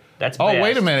make sure. That's Oh, best.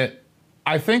 wait a minute.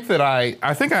 I think I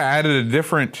added a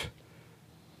different...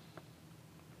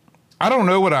 I don't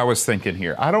know what I was thinking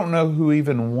here. I don't know who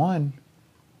even won.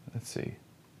 Let's see.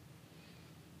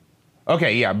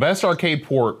 Okay, yeah, best arcade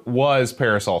port was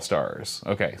Paris All Stars.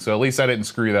 Okay, so at least I didn't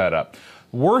screw that up.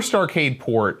 Worst arcade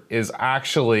port is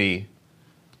actually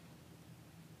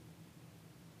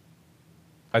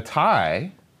a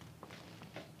tie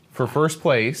for first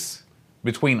place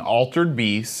between Altered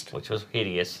Beast, which was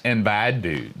hideous, and Bad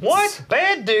Dudes. What?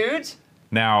 Bad Dudes?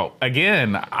 Now,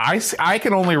 again, I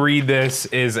can only read this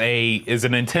as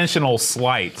an intentional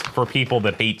slight for people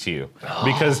that hate you,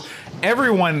 because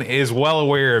everyone is well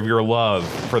aware of your love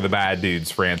for the Bad Dudes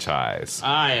franchise.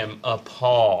 I am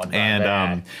appalled by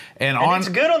that. And it's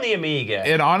good on the Amiga.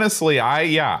 And honestly,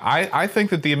 I think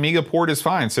that the Amiga port is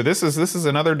fine. So this is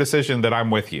another decision that I'm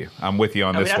with you. I'm with you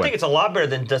on this one. I think it's a lot better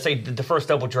than, say, the first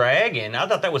Double Dragon. I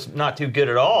thought that was not too good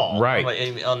at all.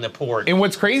 Right. On the port. And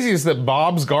what's crazy is that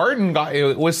Bob's Garden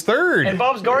was third. And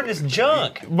Bob's Garden is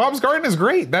junk. Bob's Garden is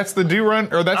great. That's the Do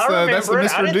Run, or that's the Mr.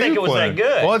 I didn't think it was that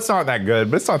good. Well, it's not that good,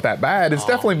 but it's not that bad. It's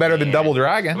definitely better than Double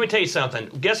Dragon. Let me tell you something.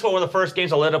 Guess what? One of the first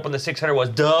games I lit up on the 600 was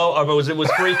it was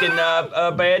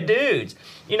freaking Bad Dudes.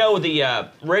 The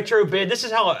retro bit. This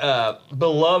is how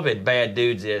beloved Bad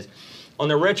Dudes is. On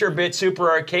the retro bit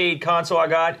Super Arcade console I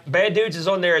got, Bad Dudes is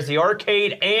on there as the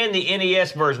arcade and the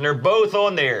NES version. They're both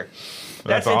on there.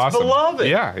 That's awesome. It's beloved.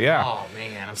 Yeah. Oh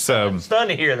man, I'm stunned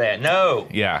to hear that. No.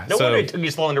 Yeah. No wonder it took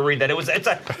you so long to read that.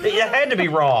 It had to be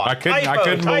wrong. I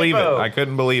couldn't believe it. I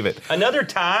couldn't believe it. Another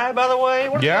tie, by the way.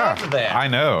 What are the odds of that? I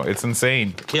know. It's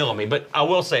insane. Killing me. But I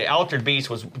will say, Altered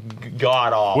Beast was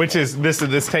god awful. Which is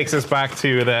this takes us back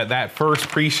to that first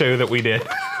pre-show that we did.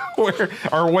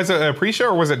 Or was it a pre-show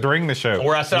or was it during the show?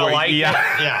 Where I said I liked it?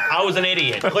 Yeah, I was an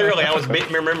idiot. Clearly, I was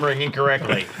remembering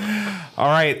incorrectly. All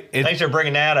right. Thanks for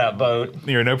bringing that up, Boat.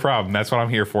 You're no problem. That's what I'm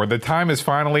here for. The time has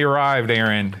finally arrived,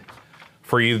 Aaron,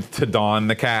 for you to don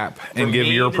the cap and give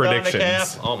your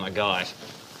predictions. Oh, my gosh.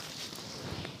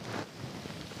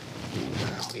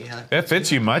 It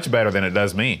fits you much better than it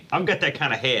does me. I've got that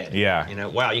kind of head. Yeah.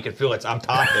 Wow, you can feel it. I'm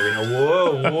top there.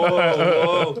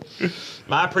 Whoa.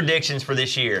 My predictions for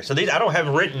this year. So these I don't have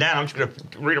them written down. I'm just going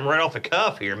to read them right off the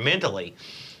cuff here, mentally.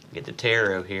 Get the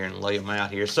tarot here and lay them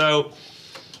out here. So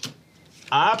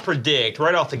I predict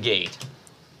right off the gate.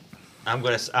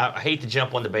 I hate to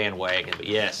jump on the bandwagon, but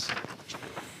yes,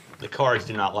 the cards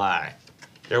do not lie.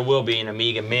 There will be an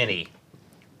Amiga Mini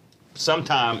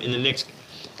sometime in the next.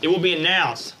 It will be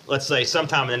announced, let's say,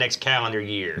 sometime in the next calendar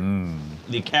year.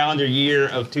 The calendar year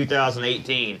of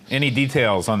 2018. Any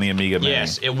details on the Amiga Mini?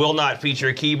 Yes, it will not feature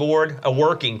a keyboard, a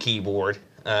working keyboard.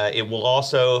 It will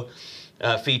also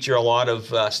feature a lot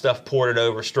of stuff ported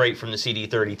over straight from the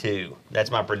CD32.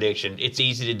 That's my prediction. It's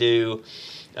easy to do.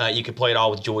 You can play it all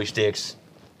with joysticks.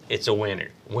 It's a winner.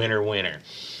 Winner.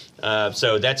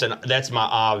 So that's my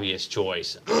obvious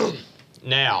choice.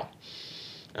 Now,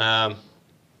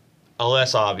 a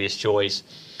less obvious choice,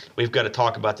 we've got to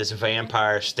talk about this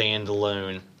Vampire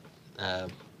standalone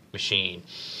machine.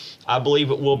 I believe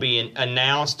it will be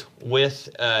announced with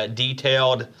a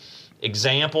detailed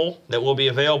example that will be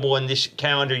available in this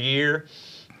calendar year.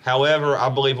 However, I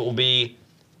believe it will be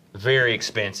very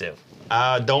expensive.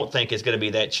 I don't think it's going to be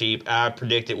that cheap. I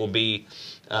predict it will be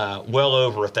well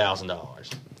over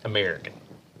 $1,000. American.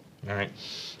 All right.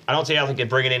 I don't see how they could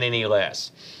bring it in any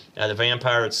less. The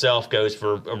Vampire itself goes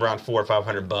for around $400 or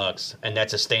 $500, and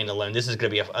that's a standalone. This is going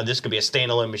to be a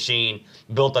standalone machine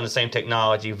built on the same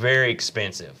technology, very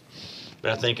expensive,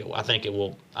 but I think it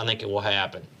will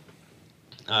happen.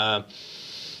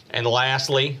 And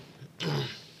lastly,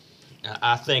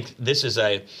 I think this is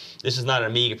not an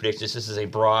Amiga prediction. This is a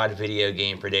broad video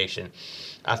game prediction.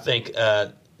 I think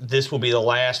this will be the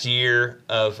last year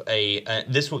of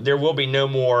there will be no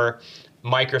more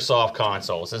Microsoft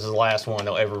consoles. This is the last one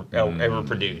they'll ever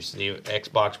produce. The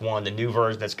Xbox One, the new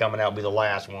version that's coming out, will be the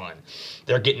last one.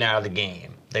 They're getting out of the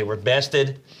game. They were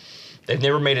bested. They've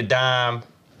never made a dime,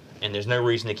 and there's no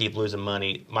reason to keep losing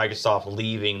money. Microsoft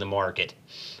leaving the market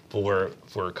for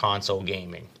console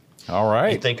gaming. All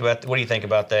right. What do you think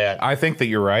about that? I think that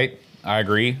you're right. I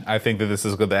agree. I think that this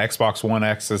is good. The Xbox One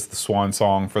X is the swan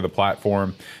song for the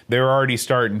platform. They're already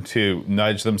starting to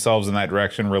nudge themselves in that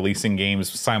direction, releasing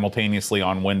games simultaneously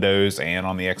on Windows and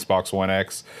on the Xbox One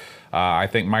X. I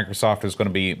think Microsoft is going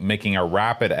to be making a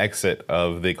rapid exit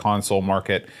of the console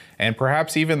market and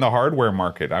perhaps even the hardware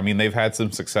market. I mean, they've had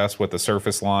some success with the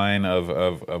Surface line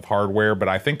of hardware, but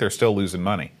I think they're still losing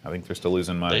money.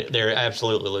 They're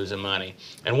absolutely losing money.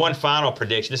 And one final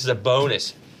prediction. This is a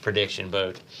bonus prediction,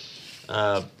 Boat.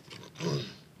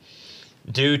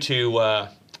 Due to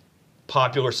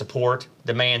popular support,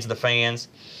 demands of the fans,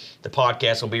 the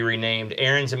podcast will be renamed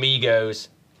Aaron's Amigos,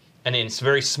 and in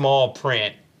very small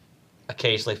print,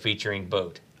 occasionally featuring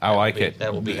Boat. I like it.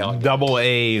 That will be how double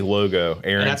A logo,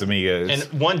 Aaron's Amigos. And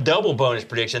one double bonus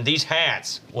prediction: these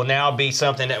hats will now be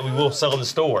something that we will sell in the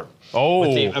store. Oh,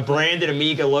 with a branded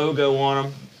Amiga logo on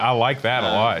them. I like that a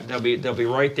lot. They'll be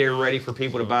right there, ready for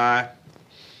people to buy.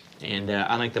 And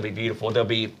I think they'll be beautiful.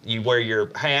 You wear your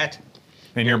hat.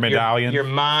 And your medallion. Your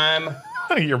mime.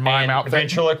 Your mime outfit.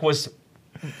 Ventriloquist,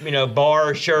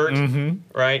 bar shirt,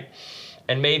 right?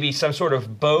 And maybe some sort of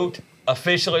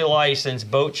officially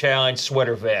licensed Boat Challenge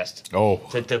sweater vest. Oh.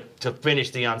 To finish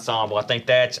the ensemble. I think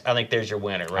there's your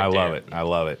winner right there. I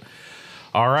love it.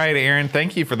 All right, Aaron,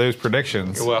 thank you for those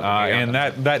predictions. You're welcome. And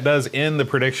that does end the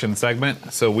prediction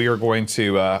segment. So we are going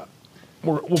to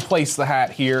we'll place the hat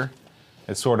here.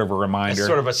 It's sort of a reminder. It's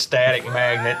sort of a static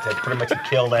magnet to pretty much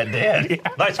kill that dead. Yeah.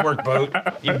 Nice work, Boat.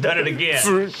 You've done it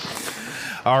again.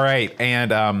 All right,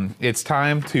 and it's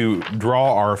time to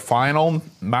draw our final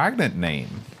magnet name.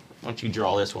 Why don't you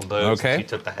draw this one, Boat? Okay.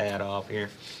 Since you took the hat off here.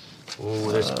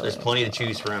 Ooh, there's plenty to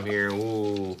choose from here.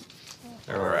 Ooh.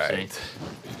 All right.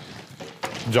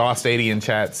 Joss 80 in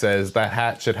chat says that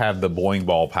hat should have the bowling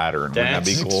ball pattern. Wouldn't that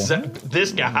be cool?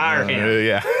 This guy, hire him.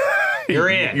 Yeah. You're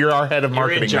in. You're our head of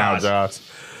marketing now, Joss.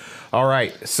 Joss. All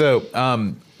right. So,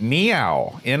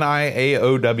 Niao,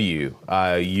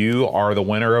 Niaow, you are the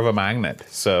winner of a magnet.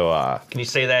 So, can you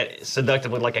say that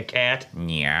seductively like a cat?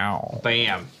 Meow.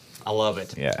 Bam. I love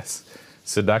it. Yes.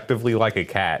 Seductively like a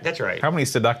cat. That's right. How many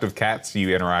seductive cats do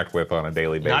you interact with on a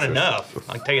daily basis? Not enough.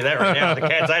 I can tell you that right now. The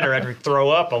cats I interact with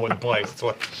throw up all over the place.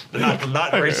 They're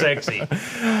not very sexy.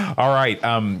 All right.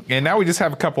 And now we just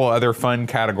have a couple other fun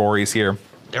categories here.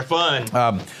 They're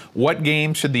fun. What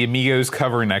game should the Amigos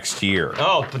cover next year?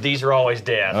 Oh, but these are always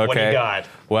death. Okay. What do you got?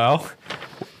 Well,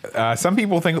 some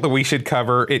people think that we should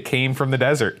cover It Came from the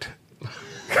Desert.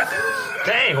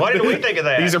 Dang, why didn't we think of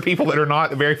that? These are people that are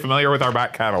not very familiar with our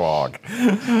back catalog.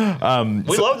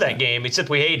 We love that game, except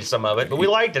we hated some of it, but we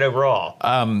liked it overall.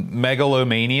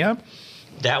 Megalomania.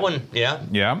 That one, yeah.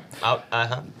 Yeah.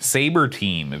 Saber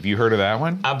Team. Have you heard of that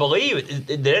one? I believe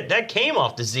that came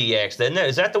off the ZX, didn't it?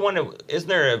 Is that the one that isn't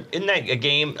that a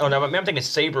game? Oh no, I'm thinking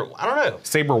Saber. I don't know.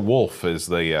 Saber Wolf is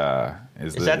the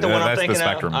is that the one I'm thinking the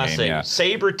Spectrum of? game, I see. yeah.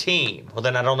 Saber Team. Well,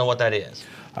 then I don't know what that is.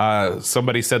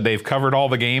 Somebody said they've covered all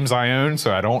the games I own,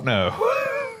 so I don't know.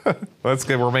 That's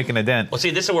good. We're making a dent. Well, see,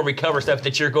 this is where we cover stuff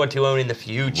that you're going to own in the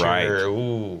future. Right.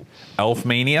 Ooh.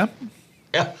 Elfmania.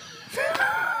 Yeah.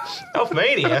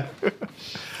 Elfmania.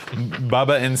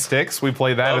 Bubba and Sticks. We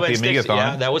played that at the Amigathon.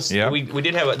 Yeah, that was we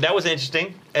did have that was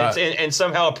interesting and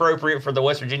somehow appropriate for the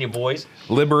West Virginia boys.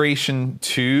 Liberation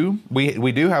 2.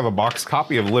 We do have a box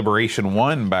copy of Liberation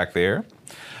 1 back there.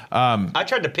 I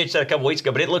tried to pitch that a couple weeks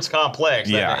ago, but it looks complex.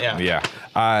 Yeah.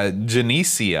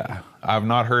 Genesia. I've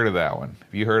not heard of that one.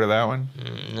 Have you heard of that one?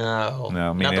 No.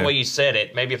 No, not the way you said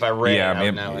it. Maybe if I read it, I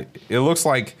would know it. It looks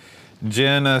like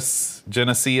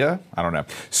Genesia. I don't know.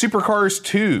 Supercars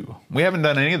 2. We haven't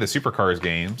done any of the Supercars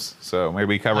games, so maybe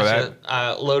we cover that.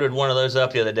 I loaded one of those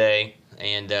up the other day,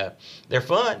 and they're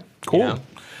fun. Cool. You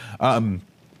know?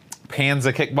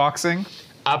 Panza Kickboxing.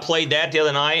 I played that the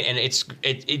other night, and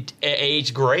it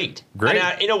aged great. Great.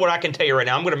 And you know what I can tell you right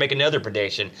now? I'm going to make another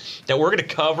prediction that we're going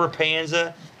to cover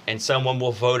Panza and someone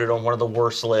will vote it on one of the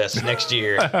worst lists next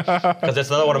year because that's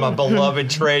another one of my beloved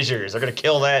treasures. They're going to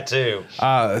kill that too.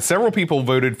 Several people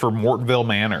voted for Mortville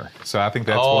Manor, so I think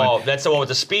that's one. Oh, that's the one with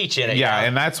the speech in it. Yeah,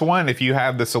 and that's one. If you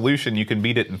have the solution, you can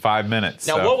beat it in 5 minutes.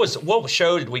 Now, so. what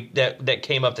show did we that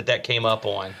came up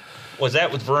on? Was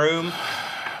that with Vroom?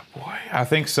 Boy, I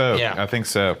think so. Yeah. I think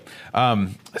so.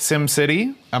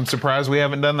 SimCity. I'm surprised we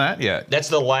haven't done that yet. That's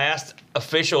the last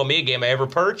official Amiga game I ever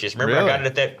purchased. Remember, Really? I got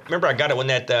it I got it when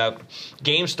that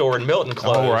game store in Milton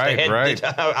closed. Oh, right, They had- right,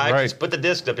 I right. just put the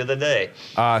disc up the other day.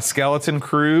 Skeleton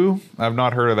Crew. I've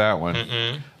not heard of that one.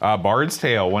 Bard's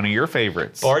Tale, one of your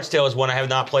favorites. Bard's Tale is one I have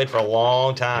not played for a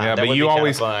long time. Yeah, That but would you be kinda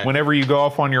always, fun. whenever you go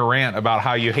off on your rant about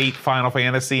how you hate Final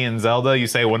Fantasy and Zelda, you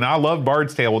say, well, now I love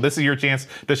Bard's Tale. Well, this is your chance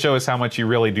to show us how much you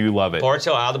really do love it. Bard's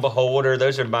Tale, Eye of the Beholder,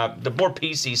 those are the more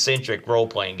PC-centric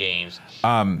role-playing games.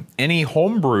 Any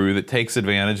homebrew that takes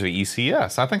advantage of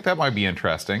ECS. I think that might be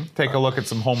interesting. Take a look at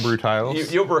some homebrew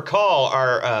titles. You'll recall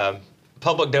our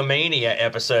Public Domania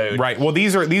episode. Right. Well,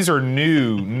 these are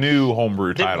new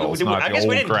homebrew titles. Not I the guess we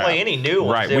old didn't crap. play any new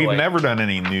ones, Right. did We've we? never done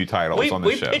any new titles on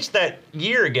We this show. pitched that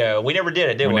year ago. We never did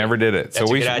it, did we? We never did it. That's So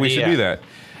a we good should idea. do that.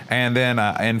 And then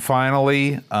and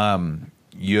finally,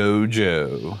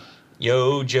 Yo-Jo.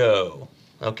 Yo Joe.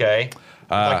 Okay.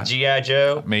 Like G.I.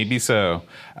 Joe. Maybe so.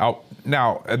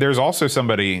 Now, there's also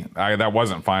somebody that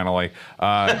wasn't finally.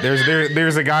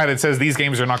 There's a guy that says these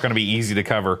games are not going to be easy to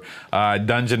cover.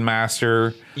 Dungeon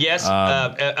Master. Yes,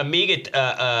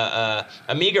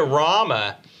 Amiga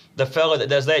Rama, the fella that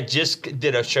does that, just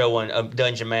did a show on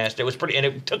Dungeon Master. It was pretty, and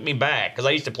it took me back because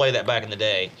I used to play that back in the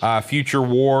day. Future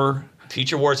War.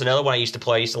 Future War is another one I used to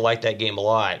play. I used to like that game a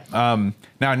lot.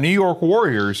 Now, New York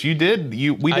Warriors. We did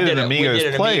an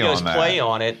Amigos play on that. play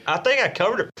on it. I think I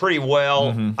covered it pretty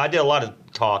well. I did a lot of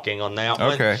talking on that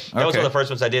one. Okay, That was okay. one of the first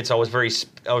ones I did, so I was very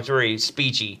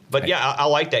speechy. But yeah, I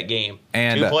like that game.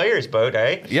 And, 2 players, Boat,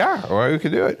 eh? Yeah, well, we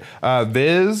could do it.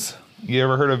 Viz. You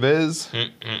ever heard of Viz?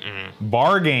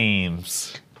 Bar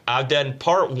Games. I've done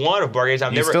part 1 of Bar Games.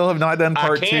 You still have not done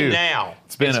part I 2. can now.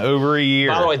 It's been over a year.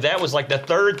 By the way, that was like the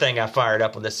 3rd thing I fired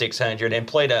up on the 600 and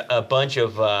played a bunch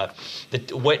of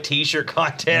the wet T-shirt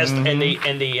contest and the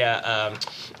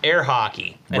air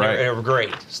hockey. And Right. they were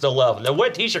great. Still love them. The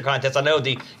wet T-shirt contest, I know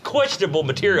the questionable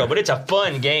material, but it's a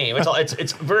fun game.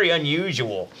 It's very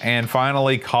unusual. And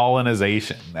finally,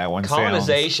 Colonization. That one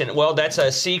Colonization. Well, that's a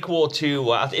sequel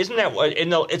to. Isn't that?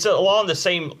 It's along the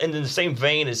same in the same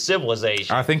vein as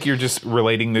Civilization. I think you're just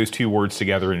relating those two words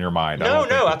together in your mind. No.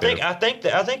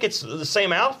 I think it's the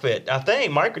same outfit. I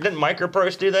think didn't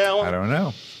Microprose do that one? I don't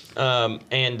know.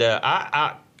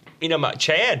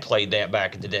 Chad played that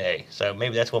back in the day, so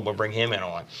maybe that's what we'll bring him in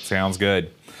on. Sounds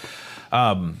good.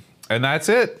 And that's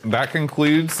it. That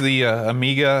concludes the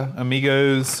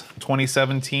Amigos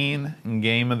 2017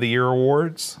 Game of the Year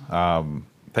Awards.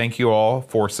 Thank you all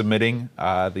for submitting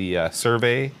the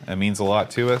survey. It means a lot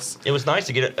to us. It was nice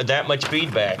to get that much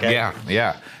feedback.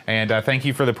 Yeah. And thank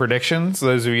you for the predictions.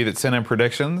 Those of you that sent in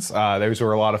predictions, those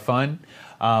were a lot of fun.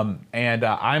 And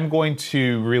I'm going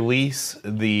to release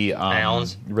the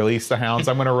Hounds. Release the Hounds.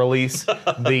 I'm going to release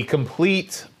the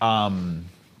complete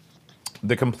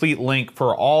link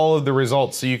for all of the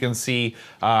results, so you can see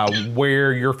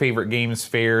where your favorite games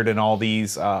fared in all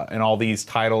these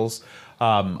titles.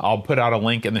 I'll put out a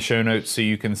link in the show notes so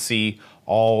you can see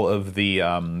all of the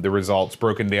results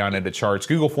broken down into charts.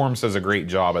 Google Forms does a great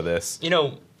job of this.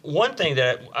 One thing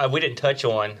that we didn't touch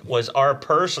on was our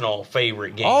personal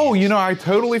favorite games. Oh, I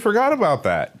totally forgot about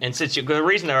that. And the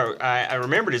reason I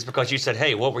remembered is because you said,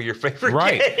 "Hey, what were your favorite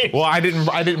Right. games?" Well, I didn't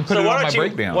put it on my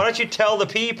breakdown. Why don't you tell the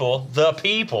people,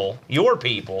 your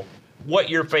people, what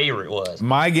your favorite was?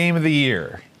 My game of the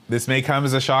year. This may come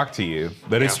as a shock to you,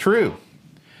 but it's true.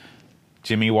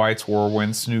 Jimmy White's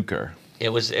Whirlwind Snooker. It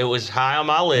was high on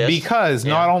my list. Because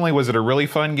not only was it a really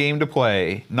fun game to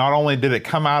play, not only did it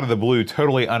come out of the blue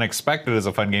totally unexpected as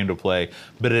a fun game to play,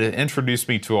 but it introduced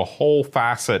me to a whole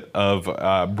facet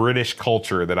of British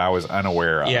culture that I was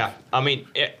unaware of. Yeah, I mean,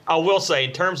 I will say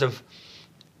in terms of,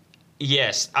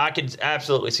 yes, I could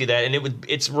absolutely see that, and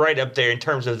it's right up there in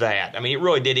terms of that. I mean, it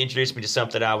really did introduce me to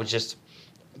something I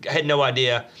had no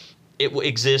idea it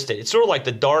existed. It's sort of like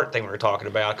the dart thing we were talking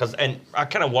about, and I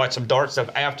kind of watched some dart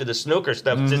stuff after the snooker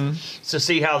stuff just to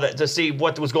see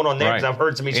what was going on there, because I've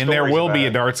heard some stories. And there will be a about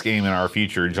it. darts game in our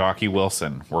future. Jockey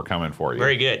Wilson, we're coming for you.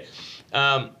 Very good.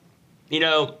 I'm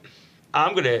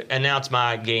going to announce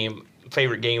my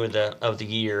favorite game of the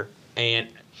year, and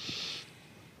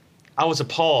I was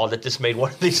appalled that this made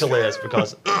one of these lists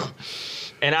because.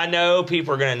 And I know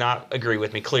people are going to not agree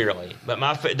with me clearly, but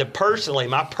my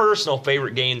personal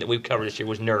favorite game that we've covered this year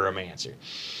was Neuromancer.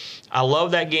 I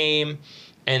love that game,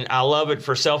 and I love it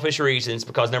for selfish reasons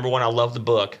because, number one, I love the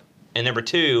book. And number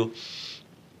two,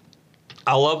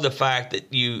 I love the fact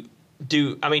that you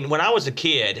do. I mean, when I was a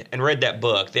kid and read that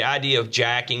book, the idea of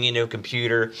jacking into a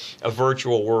computer, a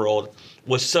virtual world,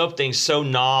 was something so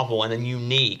novel and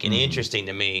unique and interesting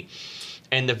to me.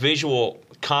 And the visual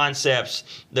concepts,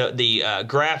 the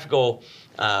graphical,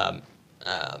 the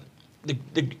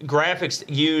graphics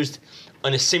used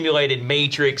on a simulated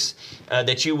matrix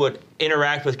that you would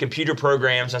interact with computer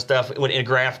programs and stuff in a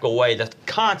graphical way. The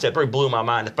concept really blew my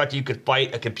mind. The fact that you could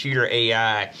fight a computer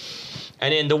AI.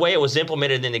 And then the way it was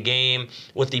implemented in the game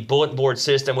with the bulletin board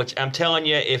system, which I'm telling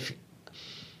you, if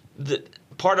the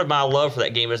part of my love for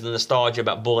that game is the nostalgia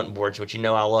about bulletin boards, which you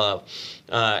know I love.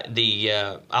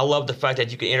 I love the fact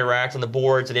that you can interact on the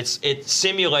boards, and it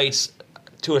simulates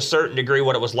to a certain degree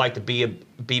what it was like to be a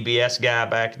BBS guy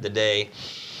back in the day.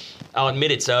 I'll admit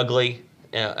it's ugly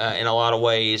in a lot of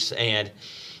ways, and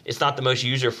it's not the most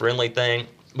user-friendly thing,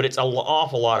 but it's an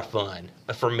awful lot of fun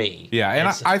for me. Yeah, and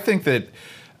I think that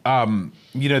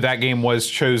that game was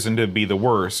chosen to be the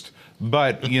worst,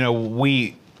 but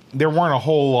there weren't a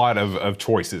whole lot of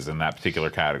choices in that particular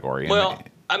category. Well,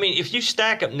 I mean, if you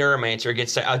stack up Neuromancer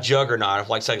against a juggernaut of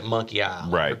like say Monkey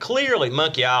Island, right? Clearly,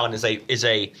 Monkey Island is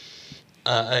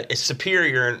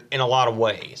superior in a lot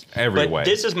way. Every way.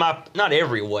 This is not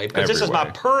every way, because this is my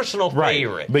personal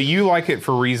favorite. But you like it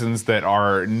for reasons that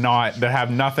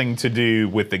have nothing to do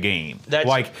with the game.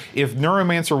 Like if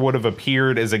Neuromancer would have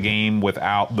appeared as a game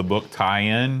without the book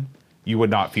tie-in, you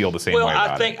would not feel the same way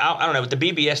about it. Well, I don't know, with the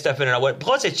BBS stuff in it,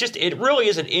 plus it really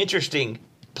is an interesting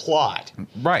plot.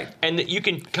 Right. And that you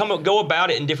can go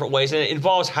about it in different ways, and it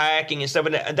involves hacking and stuff.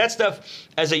 And that stuff,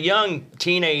 as a young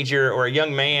teenager or a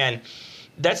young man,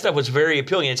 that stuff was very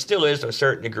appealing. It still is to a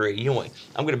certain degree. I'm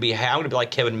going to be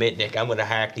like Kevin Mitnick. I'm going to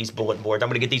hack these bulletin boards. I'm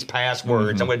going to get these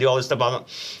passwords. I'm going to do all this stuff.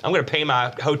 I'm going to pay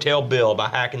my hotel bill by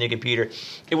hacking the computer.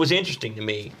 It was interesting to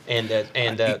me, and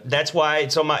that's why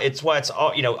it's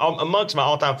amongst my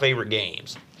all-time favorite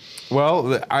games.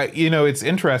 Well, it's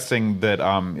interesting that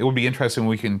it would be interesting.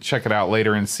 We can check it out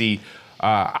later and see.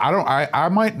 I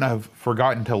might have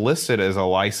forgotten to list it as a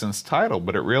licensed title,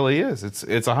 but it really is. It's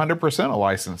 100% a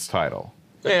licensed title.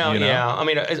 Yeah. I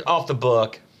mean, it's off the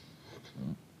book.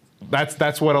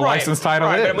 That's what a licensed title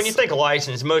is. But when you think of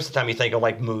license, most of the time you think of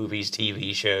like movies,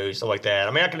 TV shows, stuff like that.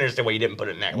 I mean, I can understand why you didn't put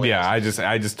it in that list. Yeah, I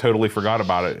just totally forgot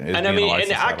about it. And I mean,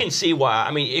 and I can see why.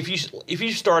 I mean, if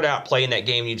you start out playing that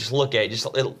game, and you just look at it,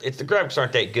 if the graphics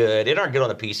aren't that good, it aren't good on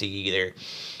the PC either.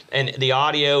 And the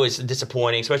audio is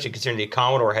disappointing, especially considering the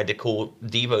Commodore had the cool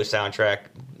Devo soundtrack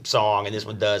song, and this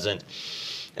one doesn't.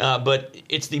 But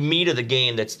it's the meat of the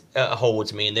game that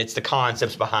holds me, and it's the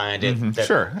concepts behind it. Mm-hmm.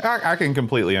 Sure, I can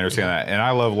completely understand that, and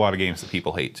I love a lot of games that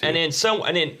people hate too. And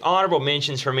then honorable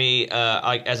mentions for me,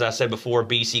 as I said before,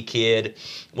 BC Kid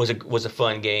was a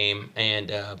fun game, and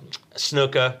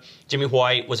Snuka, Jimmy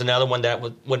White was another one that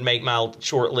would make my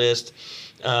short list.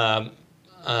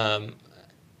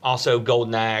 Also,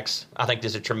 Golden Axe. I think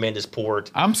this is a tremendous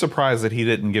port. I'm surprised that he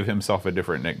didn't give himself a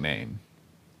different nickname.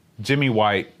 Jimmy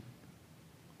White.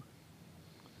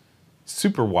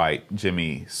 Super White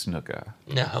Jimmy Snuka.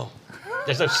 No.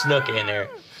 There's no Snuka in there.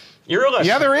 You realize?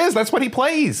 Yeah, there is. That's what he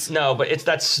plays. No, but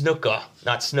that's Snuka,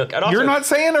 not Snook. Also, you're not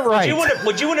saying it right.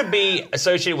 Would you want to be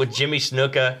associated with Jimmy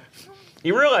Snuka?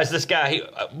 You realize this guy,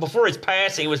 before his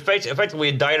passing, he was effectively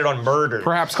indicted on murder.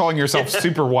 Perhaps calling yourself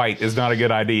Super White is not a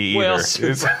good idea either.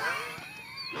 Well,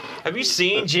 have you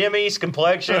seen Jimmy's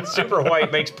complexion? Super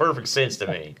White makes perfect sense to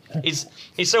me. He's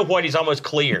so white he's almost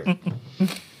clear.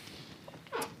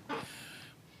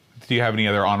 Do you have any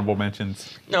other honorable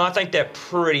mentions? No, I think that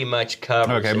pretty much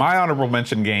covers it. My honorable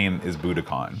mention game is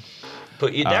Budokan.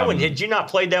 But that one, had you not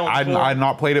played that one before? I had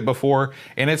not played it before,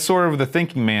 and it's sort of the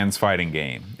thinking man's fighting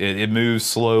game. It moves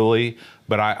slowly,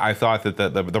 but I thought that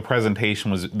the presentation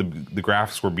was, the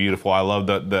graphics were beautiful. I love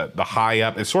the high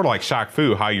up. It's sort of like Shaq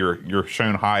Fu, how you're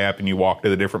shown high up and you walk to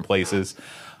the different places.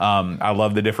 I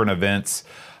love the different events.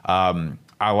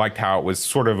 I liked how it was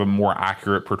sort of a more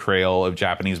accurate portrayal of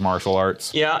Japanese martial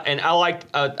arts. Yeah, and I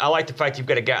like the fact you've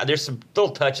got a guy. There's some little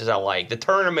touches I like. The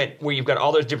tournament where you've got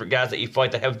all those different guys that you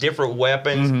fight that have different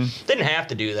weapons. Didn't have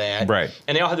to do that, right?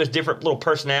 And they all have those different little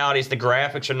personalities. The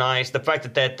graphics are nice. The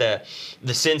fact that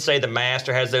the sensei, the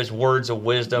master, has those words of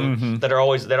wisdom that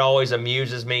always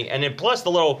amuses me. And then plus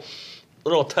the little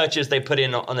touches they put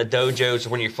in on the dojos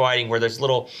when you're fighting, where there's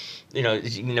little,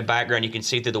 in the background you can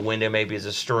see through the window maybe as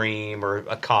a stream or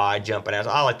a cod jumping out.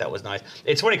 I like that was nice.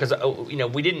 It's funny because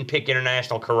we didn't pick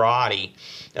international karate,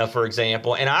 for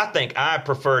example, and I think I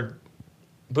preferred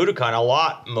Budokan a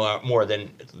lot more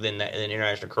than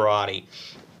international karate.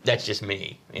 That's just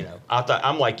me,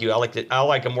 I'm like you. I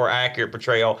like a more accurate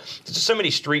portrayal. There's so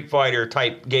many Street Fighter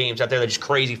type games out there that are just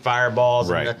crazy fireballs,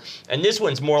 Right. And this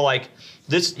one's more like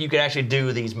this. You can actually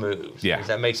do these moves. Yeah.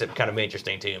 That makes it kind of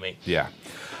interesting to me. Yeah.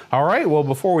 All right. Well,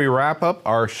 before we wrap up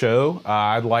our show,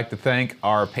 I'd like to thank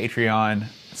our Patreon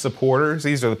supporters.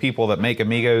 These are the people that make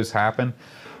Amigos happen.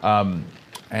 And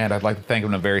I'd like to thank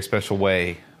them in a very special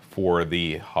way for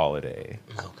the holiday.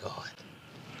 Oh God.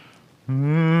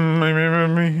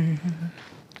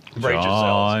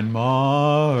 John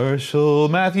Marshall,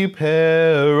 Matthew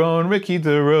Perron, Ricky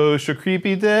DeRoche, a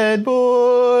creepy dead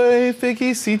boy,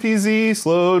 Vicky CTZ,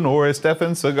 Slow Norris,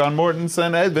 Stefan Sagan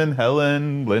Mortensen, Edvin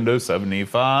Helen, Blindo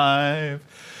 75,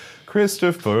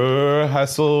 Christopher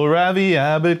Hassel, Ravi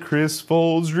Abbott, Chris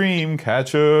Folds,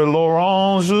 Dreamcatcher,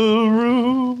 Laurent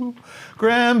Giroux,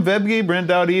 Graham Vebke, Brent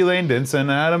Dowdy, Elaine Denson,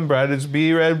 Adam Bradich,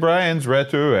 B. Red, Brian's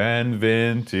Retro, and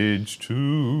Vintage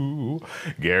 2.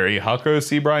 Gary Hucker,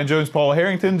 C. Brian Jones, Paul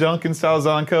Harrington, Junkin,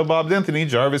 Salzanka, Bob Anthony,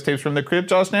 Jarvis, Tapes from the Crypt,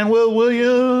 Josh Nan, Will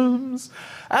Williams,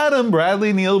 Adam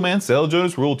Bradley, Neil Mansell,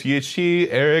 Jonas Rule, THT,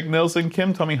 Eric Nelson,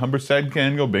 Kim, Tommy Humberstead,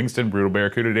 Kengo, Bingston, Brutal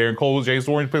Barracuda, Darren Cole, James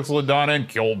Orange, Pixel, Donna, and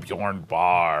Kilbjorn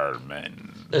Barman.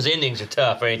 Those endings are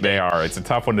tough, ain't they? They are. It's a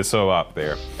tough one to sew up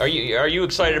there. Are you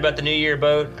excited about the new year,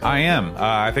 Bo? I am.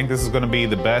 I think this is going to be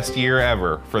the best year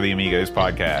ever for the Amigos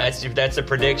podcast. That's a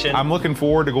prediction. I'm looking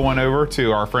forward to going over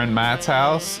to our friend Matt's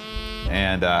house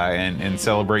and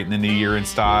celebrating the new year in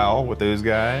style with those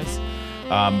guys.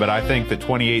 But I think that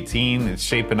 2018 is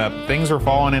shaping up. Things are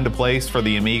falling into place for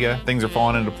the Amiga. Things are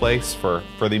falling into place for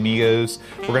the Amigos.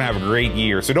 We're going to have a great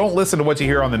year. So don't listen to what you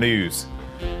hear on the news.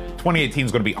 2018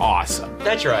 is going to be awesome.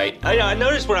 That's right. I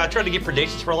noticed when I tried to get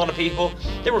predictions for a lot of people,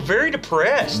 they were very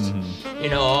depressed. Mm-hmm.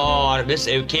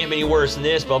 It can't be any worse than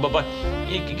this, blah, blah, blah.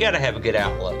 You got to have a good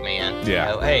outlook, man.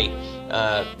 Yeah.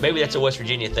 Maybe that's a West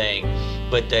Virginia thing,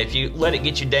 but if you let it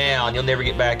get you down, you'll never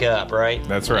get back up, right?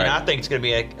 That's right. And I think it's going to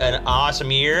be an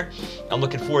awesome year. I'm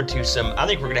looking forward to I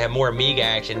think we're going to have more Amiga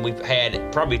action. We've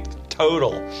had probably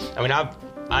total.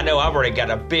 I know I've already got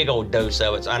a big old dose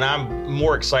of it, and I'm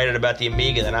more excited about the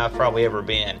Amiga than I've probably ever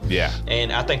been. Yeah.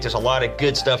 And I think there's a lot of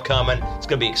good stuff coming. It's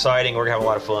going to be exciting. We're going to have a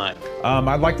lot of fun.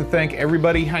 I'd like to thank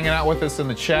everybody hanging out with us in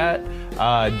the chat.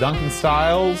 Duncan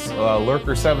Styles,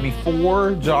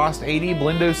 Lurker74, Jost80,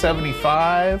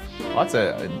 Blindo75. Lots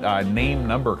of name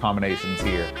number combinations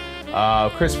here.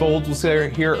 Chris Folds was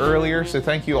here earlier, so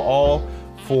thank you all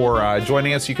for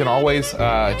joining us. You can always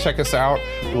check us out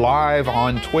live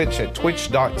on Twitch at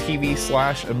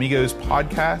twitch.tv/Amigos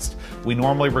Podcast. We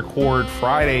normally record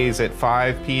Fridays at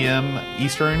 5 p.m.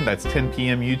 Eastern. That's 10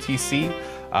 p.m. UTC.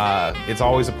 It's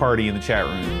always a party in the chat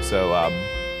room. So,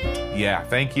 yeah,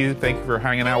 thank you. Thank you for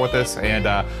hanging out with us.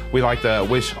 And we'd like to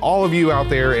wish all of you out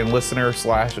there in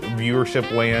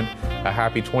listener/viewership land a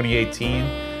happy 2018.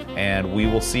 And we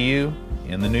will see you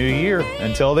in the new year.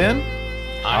 Until then,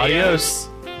 adios.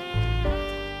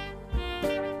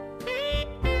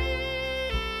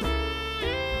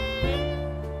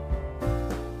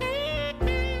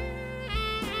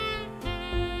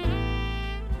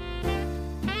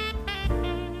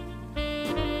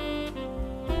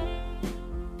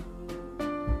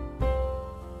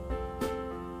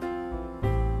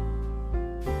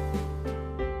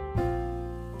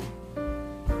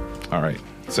 All right,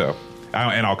 so,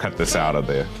 and I'll cut this out of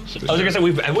the I was going to say,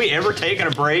 have we ever taken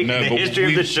a break in the history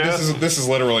of the show? This is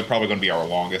literally probably going to be our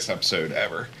longest episode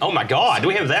ever. Oh my God, do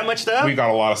we have that much stuff? We've got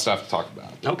a lot of stuff to talk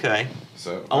about. Okay.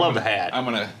 So I love the hat. I'm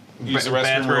going to use the restroom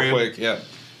Bathroom. real quick. Yeah.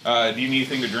 Do you need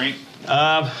anything to drink?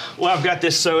 Well, I've got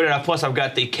this soda, plus I've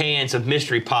got the cans of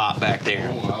Mystery Pop back there.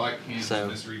 Oh, I like cans of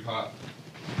Mystery Pop.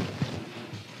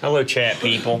 Hello, chat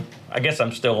people. I guess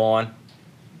I'm still on.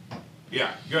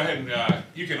 Yeah, go ahead and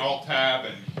you can alt-tab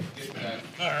and get that.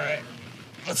 All right.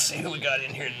 Let's see who we got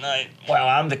in here tonight. Wow,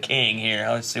 I'm the king here.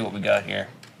 Let's see what we got here.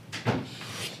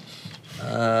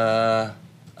 There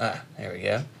we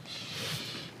go.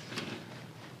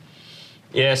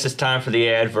 Yes, it's time for the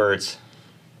adverts.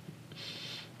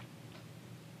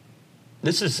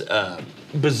 This is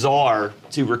bizarre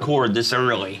to record this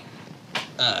early.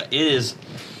 It is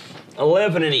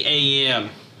 11 in the a.m.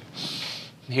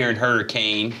 here in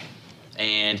Hurricane,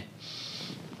 and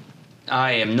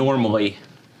I am normally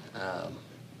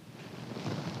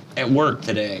at work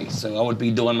today, so I would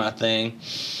be doing my thing.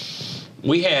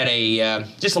 We had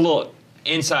just a little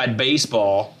inside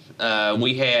baseball.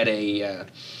 We had I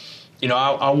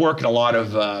work at a lot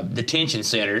of detention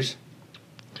centers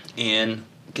in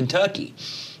Kentucky.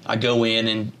 I go in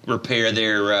and repair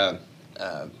their,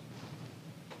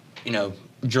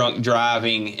 drunk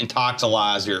driving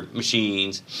intoxilizer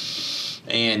machines,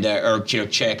 and or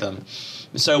check them.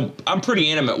 So I'm pretty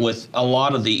intimate with a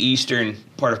lot of the eastern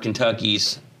part of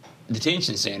Kentucky's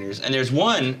detention centers, and there's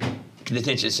one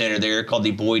detention center there called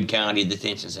the Boyd County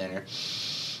Detention Center,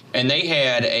 and they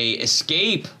had a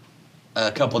escape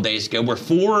a couple of days ago where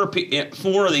four of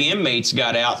the inmates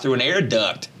got out through an air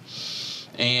duct,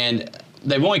 and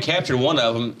they've only captured one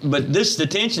of them. But this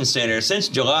detention center, since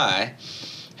July,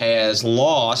 has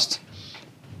lost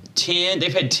 10.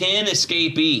 They've had 10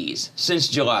 escapees since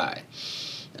July,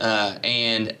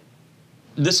 and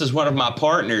this is one of my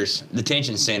partner's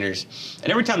detention centers.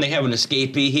 And every time they have an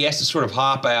escapee, he has to sort of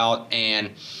hop out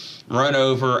and run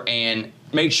over and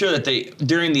make sure that they,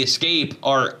 during the escape,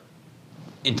 are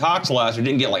intoxilized or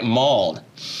didn't get like mauled,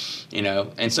 you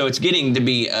know. And so it's getting to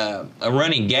be a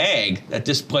running gag that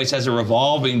this place has a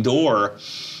revolving door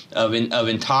of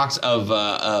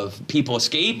people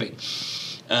escaping.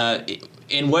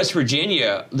 In West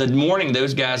Virginia, the morning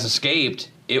those guys escaped,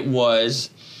 it was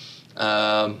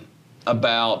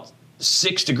about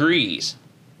 6 degrees,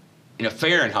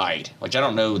 Fahrenheit, which I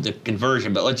don't know the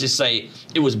conversion, but let's just say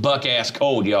it was buck-ass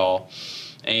cold, y'all.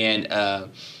 And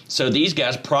so these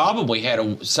guys probably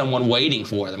had someone waiting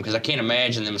for them, because I can't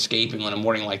imagine them escaping on a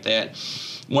morning like that.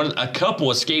 A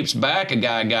couple escapes back, a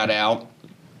guy got out,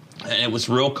 and it was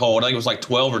real cold. I think it was like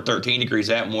 12 or 13 degrees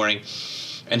that morning.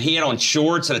 And he had on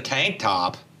shorts and a tank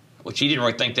top, which he didn't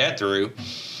really think that through.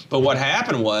 But what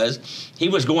happened was he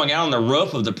was going out on the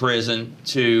roof of the prison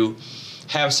to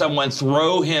have someone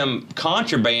throw him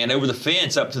contraband over the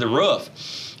fence up to the roof.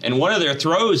 And one of their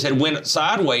throws had went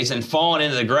sideways and fallen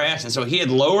into the grass. And so he had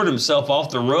lowered himself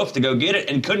off the roof to go get it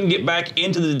and couldn't get back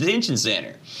into the detention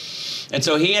center. And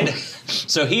so he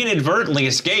inadvertently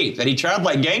escaped. And he tried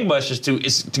like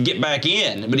gangbusters to get back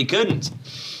in, but he couldn't.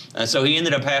 So he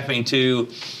ended up having to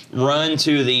run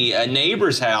to the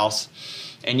neighbor's house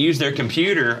and use their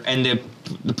computer. And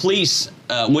the police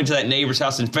went to that neighbor's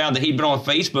house and found that he'd been on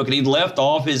Facebook and he'd left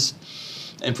all of his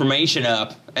information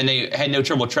up, and they had no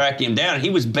trouble tracking him down. And he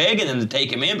was begging them to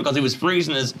take him in because he was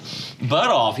freezing his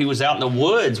butt off. He was out in the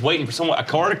woods waiting for a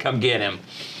car to come get him.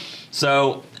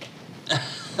 So,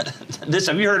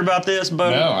 have you heard about this, Bo?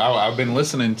 No, I've been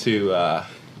listening to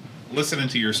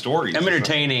your stories. I'm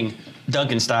entertaining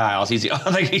Duncan Styles. I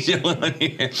think he's the only one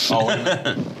here.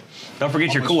 Oh, don't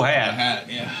forget your cool hat.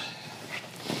 Yeah.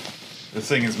 This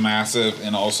thing is massive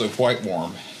and also quite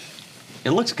warm.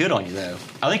 It looks good on you, though.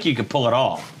 I think you could pull it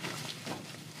off.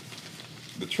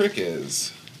 The trick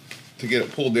is to get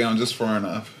it pulled down just far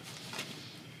enough.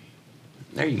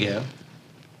 There you go.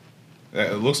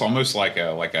 It looks almost like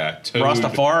a toad.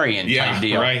 Rastafarian type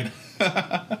deal. Right.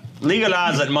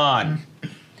 Legalize it, mod.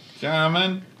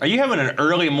 Gentlemen. Are you having an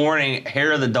early morning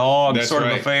hair of the dog of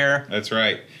affair? That's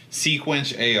right.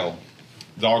 Sequench Ale.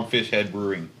 Dogfish Head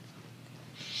Brewing.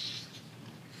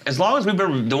 As long as we've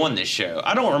been doing this show,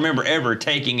 I don't remember ever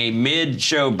taking a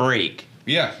mid-show break.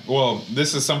 Yeah, well,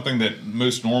 this is something that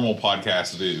most normal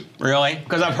podcasts do. Really?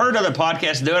 Because I've heard other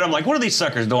podcasts do it. I'm like, what are these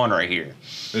suckers doing right here?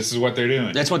 This is what they're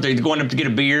doing. That's what they're going up to get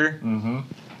a beer? Mm-hmm.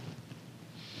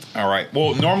 All right.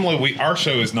 Well, normally our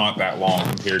show is not that long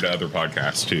compared to other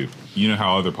podcasts, too. You know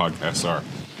how other podcasts are.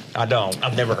 I don't.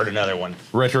 I've never heard another one.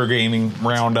 Retro Gaming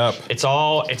Roundup. It's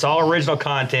all original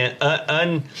content,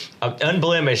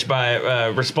 unblemished by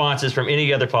responses from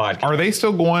any other podcast. Are they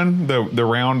still going, the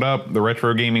Roundup, the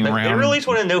Retro Gaming Roundup? They released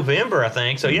one in November, I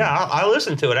think. So, yeah, I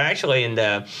listened to it, actually, and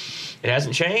it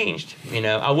hasn't changed.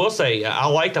 I will say, I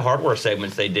like the hardware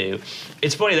segments they do.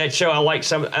 It's funny, that show, I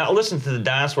listened to the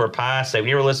Dinosaur Pie segment.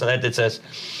 You ever listen to that says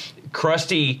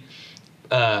crusty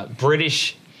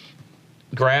British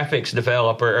graphics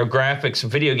developer or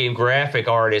video game graphic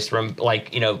artist from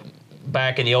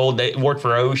back in the old days, worked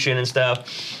for Ocean and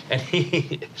stuff, and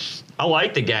I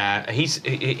like the guy. It's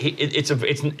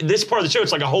this part of the show.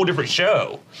 It's like a whole different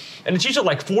show, and it's usually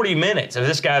like 40 minutes of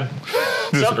this guy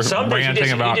some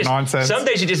ranting about nonsense. Some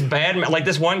days he just badmouth. Like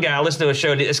this one guy, I listened to a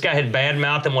show. This guy had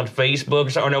badmouthed him on Facebook or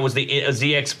something. Or no, it was the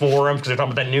ZX Forum because they're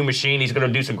talking about that new machine. He's going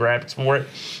to do some graphics for it,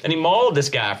 and he mauled this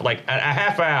guy for like a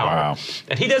half hour. Wow.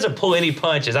 And he doesn't pull any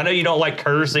punches. I know you don't like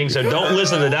cursing, so don't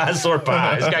listen to Dinosaur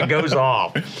Pie. This guy goes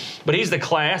off, but he's the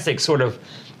classic sort of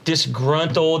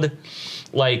disgruntled,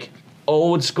 like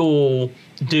old school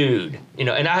dude, and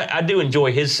I do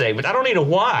enjoy his segments. I don't even know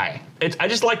why. I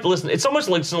just like to listen. It's almost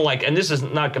like listening to and this is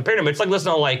not comparing him, it's like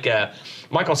listening to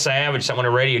Michael Savage, something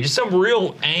on the radio, just some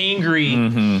real angry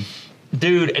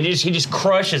dude, and he just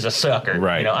crushes a sucker.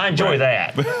 Right. I enjoy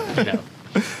that.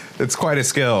 It's quite a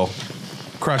skill.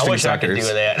 Crushing suckers. I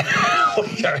could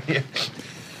do that.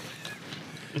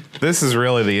 This is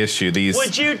really the issue.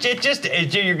 Would you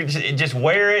just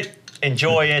wear it,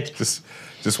 enjoy it?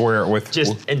 Just wear it with.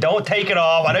 And don't take it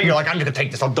off. I know you're like, I'm gonna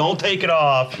take this off. Don't take it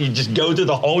off. You just go through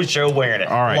the whole show wearing it.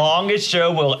 All right. Longest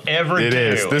show we'll ever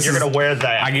do. You're gonna wear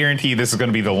that. I guarantee you this is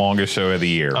gonna be the longest show of the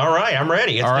year. All right, I'm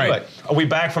ready. Let's do it. Are we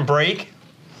back from break?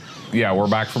 Yeah, we're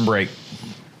back from break.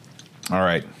 All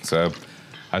right, so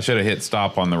I should have hit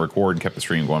stop on the record and kept the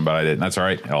stream going, but I didn't. That's all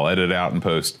right. I'll edit it out and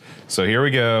post. So here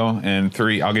we go. And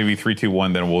I'll give you 3, 2,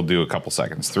 1, then we'll do a couple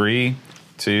seconds. 3,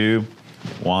 2,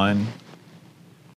 1.